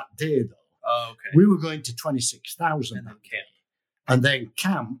summit that day, though. Oh, okay. We were going to 26,000 and then camp, and then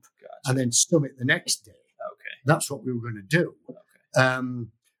camp, gotcha. And then summit the next day. Okay, that's what we were going to do. Okay.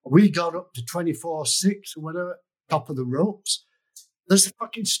 We got up to 24.6 or whatever, top of the ropes. There's a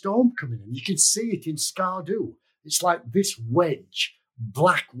fucking storm coming in. You can see it in Skardu. It's like this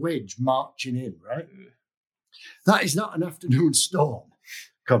black wedge marching in, right? That is not an afternoon storm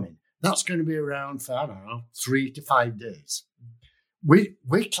coming. That's going to be around for, 3 to 5 days. We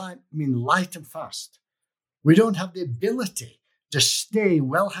climbing light and fast. We don't have the ability to stay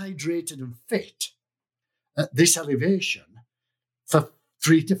well hydrated and fit at this elevation for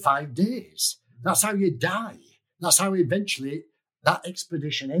 3 to 5 days. That's how you die. That's how eventually that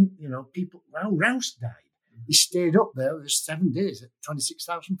expedition, Rouse died. He stayed up there for 7 days at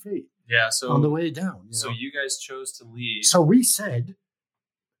 26,000 feet. Yeah, so on the way down. So you guys chose to leave. So we said,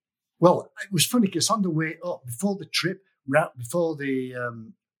 well, it was funny because on the way up, before the trip, before they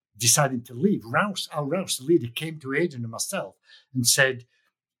decided to leave, Al Rouse, the leader, came to Aidan and myself and said,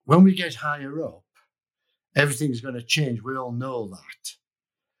 when we get higher up, everything's going to change. We all know that.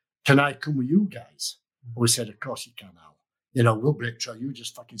 Can I come with you guys? And we said, of course you can, Al. We'll break trail. You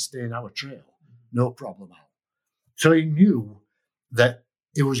just fucking stay in our trail. No problem, Al. So he knew that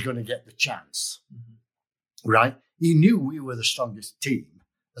he was going to get the chance, right? He knew we were the strongest team,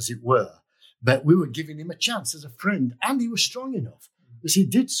 as it were, but we were giving him a chance as a friend, and he was strong enough because he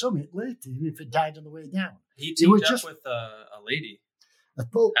did summit later, even if he died on the way down. He teamed up with a lady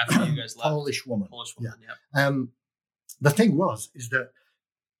after you guys left. Polish woman, yeah. The thing is that,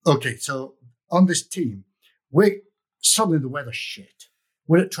 okay, so on this team, suddenly the weather's shit.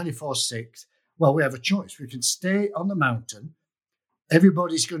 We're at 24.6. Well, we have a choice. We can stay on the mountain.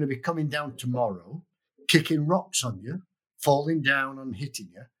 Everybody's going to be coming down tomorrow, kicking rocks on you, falling down and hitting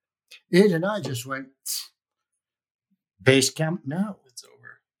you. Ed and I just went, base camp now. It's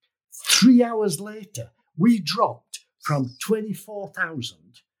over. 3 hours later, we dropped from 24,000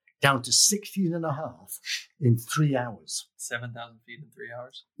 down to 16.5 in 3 hours. 7,000 feet in 3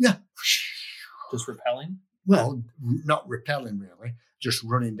 hours? Yeah. Just rappelling? Well, not rappelling really, just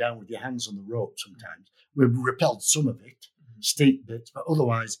running down with your hands on the rope sometimes. We rappelled some of it, steep bits, but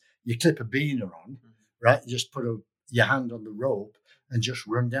otherwise you clip a beaner on, right? You just put your hand on the rope and just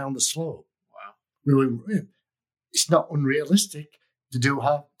run down the slope. Wow. It's not unrealistic to do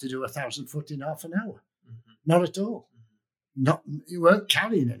 1,000 foot in half an hour. Mm-hmm. Not at all. Mm-hmm. You weren't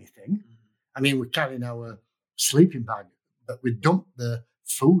carrying anything. Mm-hmm. I mean, we're carrying our sleeping bag but we dumped the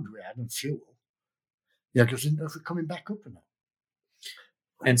food we had and fuel. Yeah, because we didn't know if we're coming back up or not.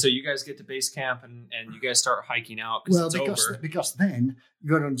 And so you guys get to base camp and you guys start hiking out because then you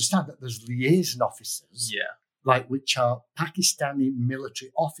got to understand that there's liaison officers, which are Pakistani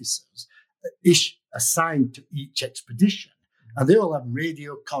military officers assigned to each expedition, and they all have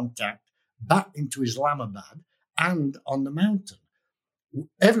radio contact back into Islamabad and on the mountain.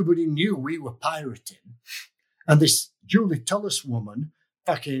 Everybody knew we were pirating, and this Julie Tullis woman,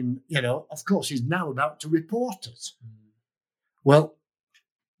 fucking, of course, is now about to report us. Well,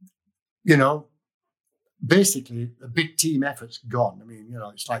 basically, a big team effort's gone. I mean,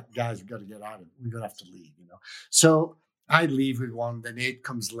 it's like, guys, we've got to get out of it. We're going to have to leave, So I leave with one, then Aid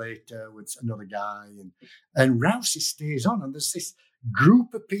comes later with another guy, and Rousey stays on. And there's this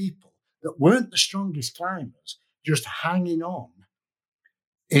group of people that weren't the strongest climbers just hanging on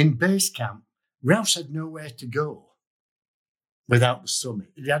in base camp. Rouse had nowhere to go without the summit.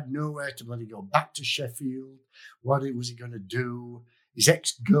 He had nowhere to bloody go. Back to Sheffield. What was he going to do? His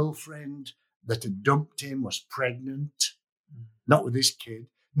ex-girlfriend that had dumped him was pregnant. Not with his kid.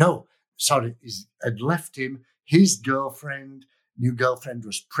 No, sorry, had left him. His new girlfriend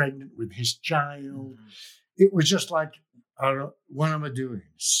was pregnant with his child. It was just like, what am I doing?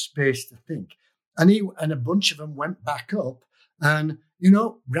 Space to think. And a bunch of them went back up. And,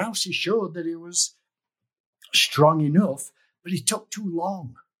 Rousey showed that he was strong enough, but it took too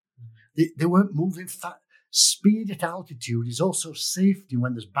long. They weren't moving fast. Speed at altitude is also safety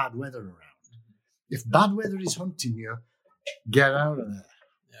when there's bad weather around. If bad weather is hunting you, get out of there.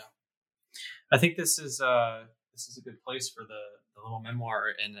 Yeah, I think this is a good place for the little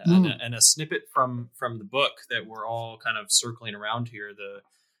memoir and a snippet from the book that we're all kind of circling around here.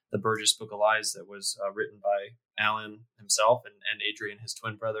 The Burgess Book of Lies that was written by Alan himself and Adrian, his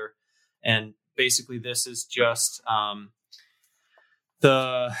twin brother, and basically this is just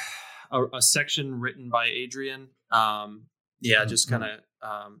a section written by Adrian. Just kind of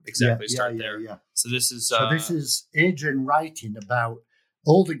start there. Yeah. So this is Adrian writing about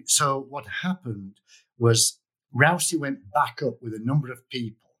all the. So what happened was Rousey went back up with a number of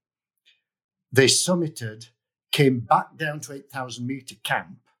people. They summited, came back down to 8,000 meter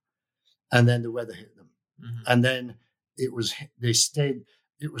camp, and then the weather hit them. And then they stayed.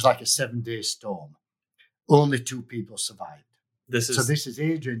 It was like a 7-day storm. Only 2 people survived. This is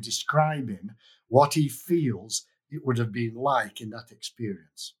Adrian describing what he feels it would have been like in that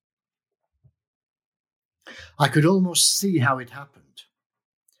experience. I could almost see how it happened.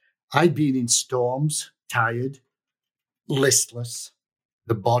 I'd been in storms, tired, listless,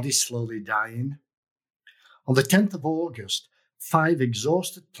 the body slowly dying. On the 10th of August, 5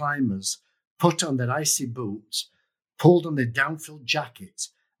 exhausted climbers put on their icy boots, pulled on their down-filled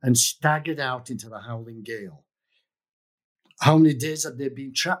jackets, and staggered out into the howling gale. How many days had they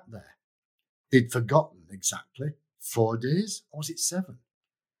been trapped there? They'd forgotten exactly. 4 days? Or was it 7?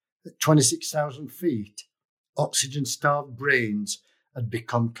 At 26,000 feet, oxygen-starved brains had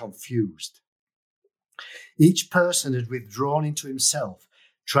become confused. Each person had withdrawn into himself,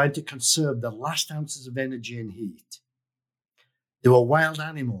 trying to conserve the last ounces of energy and heat. They were wild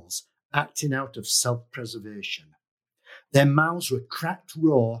animals acting out of self-preservation. Their mouths were cracked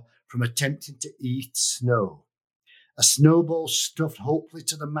raw from attempting to eat snow. A snowball stuffed hopefully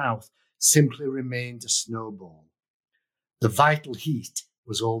to the mouth simply remained a snowball. The vital heat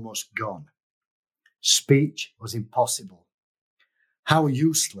was almost gone. Speech was impossible. How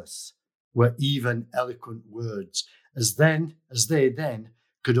useless were even eloquent words, as they then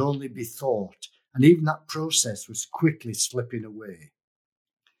could only be thought, and even that process was quickly slipping away.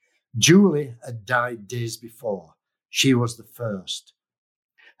 Julie had died days before. She was the first.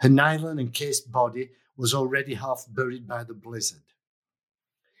 Her nylon encased body was already half buried by the blizzard.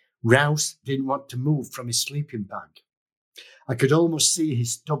 Rouse didn't want to move from his sleeping bag. I could almost see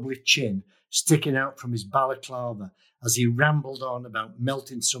his stubbly chin sticking out from his balaclava as he rambled on about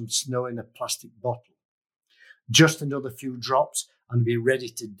melting some snow in a plastic bottle. Just another few drops and be ready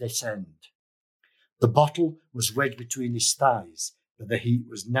to descend. The bottle was wedged between his thighs, but the heat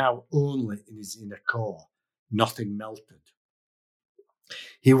was now only in his inner core. Nothing melted.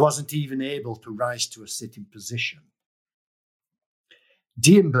 He wasn't even able to rise to a sitting position.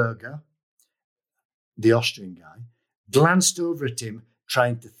 Dienberger, the Austrian guy, glanced over at him,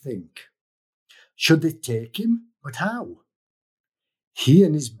 trying to think. Should they take him? But how? He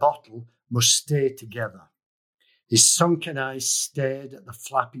and his bottle must stay together. His sunken eyes stared at the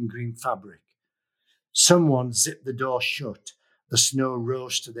flapping green fabric. Someone zipped the door shut. The snow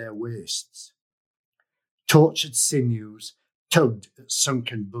rose to their waists. Tortured sinews tugged at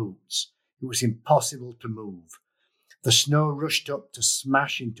sunken boots. It was impossible to move. The snow rushed up to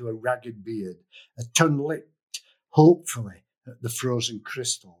smash into a ragged beard. A tongue licked hopefully at the frozen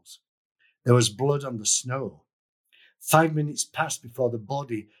crystals. There was blood on the snow. 5 minutes passed before the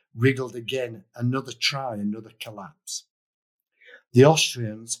body wriggled again. Another try, another collapse. The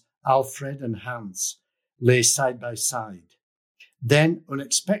Austrians, Alfred and Hans, lay side by side. Then,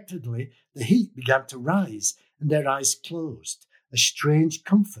 unexpectedly, the heat began to rise and their eyes closed. A strange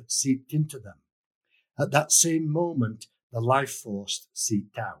comfort seeped into them. At that same moment, the life force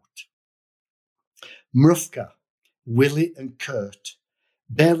seeped out. Mrufka, Willie and Kurt,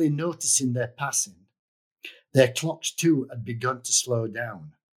 barely noticing their passing. Their clocks too had begun to slow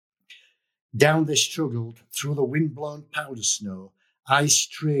down. Down they struggled through the wind-blown powder snow, eyes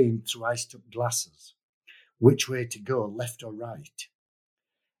strained through iced-up glasses. Which way to go, left or right?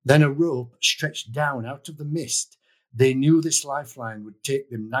 Then a rope stretched down out of the mist. They knew this lifeline would take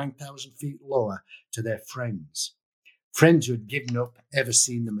them 9,000 feet lower to their friends. Friends who had given up, ever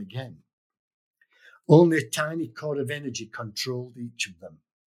seen them again. Only a tiny core of energy controlled each of them.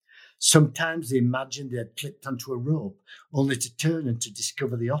 Sometimes they imagined they had clipped onto a rope, only to turn and to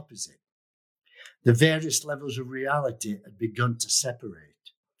discover the opposite. The various levels of reality had begun to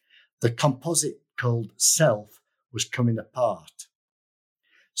separate. The composite called self was coming apart.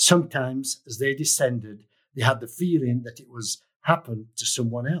 Sometimes, as they descended, they had the feeling that it was happened to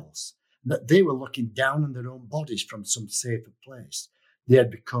someone else, that they were looking down on their own bodies from some safer place. They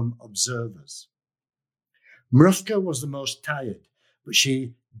had become observers. Mrufka was the most tired, but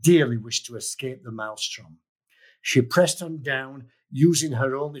she dearly wished to escape the maelstrom. She pressed on down, using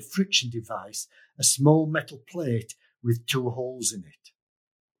her only friction device, a small metal plate with 2 holes in it.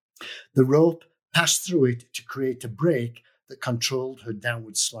 The rope passed through it to create a brake that controlled her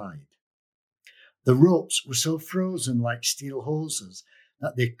downward slide. The ropes were so frozen like steel hoses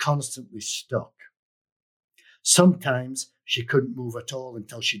that they constantly stuck. Sometimes she couldn't move at all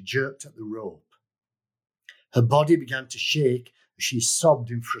until she jerked at the rope. Her body began to shake as she sobbed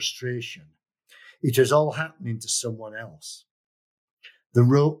in frustration. It was all happening to someone else. The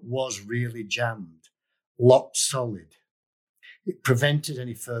rope was really jammed, locked solid. It prevented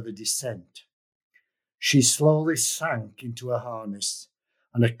any further descent. She slowly sank into her harness,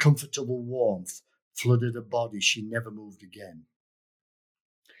 and a comfortable warmth flooded her body. She never moved again.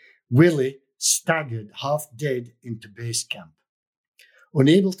 Willie staggered half dead into base camp.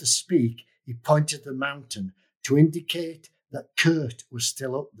 Unable to speak, he pointed the mountain to indicate that Kurt was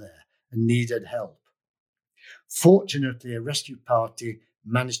still up there and needed help. Fortunately, a rescue party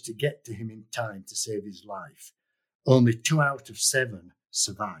managed to get to him in time to save his life. Only 2 out of 7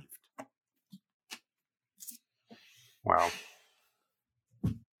 survived. Wow.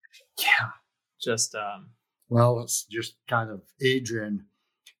 Yeah. Just well, it's just kind of Adrian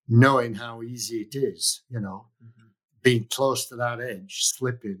knowing how easy it is, being close to that edge,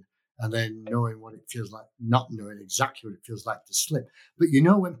 slipping, and then knowing what it feels like, not knowing exactly what it feels like to slip. But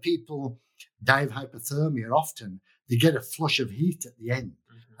when people die of hypothermia, often they get a flush of heat at the end,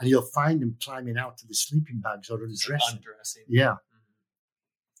 and you'll find them climbing out of the sleeping bags or undressing. Yeah.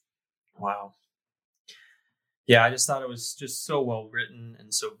 Mm-hmm. Wow. Yeah, I just thought it was just so well written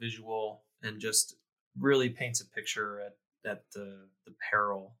and so visual, and just really paints a picture at the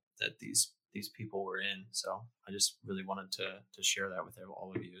peril that these people were in. So I just really wanted to share that with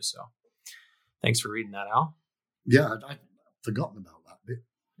all of you. So thanks for reading that, Al. Yeah, I'd forgotten about that bit.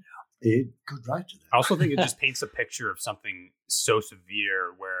 Yeah, good writer there. I also think it just paints a picture of something so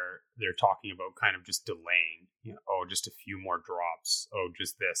severe where they're talking about kind of just delaying. Just a few more drops.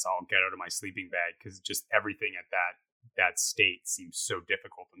 Just this. I'll get out of my sleeping bag, because just everything at that state seems so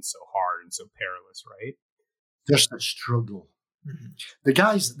difficult and so hard and so perilous, right? Just a struggle.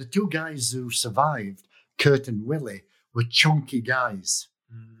 Mm-hmm. The 2 guys who survived, Kurt and Willie, were chunky guys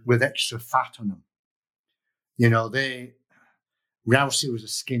with extra fat on them. Rousey was a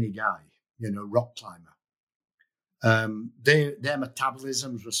skinny guy, rock climber. Their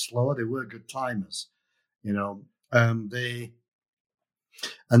metabolisms were slow. They were good climbers, and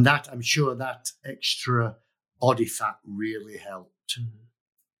that, I'm sure that extra body fat really helped. Mm-hmm.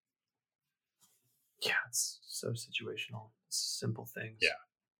 Yeah, it's so situational. It's simple things.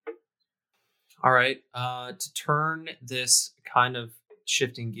 Yeah. All right. To turn this kind of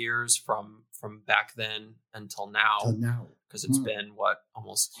shifting gears from back then until now, because it's been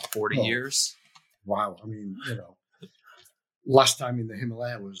almost 40 years. Wow. I mean, last time in the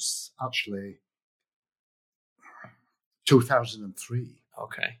Himalaya was actually 2003.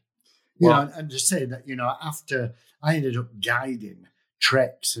 Okay. And to say that, after I ended up guiding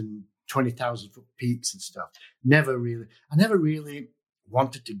treks and 20,000 foot peaks and stuff, I never really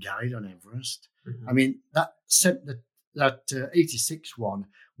wanted to guide on Everest. Mm-hmm. I mean, the that 86 one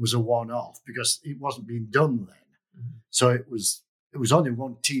was a one-off because it wasn't being done then. Mm-hmm. So it was only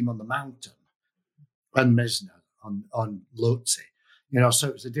one team on the mountain and Mesna on Lhotse. So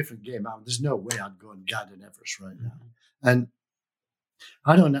it was a different game. There's no way I'd go and guide an Everest right now. And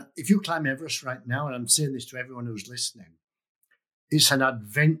I don't know, if you climb Everest right now, and I'm saying this to everyone who's listening, it's an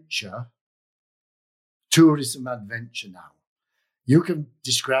adventure, tourism adventure now. You can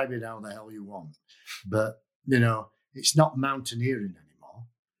describe it how the hell you want, but, it's not mountaineering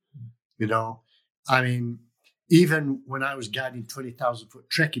anymore. I mean, even when I was guiding 20,000-foot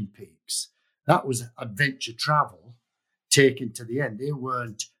trekking peaks, that was adventure travel taken to the end. They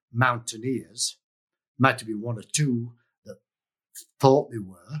weren't mountaineers. Might have been one or two that thought they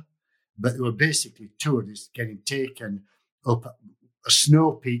were, but they were basically tourists getting taken up a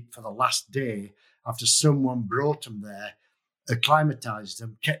snow peak for the last day after someone brought them there, acclimatized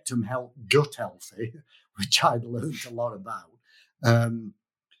them, kept them gut healthy, which I'd learned a lot about. And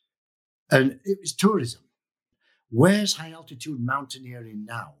it was tourism. Where's high altitude mountaineering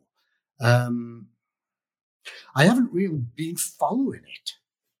now? I haven't really been following it.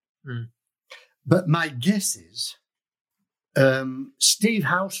 But my guess is Steve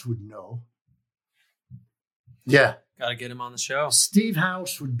House would know. Yeah. Got to get him on the show. Steve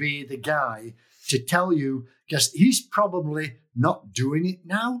House would be the guy to tell you, because he's probably not doing it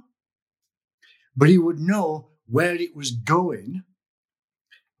now, but he would know where it was going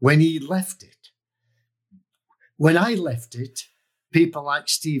when he left it. When I left it, people like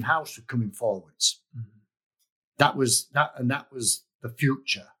Steve House were coming forwards. Mm-hmm. That was the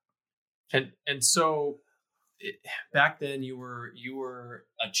future. And so back then you were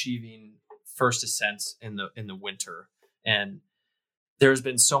achieving first ascents in the winter, and there's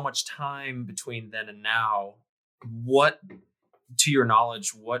been so much time between then and now. What, to your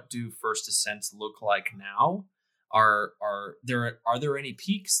knowledge, what do first ascents look like now? Are there any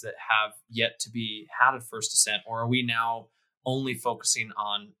peaks that have yet to be had at first ascent, or are we now only focusing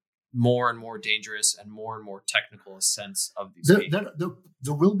on more and more dangerous and more technical ascents of these peaks?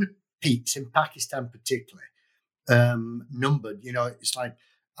 There will be peaks in Pakistan particularly, numbered. It's like,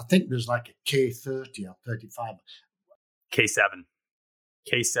 I think there's like a K30 or 35. K7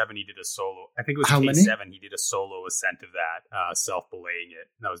 he did a solo. I think it was How K7 many? he did a solo ascent of that, self-belaying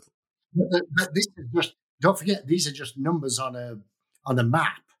it. And that was. But this is just, don't forget, these are just numbers on a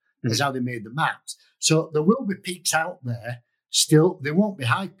map. That's how they made the maps. So there will be peaks out there still. They won't be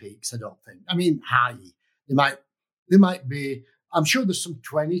high peaks, I don't think. I mean, high. They might be, I'm sure there's some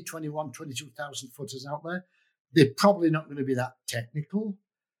 20, 21, 22,000 footers out there. They're probably not going to be that technical.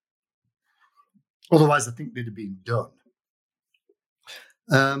 Otherwise, I think they'd have been done.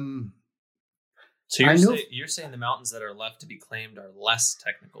 So you're saying the mountains that are left to be claimed are less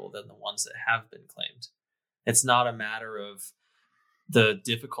technical than the ones that have been claimed. It's not a matter of the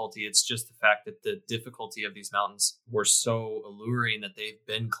difficulty. It's just the fact that the difficulty of these mountains were so alluring that they've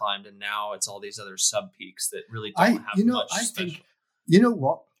been climbed, and now it's all these other sub peaks that really don't have much special.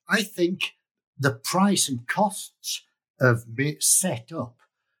 I think the price and costs have set up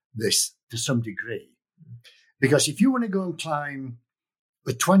this to some degree. Because if you want to go and climb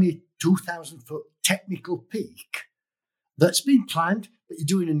a 22,000 foot technical peak that's been climbed, but you're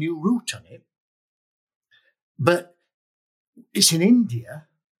doing a new route on it, but it's in India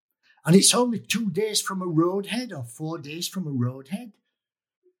and it's only 2 days from a roadhead or 4 days from a roadhead,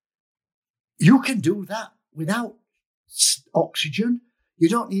 you can do that without oxygen. You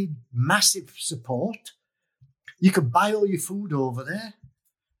don't need massive support. You can buy all your food over there.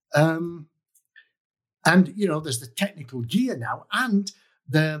 And, there's the technical gear now, and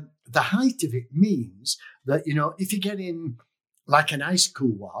the height of it means that, if you get in like an ice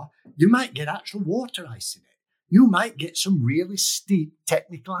couloir, you might get actual water ice in it. You might get some really steep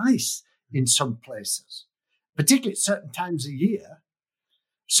technical ice in some places, particularly at certain times of year.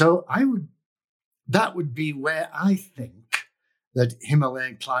 So that would be where I think that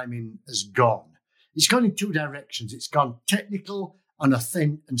Himalayan climbing has gone. It's gone in two directions. It's gone technical and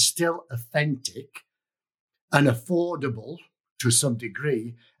still authentic and affordable to some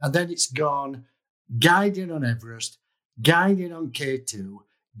degree. And then it's gone guiding on Everest, guiding on K2,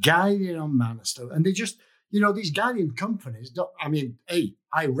 guiding on Manaslu. And they just, these guiding companies,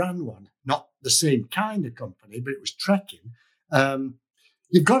 I ran one, not the same kind of company, but it was trekking.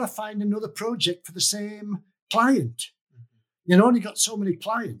 You've got to find another project for the same client. Only got so many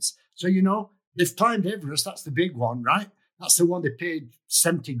clients. So, they've climbed Everest. That's the big one, right? That's the one they paid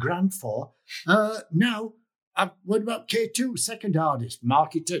 70 grand for. Now, what about K2? Second hardest,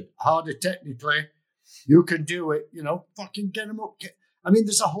 marketed, harder technically. You can do it, fucking get them up.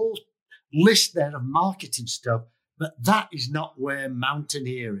 There's a whole list there of marketing stuff, But that is not where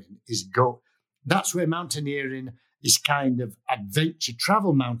mountaineering is That's where mountaineering is kind of adventure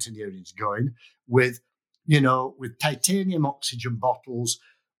travel mountaineering is going with titanium oxygen bottles,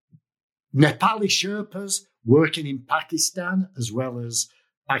 Nepali Sherpas working in Pakistan as well as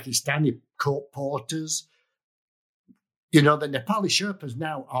Pakistani coat porters. The Nepali Sherpas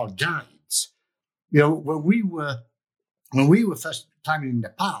now are guides. When we were first climbing in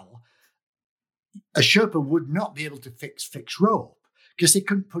Nepal, a Sherpa would not be able to fix rope because they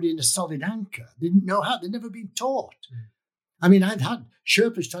couldn't put in a solid anchor. They didn't know how. They'd never been taught. I mean, I've had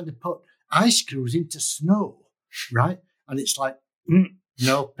Sherpas trying to put ice screws into snow, right? And it's like,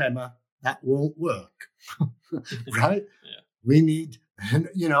 no, Pema, that won't work, right? Yeah. We need, and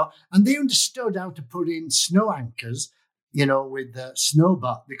they understood how to put in snow anchors, with snow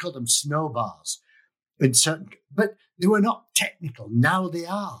bar. They call them snow bars. But they were not technical. Now they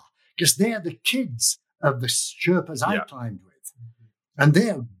are, because they're the kids of the Sherpas I climbed with. And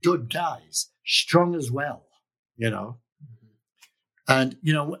they're good guys, strong as well, And,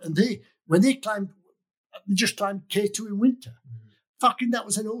 when they climbed, they just climbed K2 in winter. Fucking, that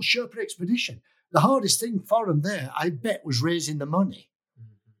was an old Sherpa expedition. The hardest thing for them there, I bet, was raising the money.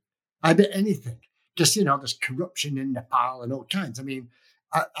 I bet anything. Because, there's corruption in Nepal and all kinds. I mean,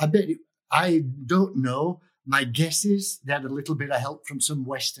 I bet, I don't know. My guess is they had a little bit of help from some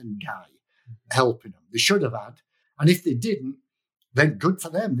Western guy helping them. They should have had. And if they didn't, then good for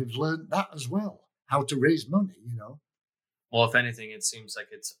them. They've learned that as well, how to raise money, Well, if anything, it seems like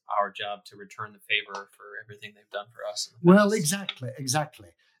it's our job to return the favor for everything they've done for us. Well, exactly.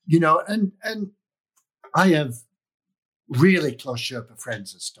 And I have really close Sherpa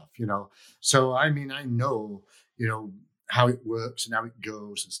friends and stuff, So, I mean, I know, how it works and how it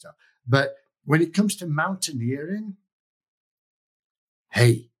goes and stuff. But when it comes to mountaineering,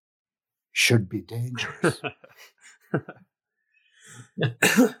 hey, should be dangerous.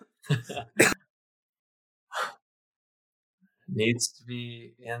 Needs to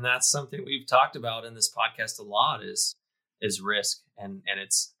be, and that's something we've talked about in this podcast a lot is risk and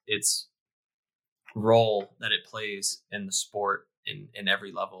its role that it plays in the sport in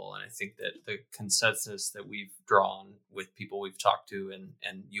every level. And I think that the consensus that we've drawn with people we've talked to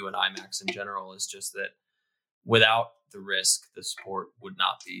and you and I, Max, in general, is just that without the risk, the sport would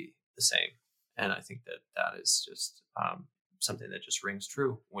not be the same. And I think that is just something that just rings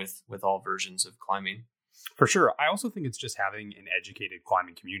true with all versions of climbing. For sure. I also think it's just having an educated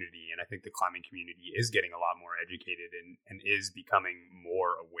climbing community. And I think the climbing community is getting a lot more educated and is becoming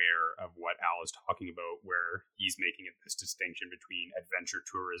more aware of what Al is talking about, where he's making this distinction between adventure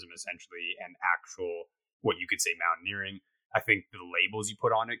tourism, essentially, and actual, what you could say, mountaineering. I think the labels you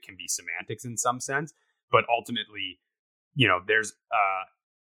put on it can be semantics in some sense, but ultimately, there's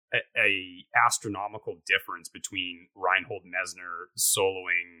a astronomical difference between Reinhold Messner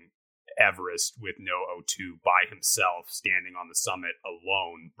soloing Everest with no O2 by himself, standing on the summit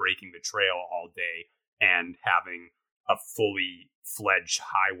alone, breaking the trail all day, and having a fully fledged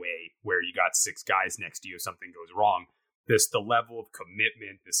highway where you got 6 guys next to you if something goes wrong. The level of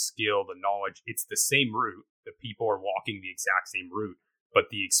commitment, the skill, the knowledge, it's the same route. The people are walking the exact same route,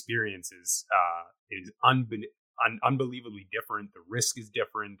 but the experience is unbelievably different. The risk is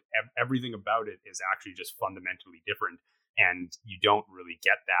different. Everything about it is actually just fundamentally different. And you don't really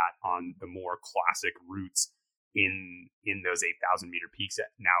get that on the more classic routes in those 8,000 meter peaks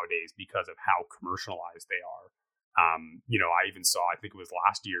nowadays because of how commercialized they are. I even saw, I think it was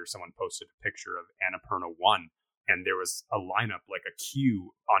last year, someone posted a picture of Annapurna 1, and there was a lineup, like a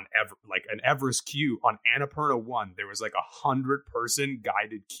queue on an Everest queue on Annapurna 1. There was like 100-person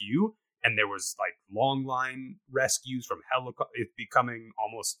guided queue, and there was like long line rescues from helicopters. It's becoming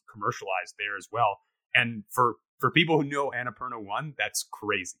almost commercialized there as well. And for people who know Annapurna 1, that's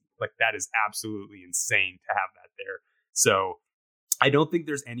crazy. Like, that is absolutely insane to have that there. So I don't think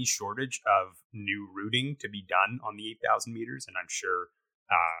there's any shortage of new routing to be done on the 8,000 meters. And I'm sure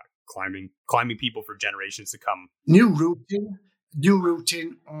climbing people for generations to come. New routing.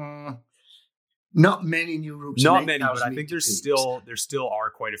 Not many new routes. Not many, but I think there still are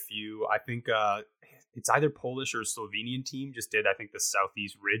quite a few. I think it's either Polish or Slovenian team just did, I think, the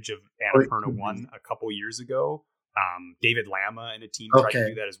southeast ridge of Annapurna 1 a couple years ago. David Lama and a team tried to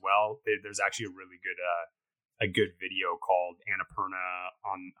do that as well. There's actually a good video called Annapurna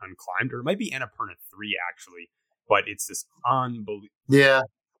Unclimbed, or it might be Annapurna 3 actually, but it's this unbelievable. Yeah,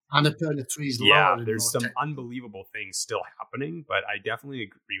 Annapurna 3 is lower. There's some unbelievable things still happening, but I definitely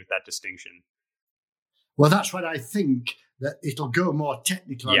agree with that distinction. Well, that's what I think, that it'll go more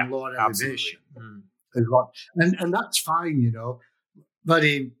technical and lower elevation. And that's fine, but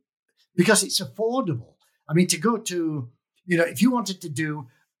because it's affordable. I mean, to go to, if you wanted to do,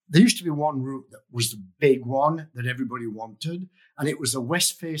 there used to be one route that was the big one that everybody wanted, and it was the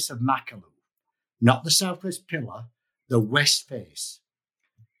west face of Makalu, not the southwest pillar, the west face.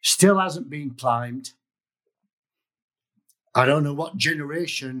 Still hasn't been climbed. I don't know what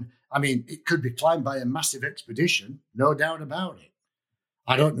generation. I mean, it could be climbed by a massive expedition, no doubt about it.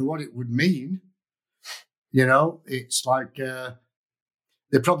 I don't know what it would mean. It's like they're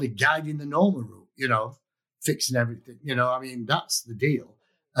probably guiding the normal route, fixing everything. I mean, that's the deal.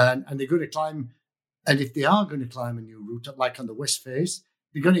 And they're going to climb. And if they are going to climb a new route, like on the west face,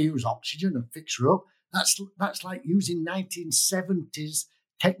 they're going to use oxygen and fix rope. That's like using 1970s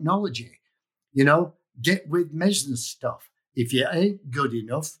technology. Get with Mesner's stuff. If you ain't good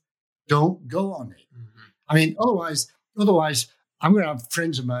enough, don't go on it. Mm-hmm. I mean, otherwise, I'm going to have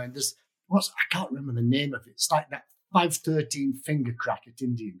friends of mine. I can't remember the name of it. It's like that 513 finger crack at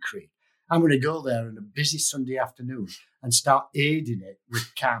Indian Creek. I'm going to go there on a busy Sunday afternoon and start aiding it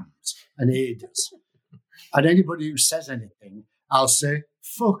with cams and aiders. And anybody who says anything, I'll say,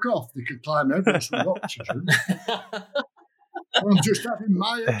 fuck off. They can climb Everest with oxygen. I'm just having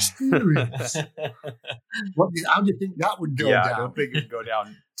my experience. How do you think that would go down? I don't think it would go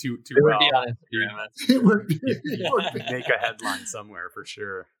down too well. It would be. Make a headline somewhere for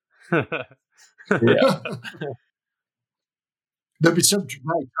sure. There'd be some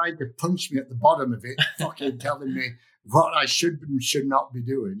guy trying to punch me at the bottom of it, fucking telling me what I should and should not be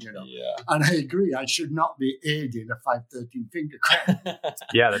doing, Yeah. And I agree, I should not be aiding a 513 finger crack.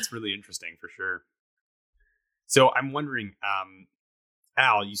 Yeah, that's really interesting for sure. So I'm wondering,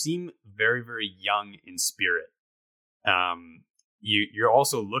 Al, you seem very, very young in spirit. You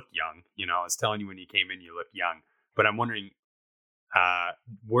also look young. I was telling you when you came in, you look young. But I'm wondering, are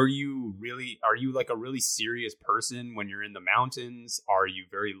you like a really serious person when you're in the mountains? Are you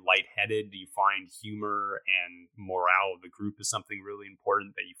very lightheaded? Do you find humor and morale of the group is something really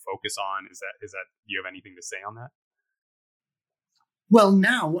important that you focus on? Is that, do you have anything to say on that? Well,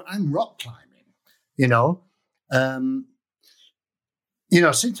 now I'm rock climbing,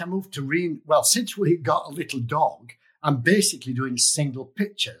 since I moved to since we got a little dog, I'm basically doing single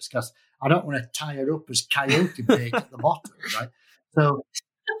pictures because I don't want to tie her up as coyote bait at the bottom, right?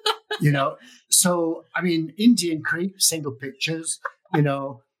 So, I mean, Indian Creek, single pictures,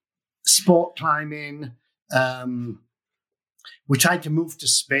 sport climbing. We're trying to move to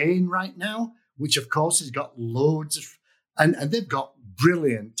Spain right now, which of course has got loads of, and they've got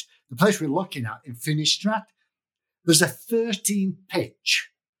brilliant, the place we're looking at in Finistrat, there's a 13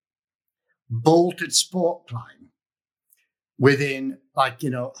 pitch bolted sport climb within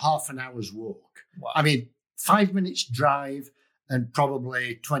half an hour's walk. Wow. I mean, 5 minutes drive and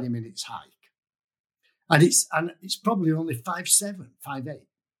probably 20 minutes hike. And it's probably only 5'7", 5'8".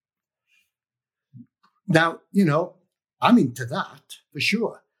 Now, I'm into that for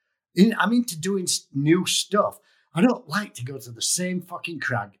sure. I'm into doing new stuff. I don't like to go to the same fucking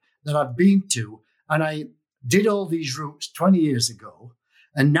crag that I've been to. And I did all these routes 20 years ago.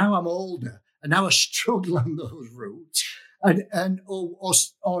 And now I'm older. And now I struggle on those routes.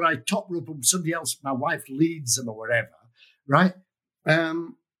 Or I top rope them, somebody else, my wife leads them or whatever. Right?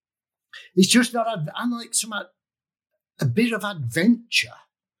 It's just that I'm like a bit of adventure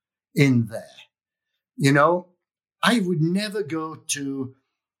in there. I would never go to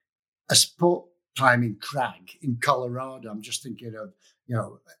a sport climbing crag in Colorado. I'm just thinking of,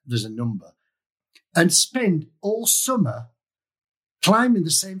 there's a number, and spend all summer climbing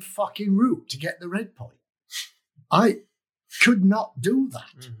the same fucking route to get the red point. I could not do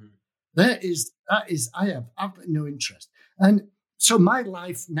that. Mm-hmm. I have absolutely no interest. And so my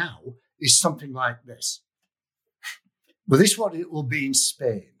life now is something like this. Well, this is what it will be in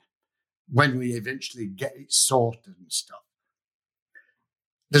Spain when we eventually get it sorted and stuff.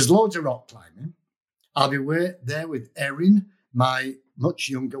 There's loads of rock climbing. I'll be there with Erin, my much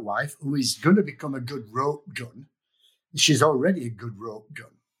younger wife, who is going to become a good rope gun. She's already a good rope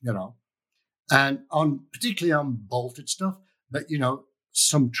gun, and particularly on bolted stuff, but,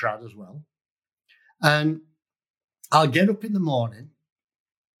 some trad as well. And I'll get up in the morning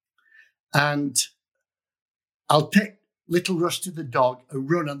and I'll take little Rusty the dog a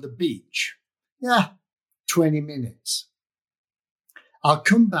run on the beach. 20 minutes. I'll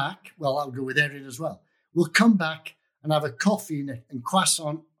come back. Well, I'll go with Erin as well. We'll come back and have a coffee and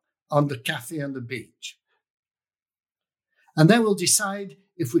croissant on the cafe on the beach. And then we'll decide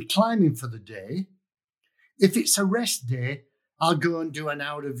if we're climbing for the day. If it's a rest day, I'll go and do an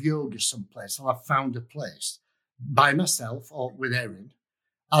hour of yoga someplace. I've found a place by myself or with Erin.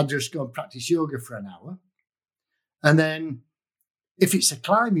 I'll just go and practice yoga for an hour. And then if it's a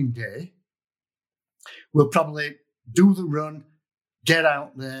climbing day, We'll probably do the run, get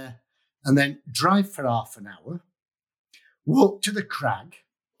out there, and then drive for half an hour, walk to the crag.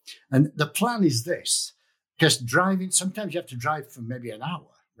 And the plan is this, because driving, sometimes you have to drive for maybe an hour,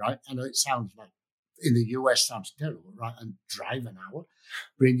 right? I know it sounds like in the US sounds terrible, right? And drive an hour.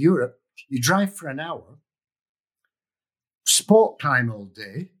 But in Europe, you drive for an hour, sport climb all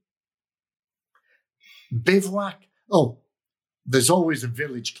day, bivouac. Oh, there's always a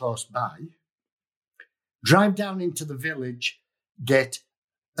village close by. Drive down into the village, get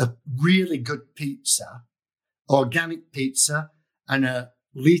a really good pizza, organic pizza, and a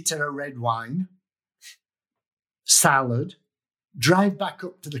litre of red wine, salad, drive back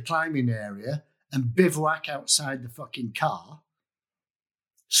up to the climbing area and bivouac outside the fucking car.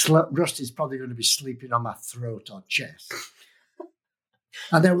 Rusty's probably going to be sleeping on my throat or chest.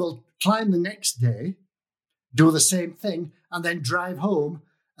 And then we'll climb the next day, do the same thing, and then drive home.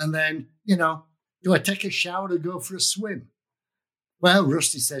 And then, do I take a shower or go for a swim? Well,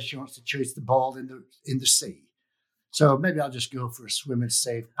 Rusty says she wants to chase the ball in the sea. So maybe I'll just go for a swim and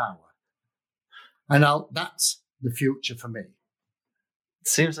save power. And that's the future for me. It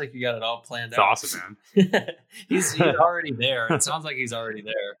seems like you got it all planned out. It's awesome, man. he's already there. It sounds like he's already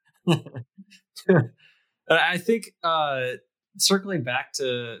there. I think circling back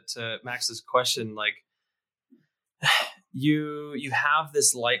to Max's question, like you have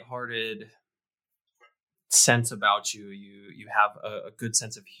this lighthearted sense about you. You have a good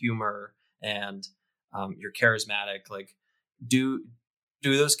sense of humor, and you're charismatic. Like, do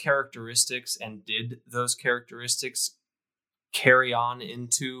those characteristics, and did those characteristics carry on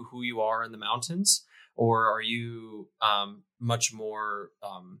into who you are in the mountains, or are you much more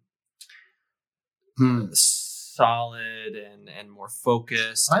solid and more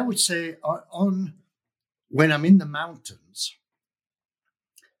focused? I would say on when I'm in the mountains,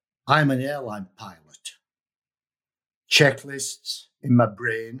 I'm an airline pilot. Checklists in my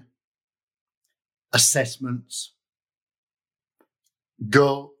brain, assessments,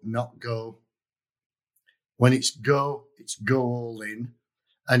 go, not go. When it's go all in.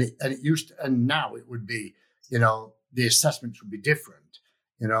 And it used to, and now it would be, the assessments would be different.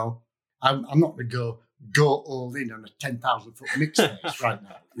 I'm not going to go all in on a 10,000 foot mixed race right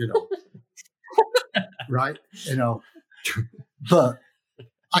now, right? But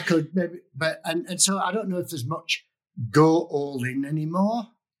I could maybe, and so I don't know if there's much go all in anymore.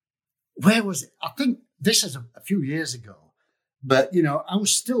 Where was it? I think this is a few years ago, but I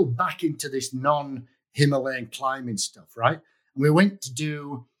was still back into this non-Himalayan climbing stuff, right? And we went to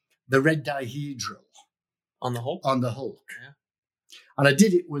do the Red Dihedral on the Hulk. Yeah. And I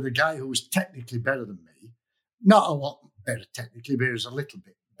did it with a guy who was technically better than me, not a lot better technically, but he was a little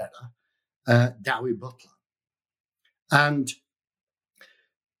bit better, Dowie Butler. And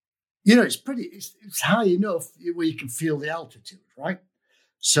it's high enough where you can feel the altitude, right?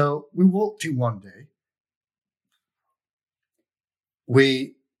 So we walked in one day.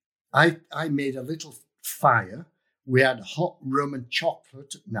 I made a little fire. We had hot rum and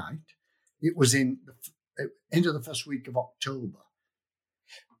chocolate at night. It was in the end of the first week of October.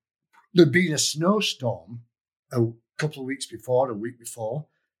 There'd been a snowstorm a couple of weeks before, a week before.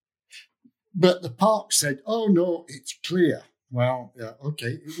 But the park said, oh, no, it's clear. Well, yeah,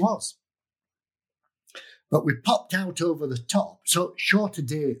 okay, it was. But we popped out over the top. So shorter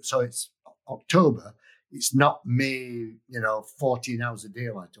day, so it's October. It's not May, 14 hours of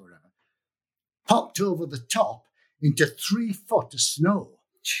daylight or whatever. Popped over the top into 3 foot of snow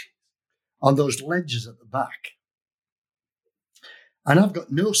on those ledges at the back. And I've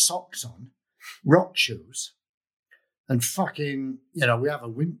got no socks on, rock shoes, and fucking, we have a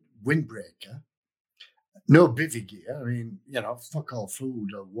windbreaker, no bivvy gear. I mean, fuck all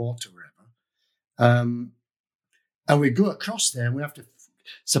food or water, whatever. And we go across there and we have to,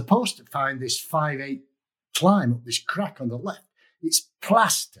 supposed to find this 5-8 climb up this crack on the left. It's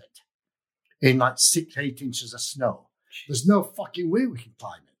plastered in like 6-8 inches of snow. There's no fucking way we can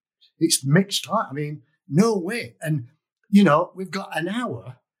climb it. It's mixed climb. I mean, no way. And, we've got an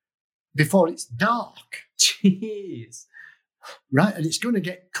hour before it's dark. Jeez. Right? And it's going to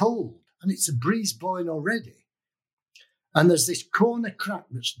get cold. And it's a breeze blowing already. And there's this corner crack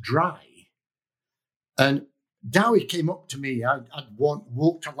that's dry. And Dowie came up to me. I'd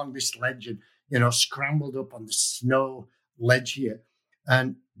walked along this ledge and, scrambled up on the snow ledge here.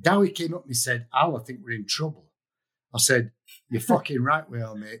 And Dowie came up and he said, Al, I think we're in trouble. I said, you're fucking right we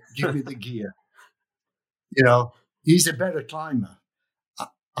are, mate. Give me the gear. He's a better climber.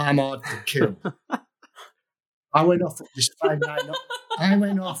 I'm hard to kill. I went off up this 5-9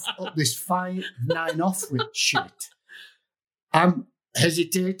 off with shit. I'm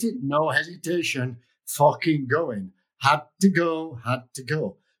hesitated, no hesitation. fucking going. Had to go.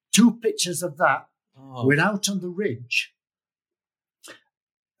 2 pictures of that. Oh. We're out on the ridge.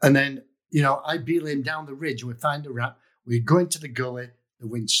 And then, I beeline down the ridge. We find a ramp. We go into the gully. The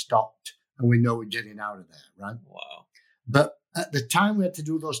wind stopped. And we know we're getting out of there, right? Wow. But at the time we had to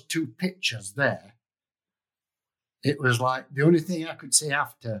do those 2 pictures there, it was like the only thing I could say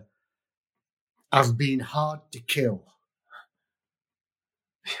after, I've been hard to kill.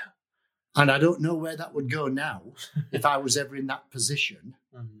 And I don't know where that would go now if I was ever in that position.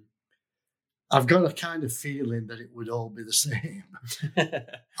 Mm-hmm. I've got a kind of feeling that it would all be the same.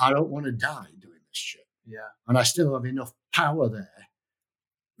 I don't want to die doing this shit. Yeah. And I still have enough power there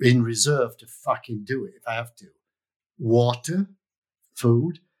in reserve to fucking do it if I have to. Water,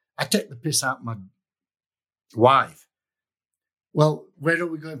 food. I take the piss out of my wife. Well, where are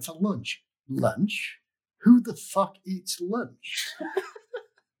we going for lunch? Lunch? Who the fuck eats lunch?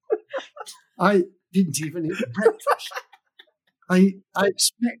 I didn't even eat breakfast. I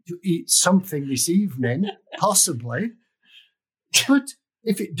expect to eat something this evening, possibly. But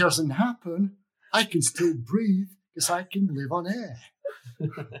if it doesn't happen, I can still breathe because I can live on air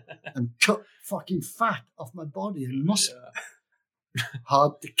and cut fucking fat off my body and muscle. Yeah.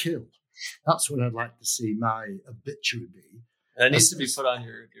 Hard to kill. That's what I'd like to see my obituary be. That needs to be put on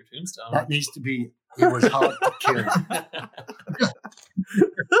your tombstone. That needs to be, it was hard to kill.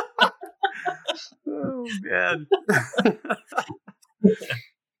 Oh, man.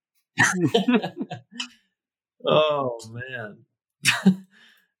 Oh, man.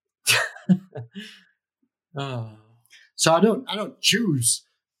 Oh. So I don't choose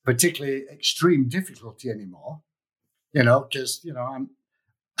particularly extreme difficulty anymore, because,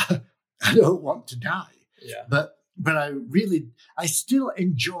 I don't want to die. Yeah. But I still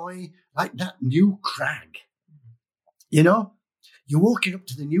enjoy like that new crag. You're walking up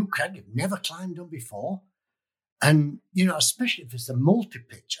to the new crag you've never climbed on before. And, especially if it's a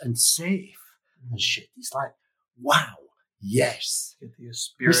multi-pitch and safe and shit, it's like, wow, yes. Get the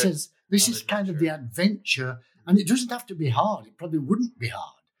spirit. This is kind of the adventure. And it doesn't have to be hard. It probably wouldn't be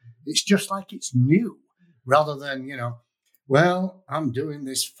hard. It's just like it's new rather than, well, I'm doing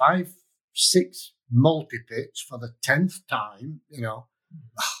this 5-6 multi-pitch for the 10th time,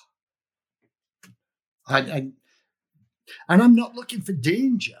 And I'm not looking for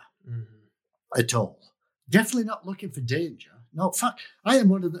danger at all. Definitely not looking for danger. No, in fact, I am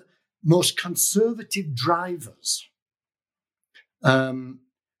one of the most conservative drivers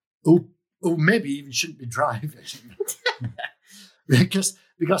who maybe even shouldn't be driving. because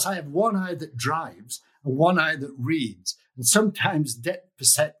I have one eye that drives and one eye that reads. And sometimes depth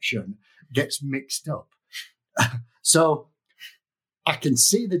perception gets mixed up. So I can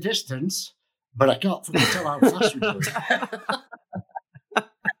see the distance, but I can't fucking tell how fast we're going.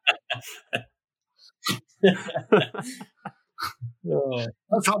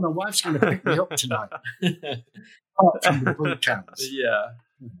 That's why my wife's going to pick me up tonight. Apart from the boot camps. Yeah.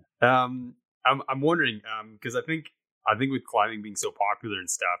 I'm wondering because I think with climbing being so popular and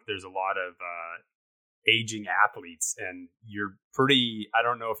stuff, there's a lot of aging athletes, and you're pretty. I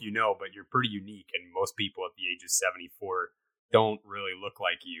don't know if you know, but you're pretty unique, and most people at the age of 74 don't really look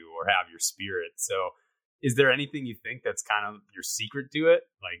like you or have your spirit. So is there anything you think that's kind of your secret to it?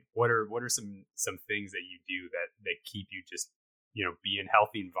 Like what are some things that you do that keep you just, being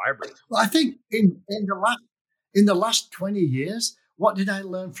healthy and vibrant? Well, I think in the last 20 years, what did I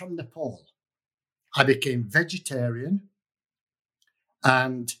learn from Nepal? I became vegetarian,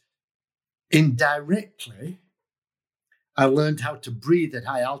 and indirectly I learned how to breathe at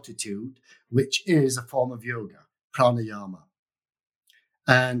high altitude, which is a form of yoga, pranayama.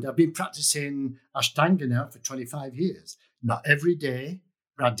 And I've been practicing Ashtanga now for 25 years. Not every day,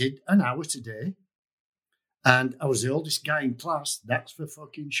 but I did an hour today. And I was the oldest guy in class, that's for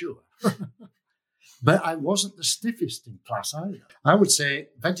fucking sure. But I wasn't the stiffest in class either. I would say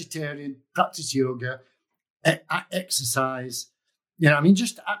vegetarian, practice yoga, exercise,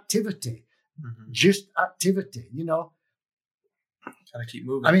 just activity. Mm-hmm. Just activity, Gotta keep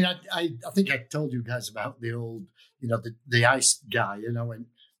moving. I mean, I think I told you guys about the old, the ice guy, and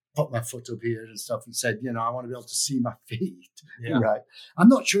put my foot up here and stuff and said, I want to be able to see my feet. Yeah. Right. I'm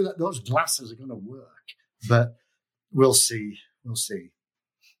not sure that those glasses are going to work, but we'll see. We'll see.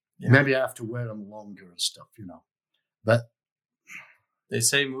 Yeah. Maybe I have to wear them longer and stuff, But they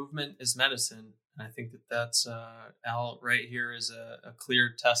say movement is medicine. I think that's Al right here is a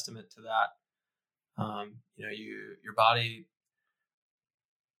clear testament to that. Your body,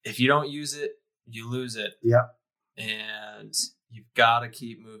 if you don't use it, you lose it. Yeah. And you've got to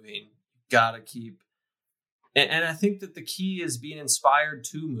keep moving. You've got to keep. And I think that the key is being inspired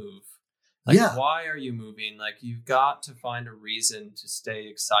to move. Like, why are you moving? Like, you've got to find a reason to stay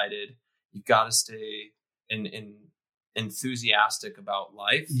excited. You've got to stay enthusiastic about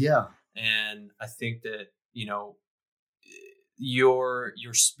life. Yeah. And I think that, your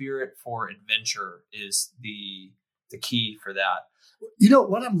spirit for adventure is the key for that.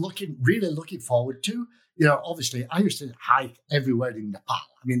 What I'm really looking forward to, obviously I used to hike everywhere in Nepal.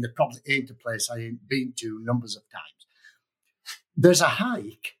 I mean, there probably ain't a place I ain't been to numbers of times. There's a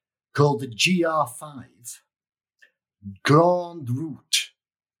hike called the GR5, Grand Route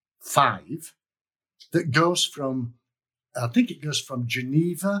 5, that goes from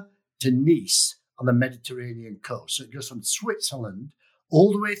Geneva to Nice on the Mediterranean coast. So it goes from Switzerland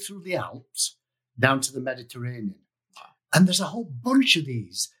all the way through the Alps down to the Mediterranean. And there's a whole bunch of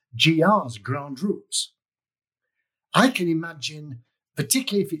these GRs, Grand Routes. I can imagine,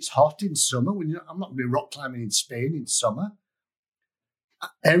 particularly if it's hot in summer, I'm not going to be rock climbing in Spain in summer.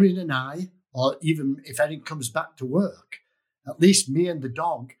 Erin and I, or even if Erin comes back to work, at least me and the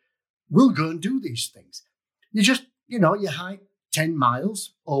dog will go and do these things. You just, you hike 10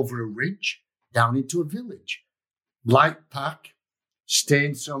 miles over a ridge down into a village. Light pack, stay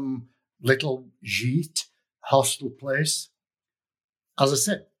in some little gîte, hostel place. As I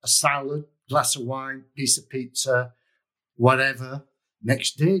said, a salad, glass of wine, piece of pizza, whatever.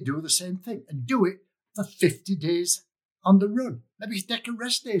 Next day, do the same thing and do it for 50 days on the run. Maybe take a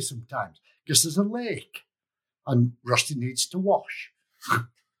rest day sometimes because there's a lake and Rusty needs to wash.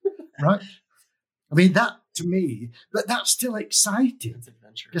 Right? I mean, that to me, but that's still exciting. It's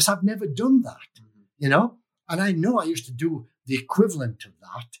adventure. Because I've never done that, And I know I used to do the equivalent of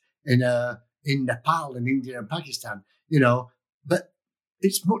that in Nepal and India and Pakistan, but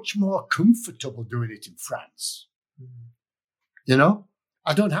it's much more comfortable doing it in France. Mm-hmm.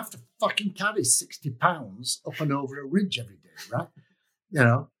 I don't have to fucking carry 60 pounds up and over a ridge every day,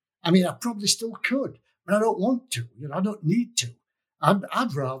 right? I mean, I probably still could, but I don't want to. I don't need to.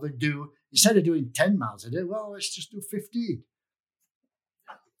 I'd rather do, instead of doing 10 miles a day, well, let's just do 15.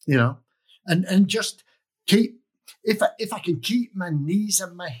 And just keep, if I can keep my knees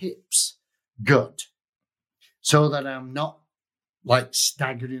and my hips good so that I'm not like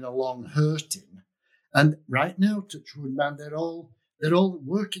staggering along hurting. And right now, touch wood, man, they're all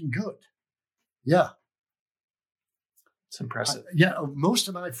working good. Yeah. It's impressive. Most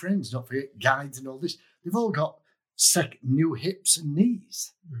of my friends, don't forget, guides and all this, they've all got new hips and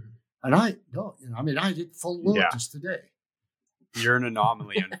knees. Mm-hmm. And I don't, I did full lotus today. You're an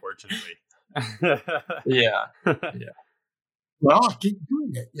anomaly, unfortunately. Yeah. Well, I keep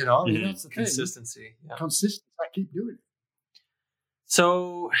doing it, that's the thing. Consistency. Yeah. Consistency, I keep doing it.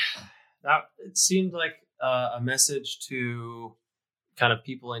 So that it seemed like a message to kind of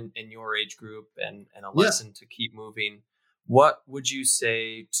people in your age group and a lesson to keep moving. What would you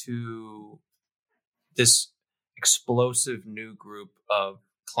say to this explosive new group of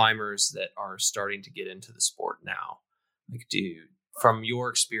climbers that are starting to get into the sport now? Like, from your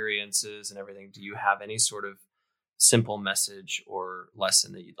experiences and everything, do you have any sort of simple message or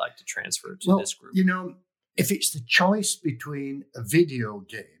lesson that you'd like to transfer to this group? If it's the choice between a video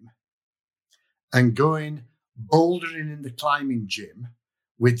game and going bouldering in the climbing gym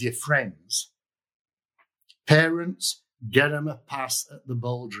with your friends, parents, get them a pass at the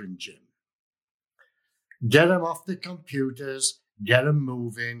bouldering gym. Get them off the computers, get them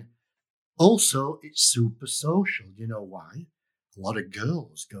moving. Also, it's super social. You know why? A lot of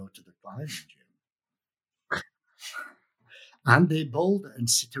girls go to the climbing gym. And they boulder and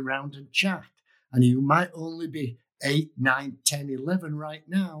sit around and chat. And you might only be 8, 9, 10, 11 right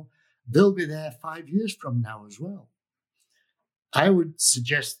now. They'll be there 5 years from now as well. I would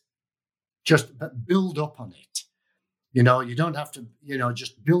suggest just build up on it. You don't have to,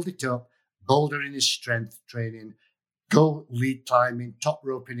 just build it up. Bouldering is strength training. Go lead climbing, top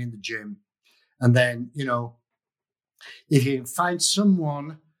roping in the gym. And then, if you can find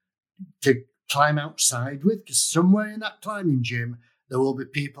someone to climb outside with, because somewhere in that climbing gym, there will be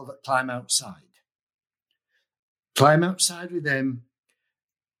people that climb outside. Climb outside with them.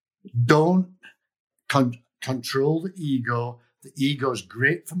 Don't control the ego. The ego is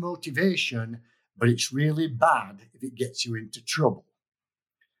great for motivation, but it's really bad if it gets you into trouble.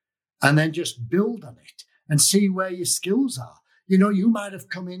 And then just build on it and see where your skills are. You might have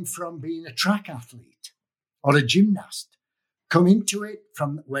come in from being a track athlete or a gymnast. Come into it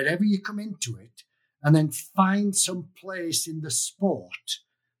from wherever you come into it, and then find some place in the sport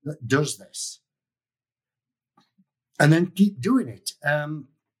that does this. And then keep doing it.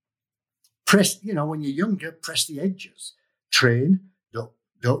 Press, when you're younger, press the edges. Train.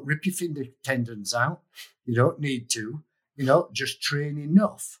 Don't rip your finger tendons out. You don't need to. Just train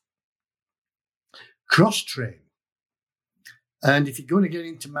enough. cross-train. And if you're going to get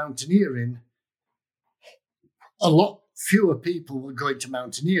into mountaineering, a lot fewer people will go into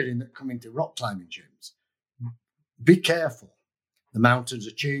mountaineering that come into rock climbing gyms. Be careful. The mountains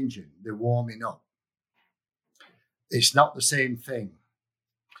are changing. They're warming up. It's not the same thing.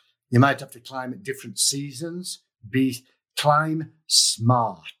 You might have to climb at different seasons. Climb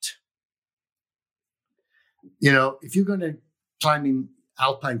smart. You know, if you're going to climb in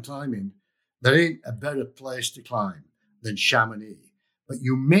alpine climbing, there ain't a better place to climb than Chamonix. But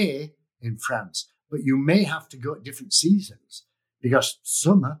you may, in France, but you may have to go at different seasons because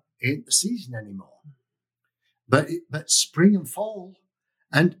summer ain't the season anymore. But spring and fall,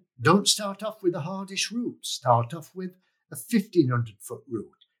 and don't start off with the hardest route. Start off with a 1,500-foot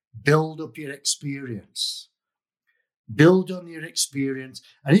route. Build up your experience. Build on your experience.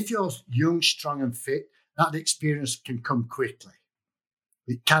 And if you're young, strong, and fit, that experience can come quickly.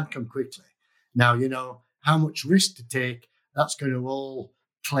 It can come quickly. Now, you know, how much risk to take, that's going to all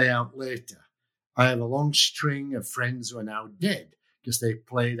play out later. I have a long string of friends who are now dead because they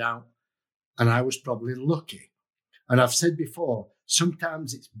played out, and I was probably lucky. And I've said before,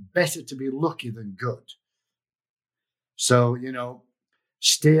 sometimes it's better to be lucky than good. So, you know,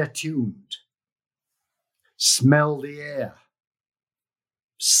 stay attuned. Smell the air.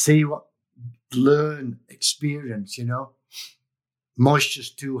 Learn, experience, you know. Moisture's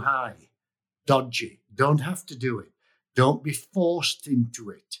too high. Dodgy. Don't have to do it. Don't be forced into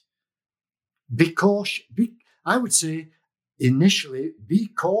it. Be cautious. I would say, initially, be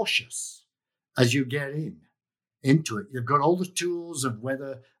cautious as you get into it. You've got all the tools of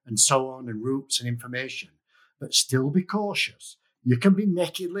weather and so on and routes and information, but still be cautious. You can be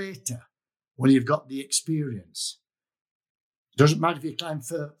necky later when you've got the experience. Doesn't matter if you climb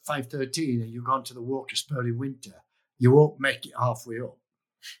for 513 and you've gone to the Walker Spur in winter, you won't make it halfway up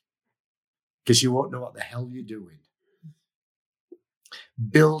because you won't know what the hell you're doing.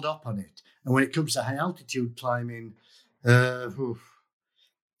 Build up on it. And when it comes to high altitude climbing, the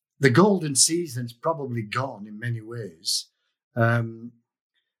golden season's probably gone in many ways. The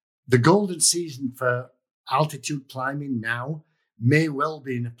golden season for altitude climbing now may well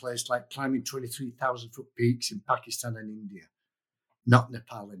be in a place like climbing 23,000-foot peaks in Pakistan and India, not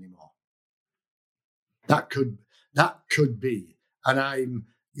Nepal anymore. That could be, and I'm,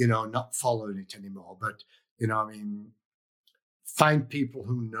 you know, not following it anymore. But you know, I mean, find people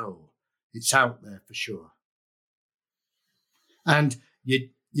who know. It's out there for sure, and you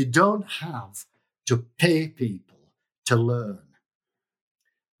don't have to pay people to learn.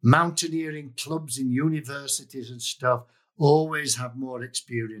 Mountaineering clubs in universities and stuff always have more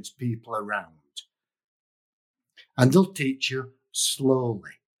experienced people around. And they'll teach you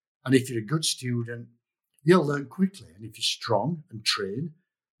slowly. And if you're a good student, you'll learn quickly. And if you're strong and train,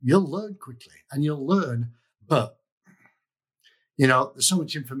 you'll learn quickly. And you'll learn, but, you know, there's so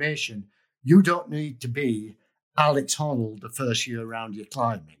much information. You don't need to be Alex Honnold the first year around your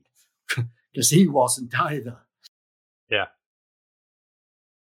climbing, because he wasn't either. Yeah.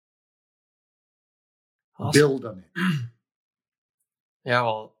 Awesome. Build on it. Yeah,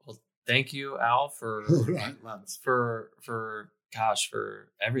 well, thank you, Al, for Right, lads. for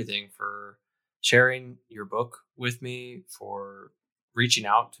everything, for sharing your book with me, for reaching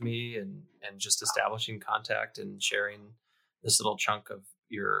out to me and just establishing contact and sharing this little chunk of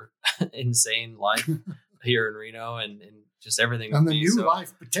your insane life here in Reno and just everything. And with the me. new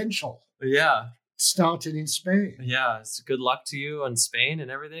life potential. Yeah. Started in Spain. Yeah. It's good luck to you on Spain and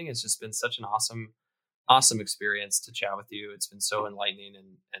everything. It's just been such an awesome experience to chat with you. It's been so enlightening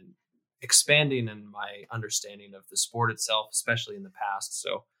and expanding in my understanding of the sport itself, especially in the past.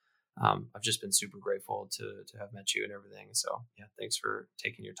 So I've just been super grateful to have met you and everything. So yeah, thanks for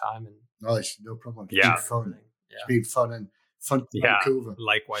taking your time. And Oh, it's no problem. It's Yeah. been fun. Yeah. It's been fun and fun to Yeah, Vancouver.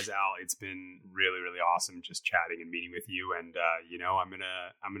 likewise, Al. It's been really, really awesome just chatting and meeting with you. And you know, I'm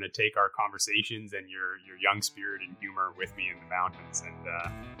gonna take our conversations and your young spirit and humor with me in the mountains. And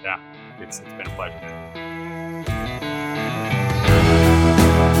yeah, it's been a pleasure.